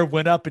the air,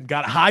 went up and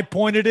got high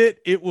pointed it.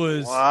 It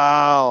was,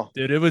 wow,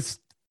 dude, it was,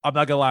 I'm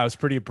not gonna lie, it was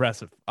pretty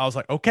impressive. I was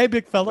like, okay,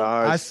 big fella,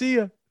 nice. I see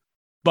you.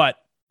 But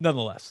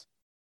nonetheless,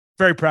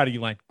 very proud of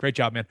you, Lane. Great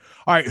job, man.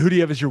 All right, who do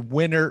you have as your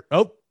winner?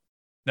 Oh,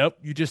 nope,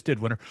 you just did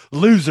winner.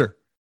 Loser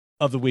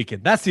of the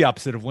weekend. That's the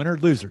opposite of winner.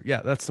 Loser.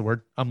 Yeah, that's the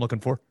word I'm looking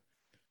for.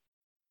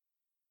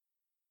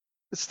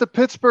 It's the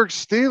Pittsburgh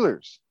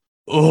Steelers.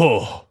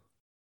 Oh,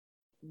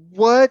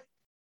 What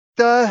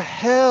the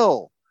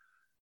hell?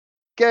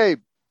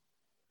 Gabe,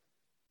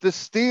 the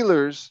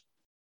Steelers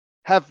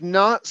have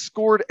not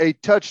scored a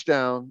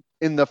touchdown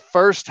in the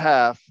first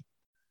half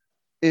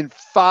in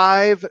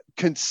 5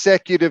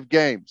 consecutive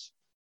games.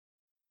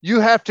 You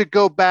have to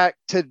go back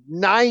to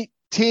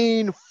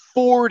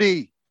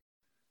 1940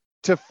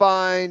 to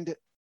find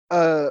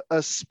a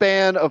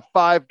span of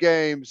 5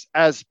 games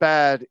as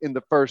bad in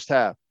the first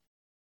half.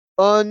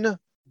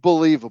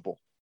 Unbelievable.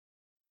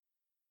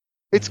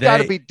 It's got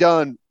to be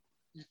done.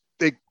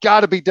 They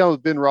got to be done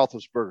with Ben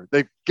Roethlisberger.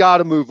 They've got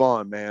to move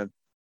on, man.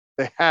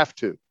 They have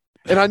to.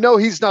 And I know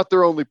he's not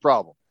their only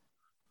problem.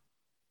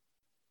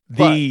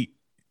 The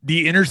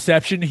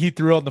interception he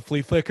threw on the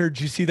flea flicker,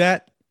 did you see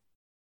that?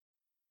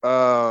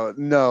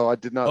 No, I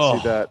did not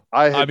see that.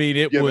 I mean,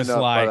 it was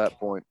like, by that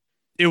point.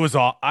 It was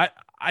all, I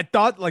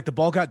thought like the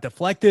ball got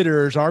deflected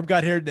or his arm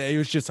got hit. He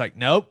was just like,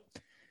 nope,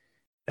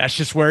 that's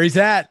just where he's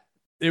at.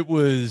 It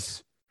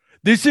was,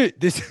 this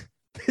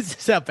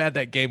is how bad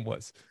that game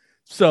was.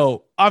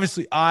 So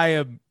obviously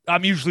I'm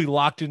usually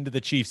locked into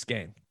the Chiefs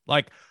game.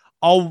 Like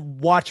I'll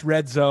watch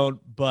Red Zone,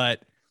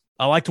 but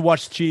I like to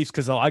watch the Chiefs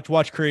because I like to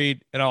watch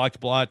Creed and I like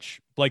to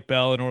watch Blake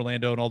Bell and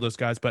Orlando and all those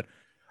guys. But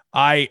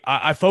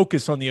I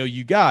focus on the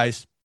OU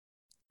guys,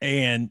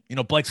 and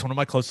Blake's one of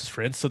my closest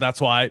friends, so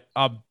that's why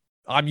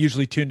I'm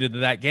usually tuned into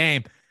that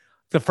game.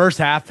 The first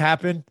half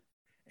happened,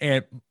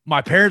 and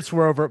my parents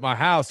were over at my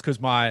house because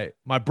my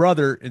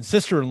brother and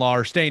sister-in-law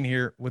are staying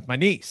here with my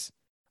niece.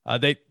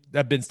 They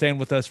have been staying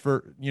with us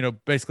for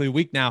basically a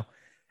week now.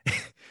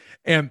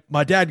 And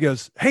my dad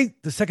goes, "Hey,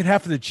 the second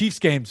half of the Chiefs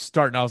game's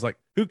starting." I was like,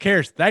 "Who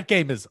cares? That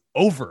game is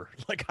over.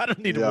 Like, I don't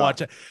need to watch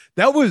it."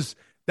 That was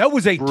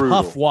a brutal,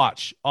 tough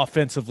watch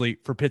offensively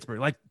for Pittsburgh.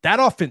 Like that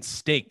offense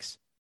stinks.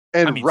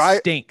 And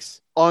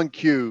stinks. On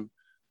cue,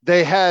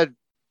 they had,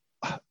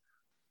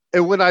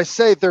 and when I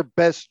say their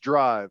best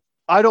drive,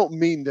 I don't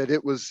mean that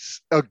it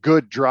was a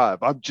good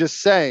drive. I'm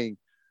just saying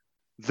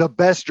the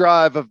best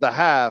drive of the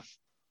half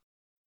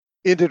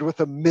ended with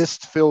a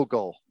missed field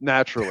goal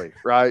naturally,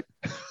 right?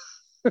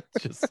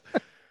 Just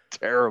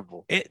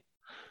terrible.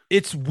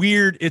 It's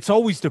weird. It's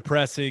always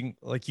depressing.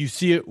 Like you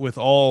see it with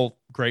all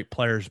great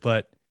players,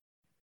 but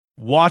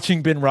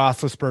watching Ben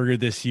Roethlisberger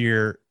this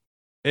year,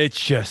 it's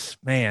just,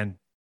 man,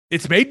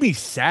 it's made me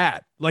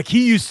sad. Like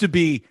he used to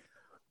be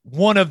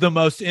one of the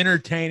most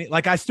entertaining.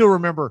 Like I still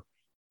remember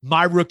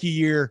my rookie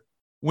year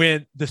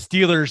when the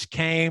Steelers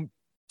came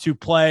to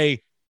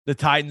play the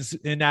Titans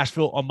in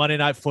Nashville on Monday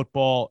Night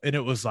Football. And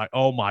it was like,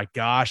 oh my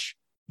gosh,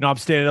 I'm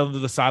standing under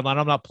the sideline.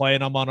 I'm not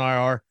playing. I'm on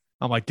IR.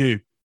 I'm like,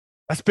 dude,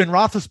 that's Ben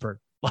Roethlisberger.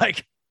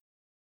 Like,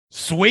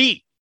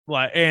 sweet.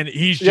 Like, and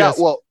he's just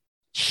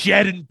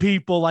shedding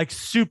people like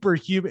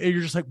superhuman. And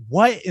you're just like,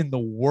 what in the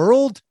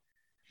world?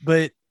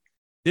 But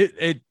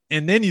and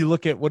then you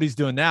look at what he's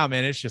doing now,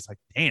 man. It's just like,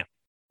 damn,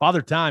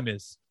 Father Time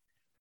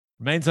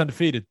remains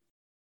undefeated.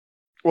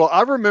 Well,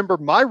 I remember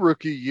my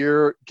rookie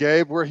year,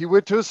 Gabe, where he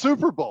went to a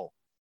Super Bowl.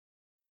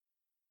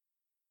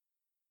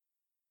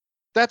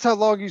 That's how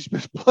long he's been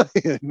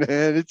playing,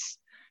 man.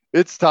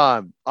 It's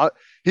time.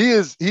 He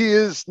is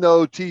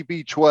no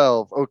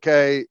TB12.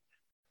 Okay,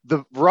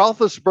 the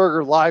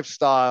Roethlisberger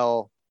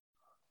lifestyle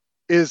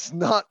is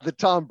not the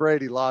Tom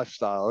Brady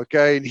lifestyle.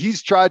 Okay, and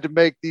he's tried to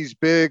make these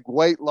big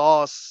weight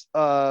loss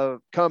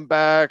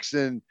comebacks,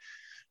 and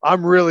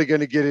I'm really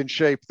going to get in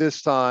shape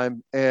this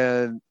time.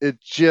 And they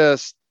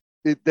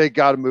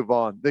got to move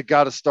on. They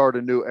got to start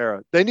a new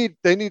era. They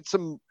need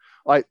some,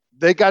 like,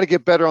 they got to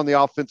get better on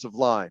the offensive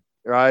line.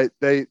 Right.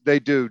 They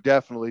do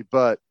definitely,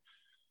 but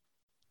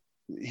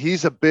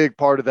he's a big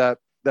part of that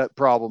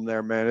problem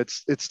there, man.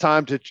 It's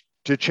time to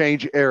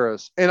change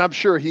eras. And I'm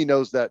sure he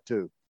knows that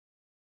too.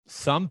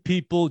 Some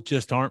people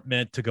just aren't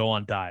meant to go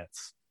on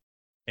diets.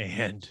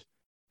 And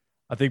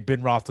I think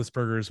Ben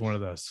Roethlisberger is one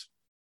of those.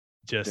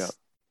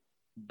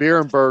 Beer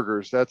and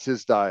burgers. That's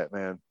his diet,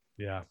 man.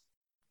 Yeah.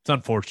 It's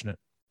unfortunate.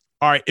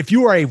 All right. If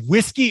you are a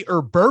whiskey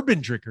or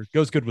bourbon drinker,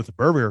 goes good with a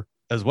bourbon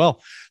as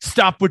well.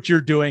 Stop what you're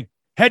doing.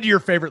 Head to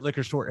your favorite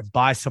liquor store and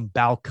buy some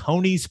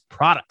Balcones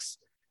products.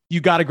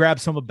 You got to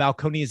grab some of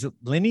Balcones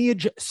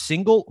Lineage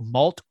Single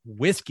Malt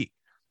Whiskey.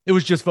 It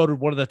was just voted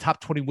one of the top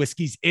 20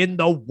 whiskeys in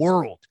the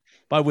world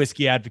by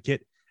Whiskey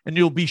Advocate, and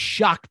you'll be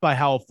shocked by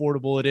how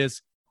affordable it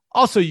is.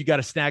 Also, you got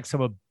to snag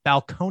some of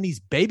Balcones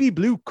Baby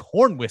Blue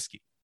Corn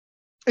Whiskey.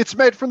 It's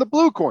made from the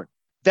blue corn.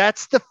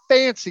 That's the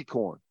fancy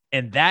corn.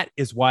 And that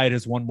is why it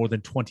has won more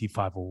than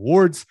 25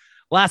 awards.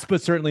 Last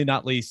but certainly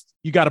not least,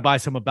 you got to buy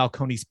some of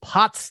Balcones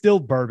Pot Still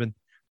Bourbon.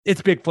 Its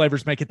big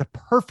flavors make it the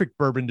perfect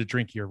bourbon to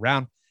drink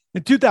year-round.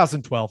 In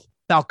 2012,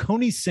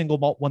 Balcones Single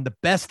Malt won the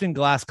Best in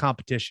Glass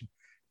competition,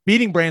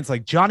 beating brands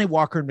like Johnnie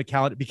Walker and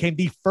Macallan. It became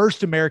the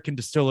first American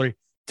distillery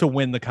to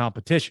win the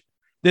competition.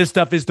 This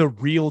stuff is the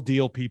real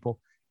deal,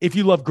 people. If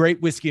you love great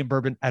whiskey and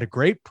bourbon at a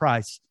great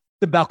price,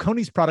 the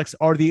Balcones products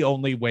are the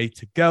only way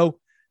to go.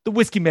 The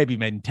whiskey may be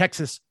made in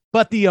Texas,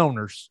 but the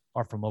owners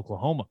are from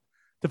Oklahoma.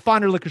 To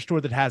find a liquor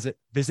store that has it,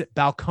 visit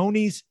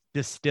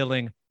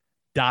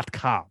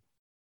balconesdistilling.com.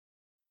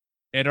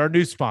 And our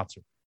new sponsor,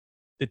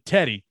 that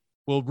Teddy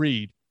will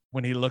read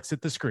when he looks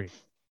at the screen.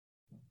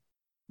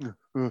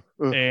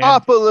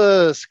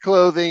 Opolis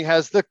Clothing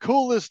has the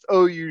coolest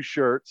OU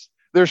shirts.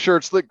 Their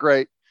shirts look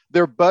great.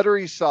 They're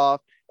buttery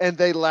soft, and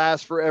they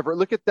last forever.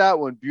 Look at that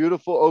one.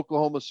 Beautiful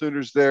Oklahoma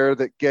Sooners there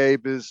that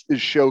Gabe is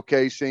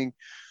showcasing.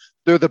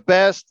 They're the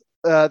best.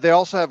 They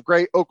also have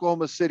great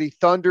Oklahoma City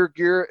Thunder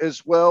gear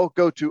as well.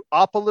 Go to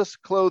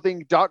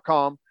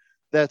opolisclothing.com.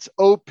 That's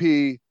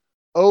OPOLIS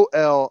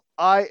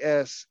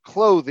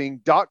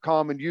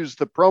clothing.com and use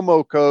the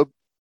promo code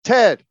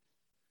TED,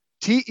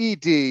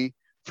 TED,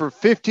 for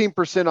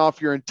 15%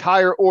 off your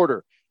entire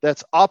order.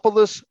 That's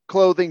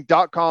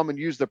opolisclothing.com and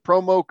use the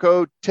promo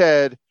code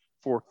TED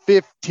for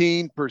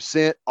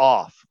 15%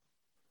 off.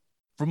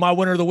 For my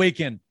winner of the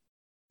weekend,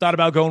 thought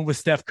about going with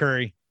Steph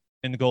Curry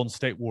and the Golden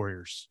State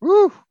Warriors.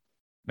 Woo.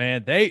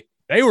 Man, they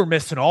were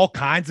missing all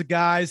kinds of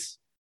guys.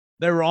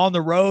 They were on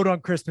the road on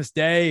Christmas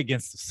Day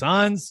against the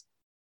Suns.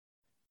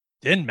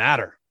 Didn't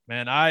matter,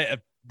 man.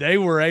 They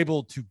were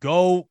able to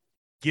go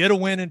get a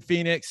win in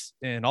Phoenix,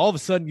 and all of a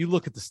sudden you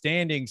look at the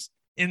standings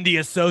in the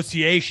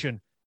association.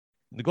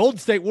 The Golden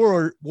State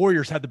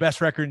Warriors had the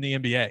best record in the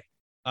NBA.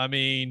 I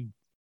mean,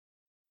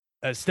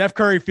 Steph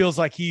Curry feels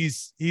like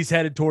he's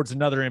headed towards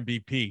another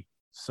MVP.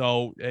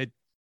 So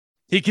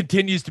he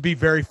continues to be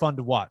very fun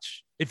to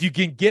watch. If you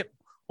can get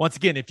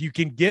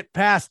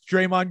past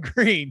Draymond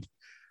Green,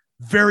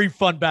 very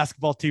fun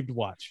basketball team to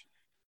watch.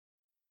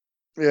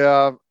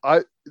 Yeah,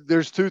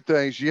 there's two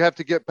things. You have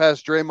to get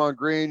past Draymond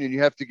Green, and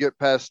you have to get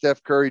past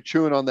Steph Curry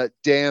chewing on that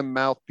damn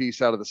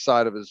mouthpiece out of the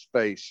side of his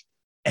face.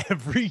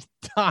 Every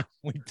time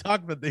we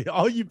talk about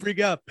all you bring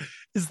up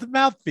is the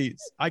mouthpiece.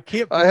 I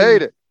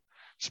hate it.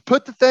 Just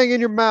put the thing in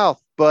your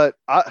mouth, but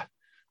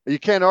you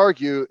can't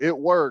argue. It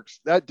works.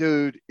 That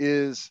dude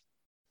is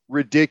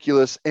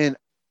ridiculous, and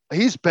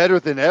he's better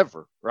than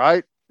ever,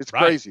 right? It's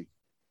right. Crazy.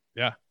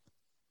 Yeah.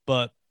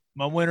 But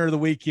my winner of the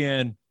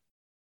weekend,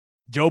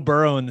 Joe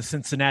Burrow and the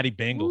Cincinnati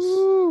Bengals.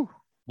 Woo.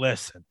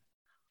 Listen,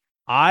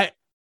 I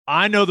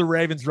know the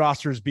Ravens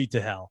roster is beat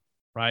to hell,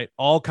 right?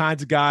 All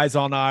kinds of guys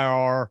on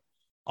IR,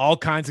 all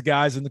kinds of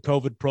guys in the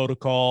COVID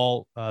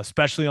protocol,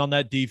 especially on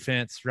that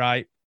defense,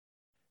 right?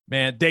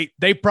 Man,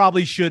 they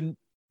probably shouldn't.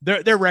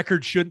 Their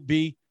record shouldn't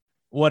be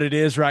what it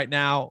is right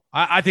now.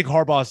 I think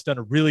Harbaugh has done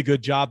a really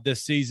good job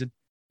this season,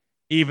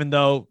 even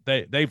though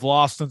they've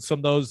lost on some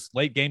of those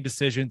late game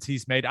decisions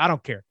he's made. I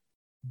don't care.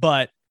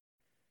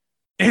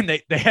 And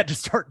they had to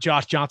start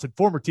Josh Johnson,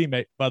 former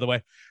teammate, by the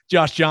way,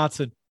 Josh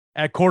Johnson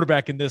at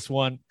quarterback in this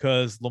one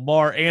because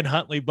Lamar and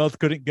Huntley both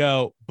couldn't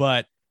go.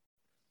 But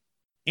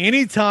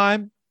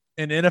anytime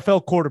an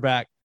NFL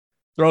quarterback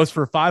throws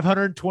for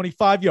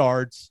 525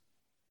 yards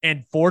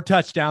and 4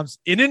 touchdowns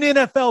in an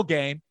NFL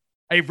game,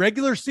 a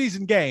regular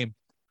season game,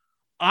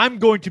 I'm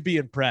going to be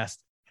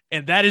impressed.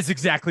 And that is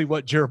exactly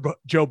what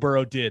Joe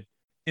Burrow did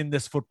in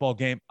this football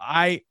game.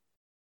 I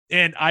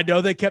know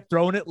they kept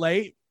throwing it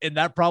late, and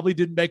that probably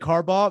didn't make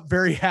Harbaugh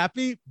very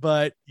happy,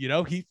 but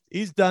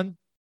he's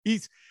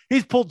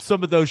pulled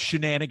some of those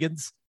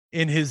shenanigans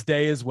in his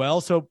day as well.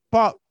 So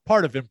part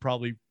of him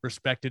probably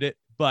respected it,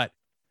 but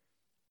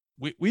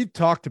we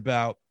talked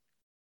about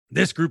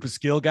this group of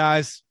skill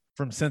guys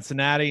from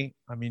Cincinnati.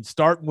 I mean,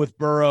 starting with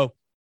Burrow,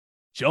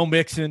 Joe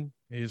Mixon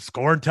is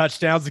scoring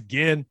touchdowns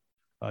again.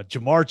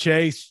 Jamar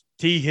Chase,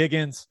 T.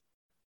 Higgins,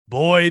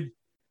 Boyd,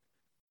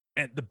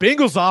 and the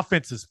Bengals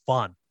offense is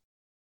fun.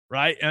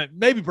 Right.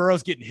 Maybe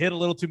Burrow's getting hit a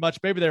little too much.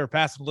 Maybe they were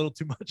passing a little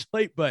too much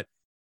late, but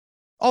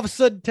all of a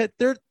sudden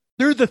they're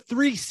the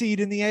 3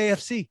 seed in the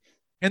AFC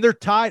and they're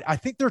tied. I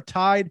think they're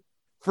tied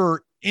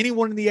for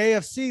anyone in the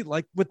AFC,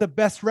 like with the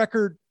best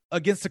record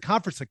against the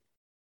conference. Like,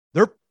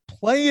 they're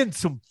playing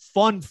some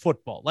fun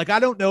football. Like, I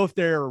don't know if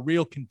they're a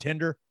real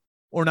contender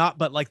or not,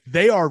 but like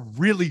they are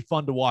really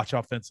fun to watch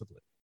offensively.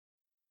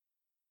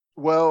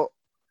 Well,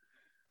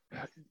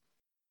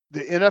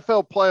 the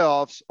NFL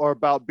playoffs are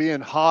about being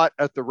hot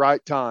at the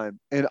right time.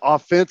 And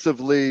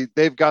offensively,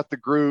 they've got the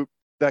group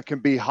that can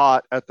be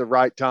hot at the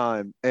right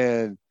time.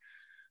 And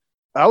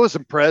That was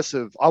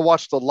impressive. I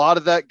watched a lot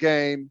of that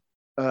game.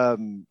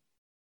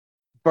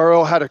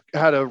 Burrow had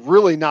a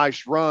really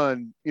nice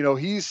run. You know,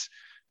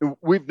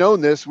 we've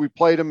known this. We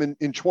played him in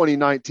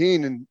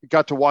 2019 and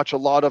got to watch a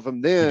lot of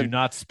him then. Do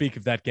not speak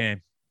of that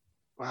game.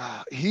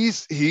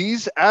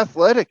 He's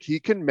athletic. He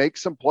can make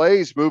some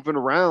plays moving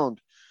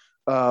around.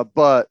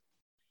 But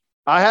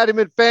I had him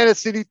in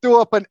fantasy and he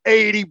threw up an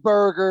 80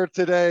 burger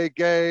today,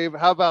 Gabe.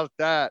 How about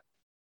that?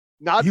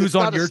 He was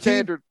on your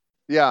standard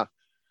team? Yeah.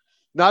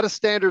 Not a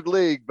standard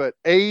league, but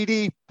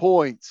 80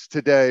 points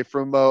today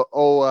from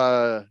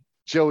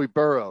Joey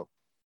Burrow.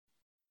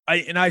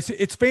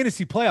 It's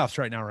fantasy playoffs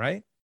right now,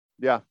 right?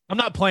 Yeah. I'm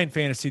not playing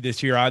fantasy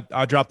this year.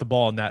 I dropped the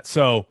ball on that.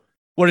 So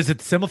what is it?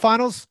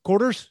 Semifinals?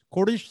 Quarters?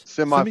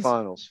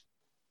 Semifinals.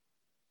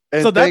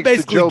 So that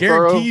basically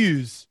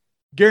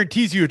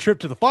guarantees you a trip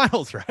to the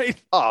finals,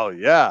 right? Oh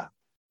yeah.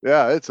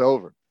 Yeah, it's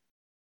over.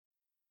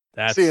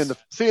 That's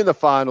seeing the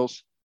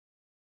finals.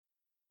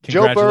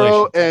 Joe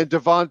Burrow and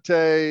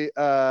Devontae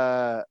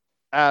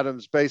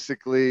Adams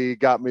basically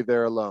got me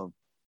there alone.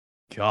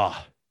 God,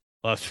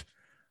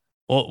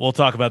 we'll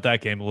talk about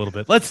that game a little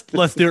bit. Let's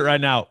do it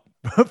right now.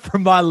 For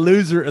my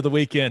loser of the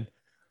weekend,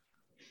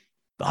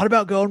 thought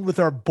about going with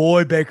our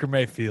boy Baker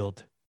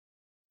Mayfield.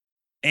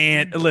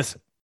 And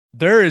listen,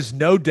 there is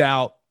no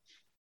doubt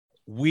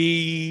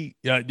you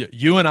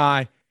and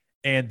I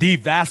and the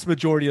vast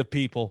majority of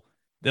people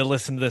that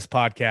listen to this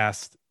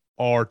podcast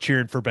are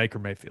cheering for Baker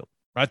Mayfield,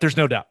 right? There's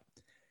no doubt.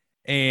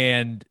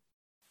 And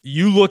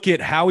you look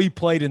at how he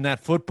played in that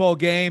football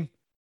game,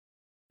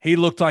 he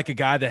looked like a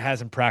guy that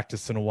hasn't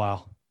practiced in a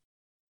while.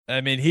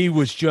 I mean, he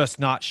was just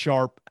not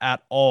sharp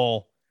at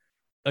all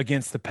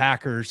against the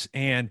Packers.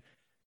 And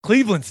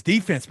Cleveland's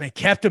defense, man,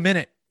 kept him in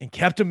it and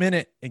kept him in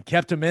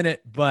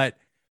it. But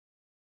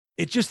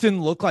it just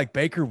didn't look like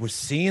Baker was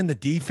seeing the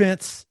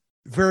defense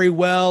very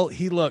well.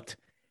 He looked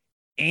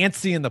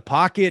antsy in the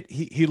pocket.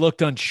 He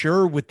looked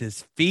unsure with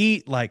his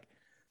feet. Like,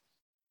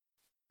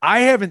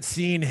 I haven't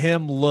seen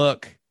him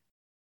look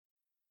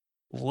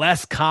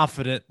less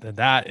confident than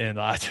that. And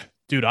I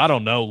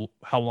don't know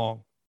how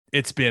long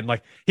it's been.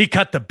 Like, he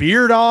cut the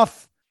beard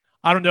off.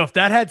 I don't know if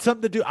that had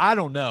something to do. I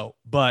don't know.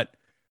 But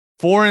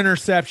 4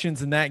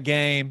 interceptions in that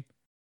game.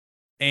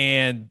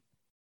 And,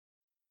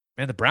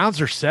 man, the Browns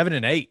are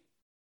 7-8.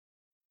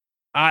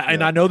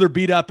 And I know they're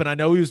beat up, and I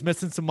know he was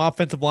missing some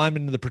offensive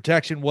linemen, and the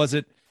protection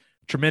wasn't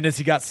tremendous.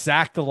 He got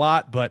sacked a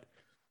lot, but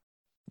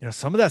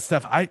some of that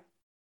stuff,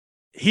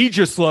 he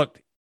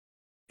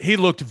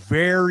looked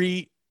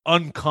very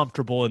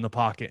uncomfortable in the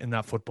pocket in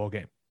that football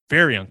game.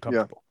 Very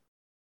uncomfortable. Yeah.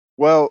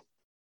 Well,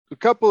 a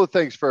couple of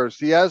things first.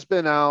 He has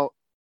been out.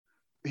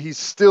 He's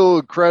still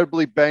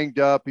incredibly banged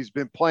up. He's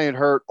been playing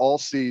hurt all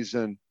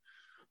season,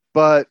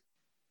 but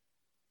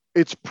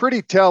it's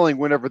pretty telling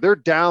whenever they're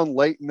down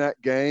late in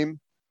that game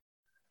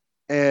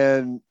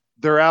and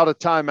they're out of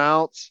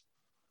timeouts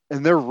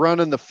and they're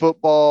running the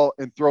football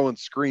and throwing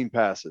screen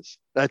passes.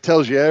 That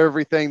tells you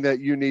everything that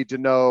you need to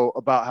know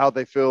about how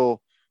they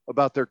feel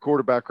about their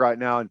quarterback right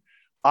now. And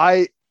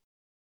I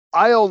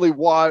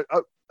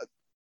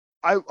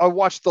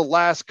watched the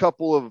last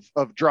couple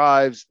of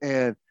drives,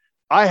 and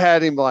I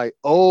had him like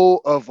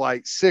 0 of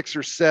 6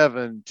 or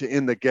 7 to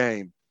end the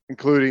game,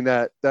 including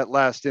that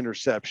last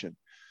interception.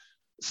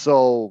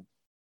 So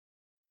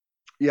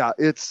yeah,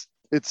 it's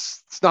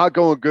not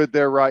going good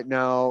there right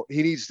now.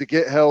 He needs to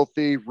get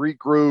healthy,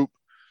 regroup,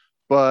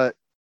 but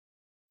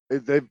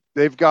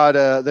they've got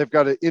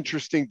an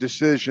interesting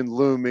decision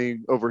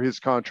looming over his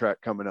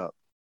contract coming up.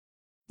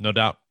 No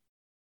doubt.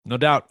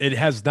 It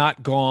has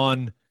not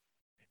gone.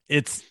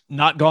 It's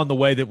not gone the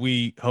way that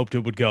we hoped it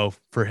would go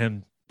for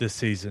him this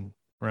season,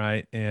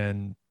 right?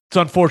 And it's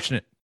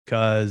unfortunate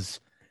because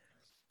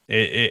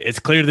it's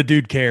clear the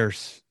dude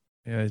cares.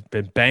 He's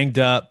been banged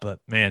up, but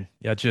man,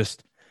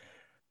 just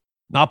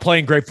not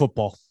playing great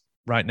football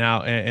right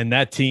now. And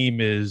that team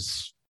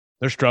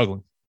they're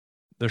struggling.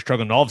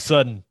 All of a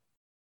sudden,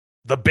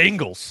 the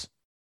Bengals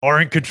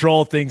are in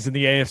control of things in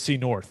the AFC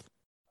North.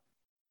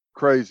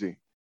 Crazy.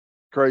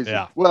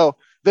 Yeah. Well,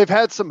 they've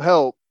had some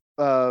help.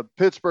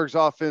 Pittsburgh's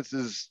offense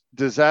is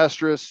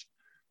disastrous,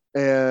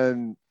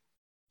 and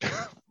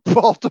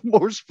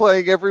Baltimore's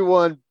playing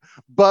everyone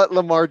but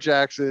Lamar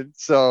Jackson.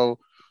 So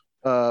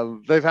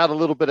they've had a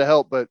little bit of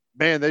help, but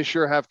man, they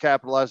sure have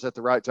capitalized at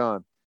the right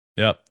time.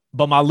 Yep.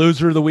 But my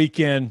loser of the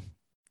weekend,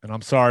 and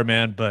I'm sorry,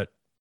 man, but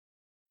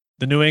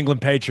the New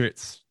England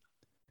Patriots.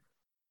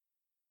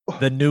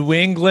 The New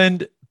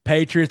England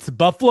Patriots, the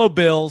Buffalo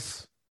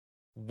Bills,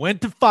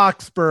 went to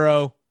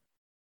Foxborough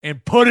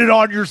and put it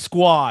on your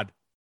squad.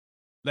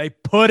 They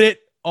put it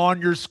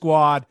on your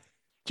squad.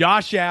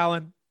 Josh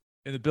Allen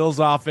and the Bills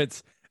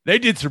offense, they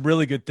did some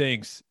really good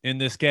things in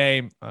this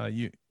game.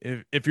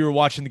 If you were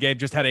watching the game,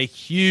 just had a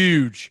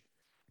huge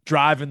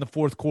drive in the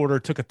fourth quarter,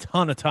 took a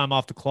ton of time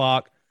off the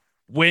clock,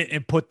 went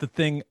and put the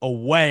thing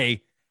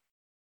away.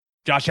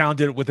 Josh Allen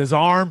did it with his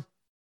arm,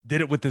 did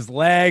it with his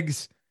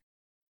legs.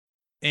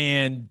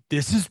 And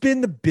this has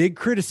been the big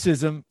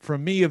criticism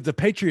from me of the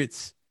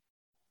Patriots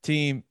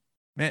team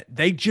Man,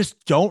 they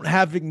just don't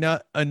have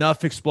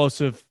enough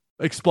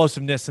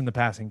explosiveness in the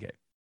passing game.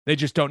 They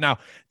just don't. Now,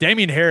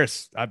 Damian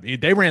Harris, I mean,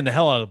 they ran the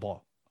hell out of the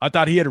ball. I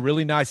thought he had a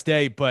really nice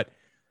day, but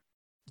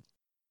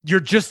you're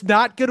just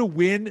not going to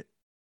win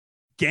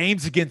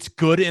games against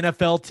good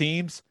NFL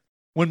teams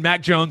when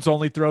Mac Jones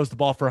only throws the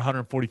ball for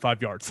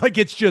 145 yards. Like,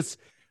 it's just,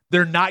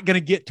 they're not going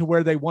to get to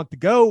where they want to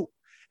go.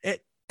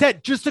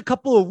 That just a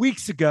couple of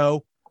weeks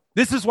ago,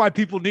 this is why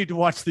people need to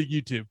watch the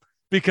YouTube,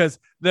 because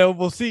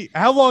we'll see.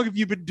 How long have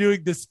you been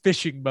doing this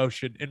fishing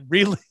motion and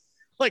really,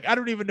 like, I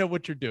don't even know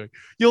what you're doing.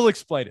 You'll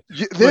explain it.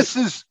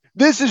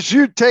 This is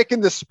you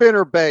taking the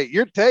spinner bait.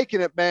 You're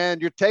taking it, man.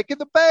 You're taking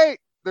the bait.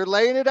 They're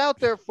laying it out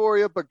there for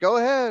you, but go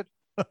ahead.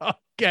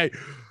 Okay.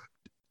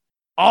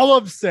 All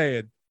I'm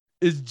saying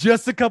is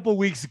just a couple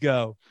weeks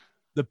ago,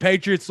 the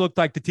Patriots looked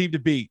like the team to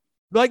beat.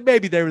 Like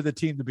maybe they were the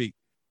team to beat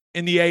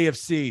in the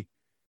AFC.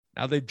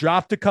 Now they've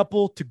dropped a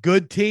couple to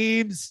good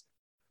teams,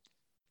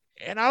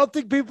 and I don't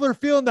think people are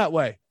feeling that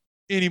way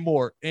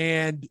anymore.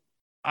 And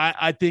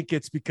I think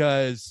it's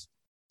because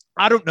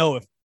I don't know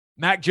if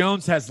Mac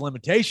Jones has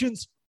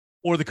limitations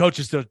or the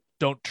coaches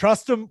don't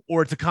trust him,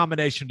 or it's a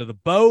combination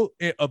of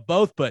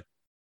both. But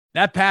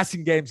that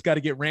passing game's got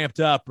to get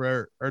ramped up,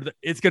 or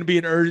it's going to be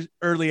an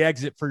early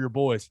exit for your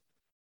boys.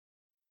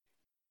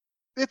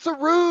 It's a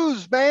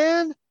ruse,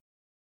 man.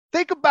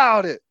 Think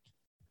about it.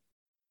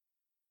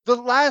 The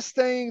last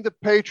thing the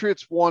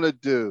Patriots want to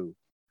do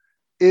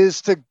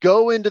is to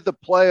go into the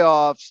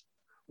playoffs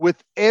with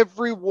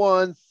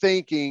everyone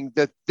thinking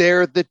that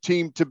they're the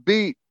team to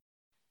beat.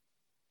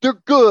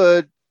 They're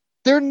good.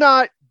 They're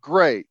not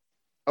great.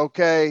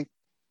 Okay.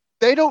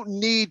 They don't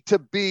need to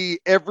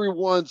be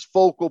everyone's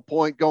focal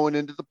point going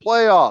into the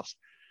playoffs.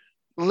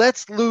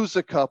 Let's lose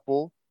a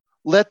couple.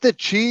 Let the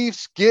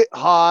Chiefs get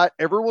hot.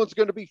 Everyone's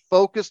going to be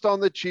focused on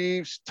the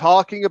Chiefs,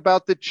 talking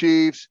about the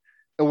Chiefs,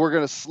 and we're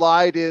going to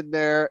slide in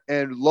there.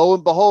 And lo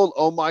and behold,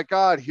 oh my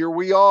God, here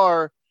we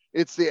are.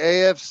 It's the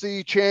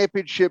AFC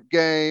Championship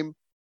game,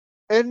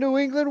 and New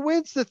England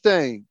wins the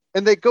thing.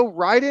 And they go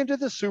right into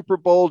the Super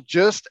Bowl,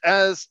 just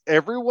as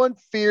everyone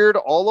feared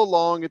all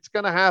along. It's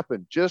going to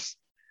happen. Just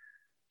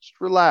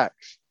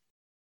relax.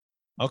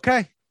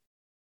 Okay.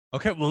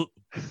 Well,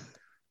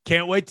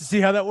 can't wait to see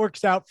how that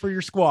works out for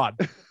your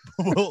squad.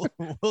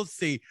 We'll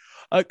see.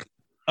 A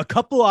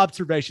couple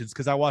observations,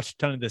 because I watched a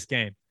ton of this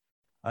game.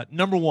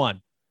 Number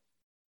one,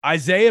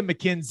 Isaiah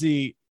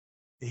McKenzie.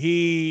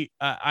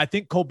 I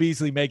think Cole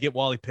Beasley may get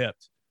Wally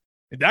pipped.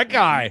 And that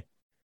guy,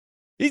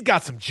 he's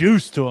got some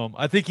juice to him.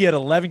 I think he had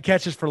 11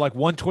 catches for like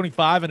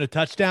 125 and a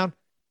touchdown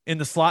in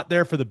the slot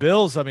there for the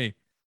Bills. I mean,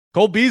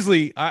 Cole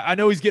Beasley, I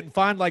know he's getting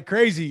fined like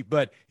crazy,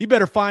 but he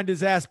better find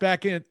his ass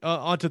back in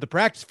onto the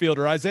practice field,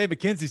 or Isaiah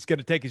McKenzie's going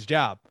to take his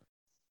job.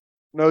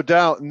 No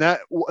doubt. And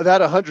that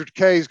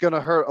 100K is going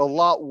to hurt a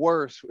lot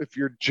worse if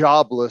you're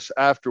jobless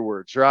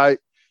afterwards, right?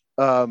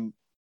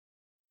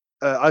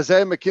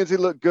 Isaiah McKenzie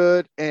looked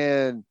good,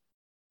 and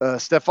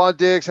Stephon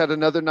Diggs had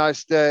another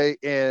nice day.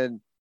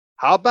 And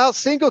how about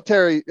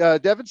Singletary?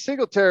 Devin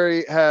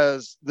Singletary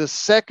has the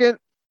second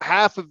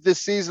half of this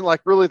season,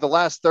 like really the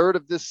last third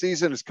of this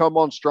season, has come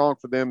on strong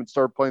for them and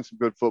started playing some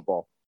good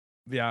football.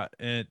 Yeah,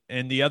 and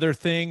the other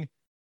thing,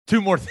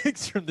 two more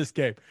things from this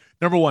game.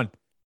 Number one,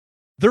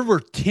 there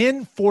were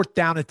 10 fourth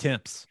down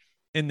attempts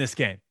in this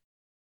game.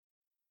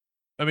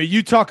 I mean,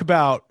 you talk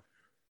about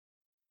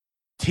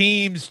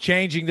teams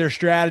changing their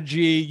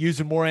strategy,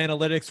 using more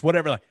analytics,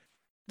 whatever. Like,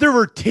 there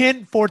were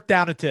 10 fourth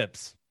down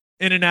attempts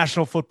in a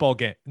National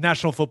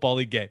Football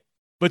League game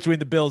between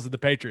the Bills and the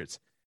Patriots.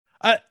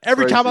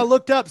 Every time I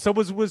looked up,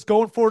 someone was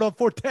going for it on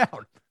fourth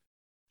down.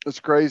 It's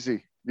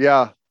crazy.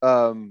 Yeah.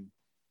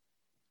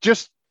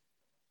 Just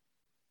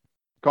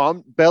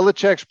calm.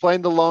 Belichick's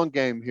playing the long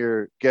game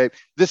here, Gabe.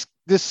 This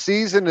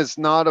season is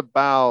not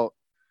about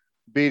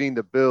beating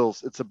the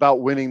Bills. It's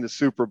about winning the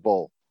Super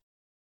Bowl.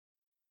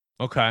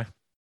 Okay.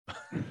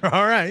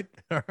 All right.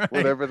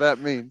 Whatever that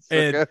means.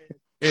 And, okay.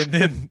 And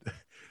then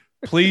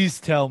please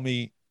tell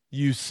me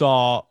you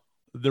saw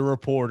the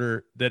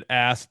reporter that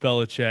asked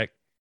Belichick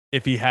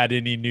if he had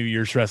any New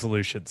Year's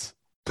resolutions.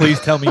 Please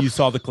tell me you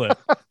saw the clip.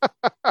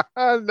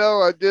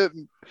 No, I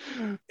didn't.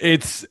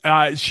 It's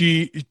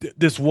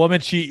this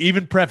woman, she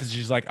even prefaced,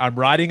 she's like, I'm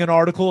writing an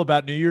article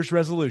about New Year's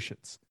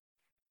resolutions.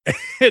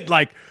 It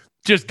like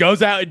just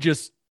goes out and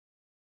just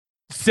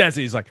says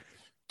it. He's like,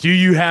 do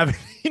you have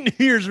any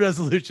New Year's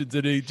resolutions?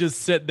 And he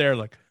just sitting there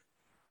like,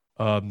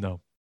 no.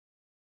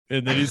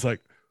 And then he's like,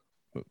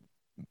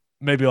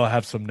 maybe I'll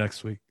have some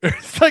next week.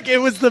 It's like, it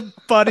was the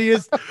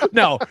funniest.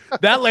 No,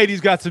 that lady's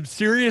got some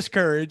serious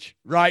courage,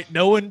 right?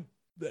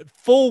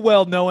 Full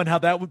well knowing how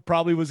that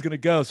probably was going to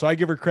go. So I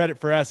give her credit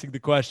for asking the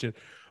question.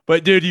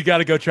 But dude, you got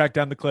to go track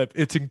down the clip.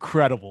 It's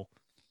incredible.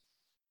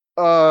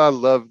 I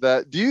love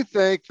that. Do you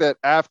think that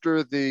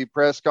after the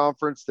press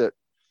conference that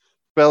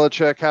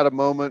Belichick had a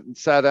moment and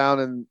sat down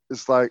and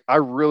it's like, I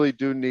really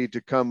do need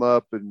to come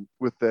up and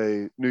with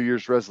a New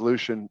Year's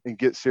resolution and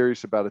get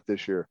serious about it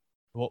this year?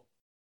 Well,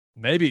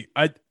 maybe.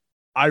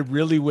 I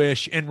really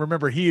wish. And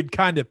remember, he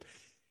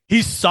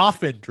He's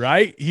softened,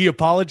 right? He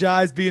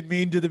apologized being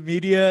mean to the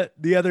media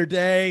the other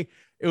day.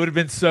 It would have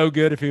been so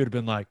good if he would have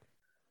been like,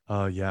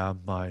 yeah,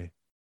 my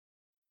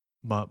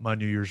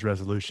New Year's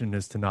resolution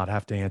is to not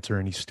have to answer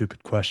any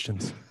stupid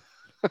questions.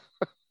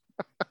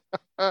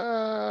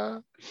 I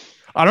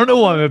don't know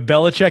why my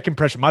Belichick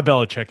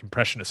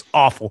impression is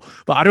awful,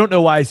 but I don't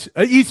know why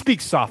he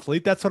speaks softly.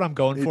 That's what I'm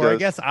going for, I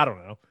guess. I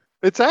don't know.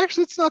 It's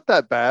not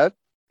that bad.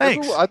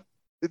 Thanks.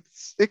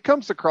 It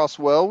comes across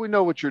well. We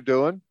know what you're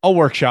doing. I'll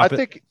workshop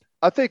it.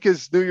 I think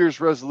his New Year's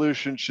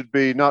resolution should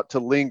be not to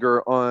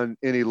linger on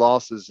any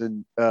losses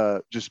and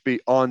just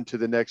be on to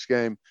the next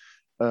game,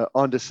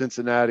 on to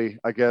Cincinnati,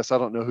 I guess. I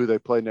don't know who they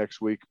play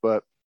next week,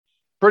 but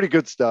pretty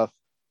good stuff.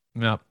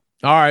 Yeah.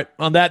 All right.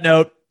 On that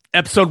note,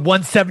 episode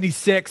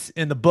 176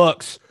 in the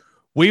books.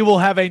 We will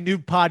have a new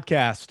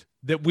podcast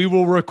that we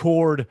will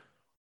record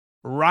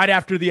right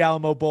after the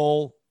Alamo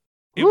Bowl.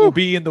 It will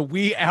be in the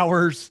wee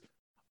hours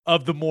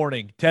of the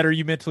morning. Ted, are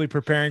you mentally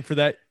preparing for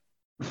that?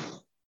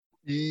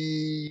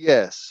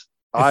 Yes.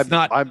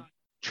 I'm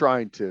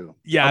trying to.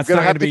 Yeah. I'm going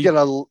to have to get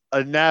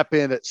a nap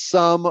in at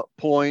some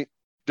point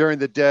during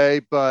the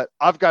day, but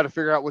I've got to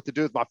figure out what to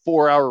do with my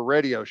 4-hour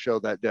radio show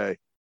that day.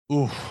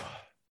 Ooh,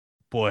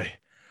 boy.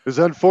 Because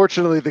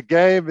unfortunately, the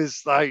game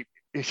is like,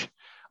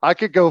 I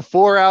could go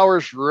 4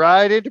 hours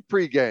right into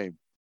pregame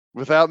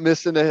without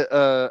missing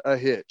a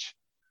hitch.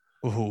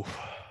 Ooh.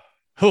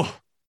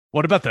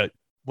 What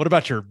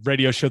about your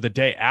radio show the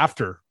day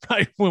after,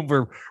 right? When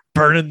we're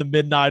burning the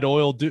midnight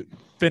oil,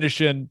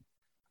 finishing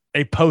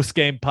a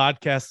post-game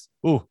podcast.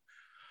 Ooh,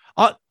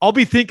 I'll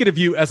be thinking of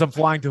you as I'm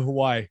flying to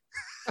Hawaii.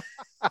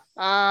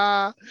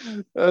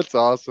 That's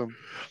awesome.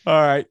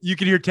 All right. You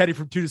can hear Teddy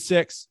from 2 to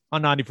 6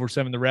 on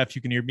 94.7 The Ref.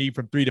 You can hear me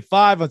from 3 to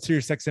 5 on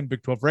SiriusXM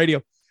Big 12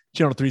 Radio,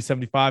 channel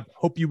 375.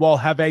 Hope you all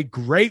have a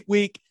great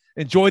week.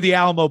 Enjoy the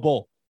Alamo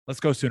Bowl. Let's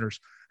go Sooners.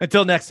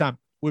 Until next time,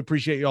 we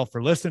appreciate you all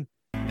for listening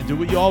and do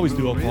what you always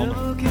do,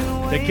 Oklahoma.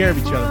 Take care of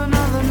each other.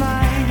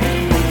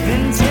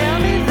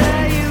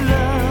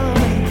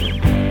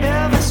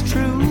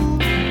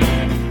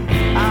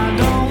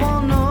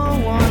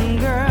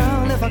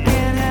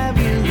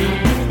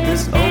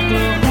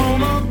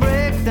 Oklahoma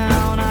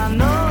breakdown, I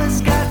know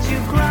it's got you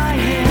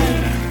crying.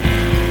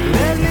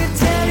 Let me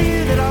tell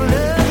you that I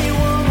love you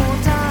one more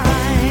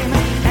time,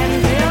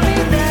 and tell me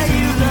that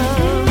you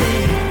love me,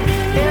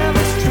 if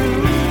it's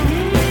true.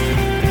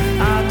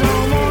 I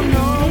don't want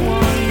no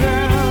one,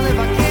 girl, if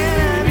I can't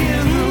have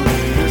you.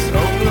 This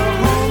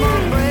Oklahoma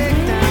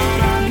breakdown,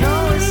 I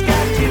know it's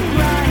got you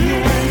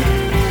crying.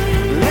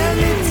 Let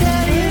me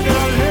tell you that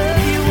I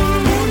love you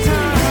one more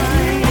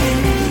time.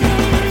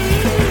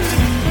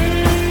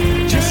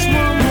 Just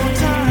one more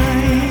time.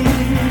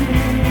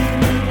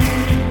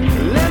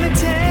 Let me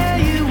tell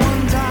you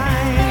one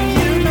time,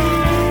 you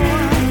know.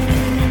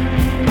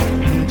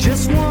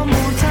 Just one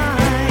more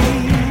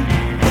time.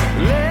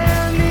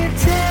 Let me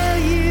tell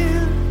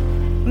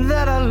you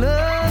that I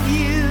love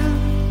you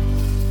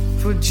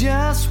for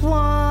just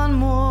one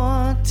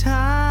more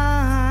time.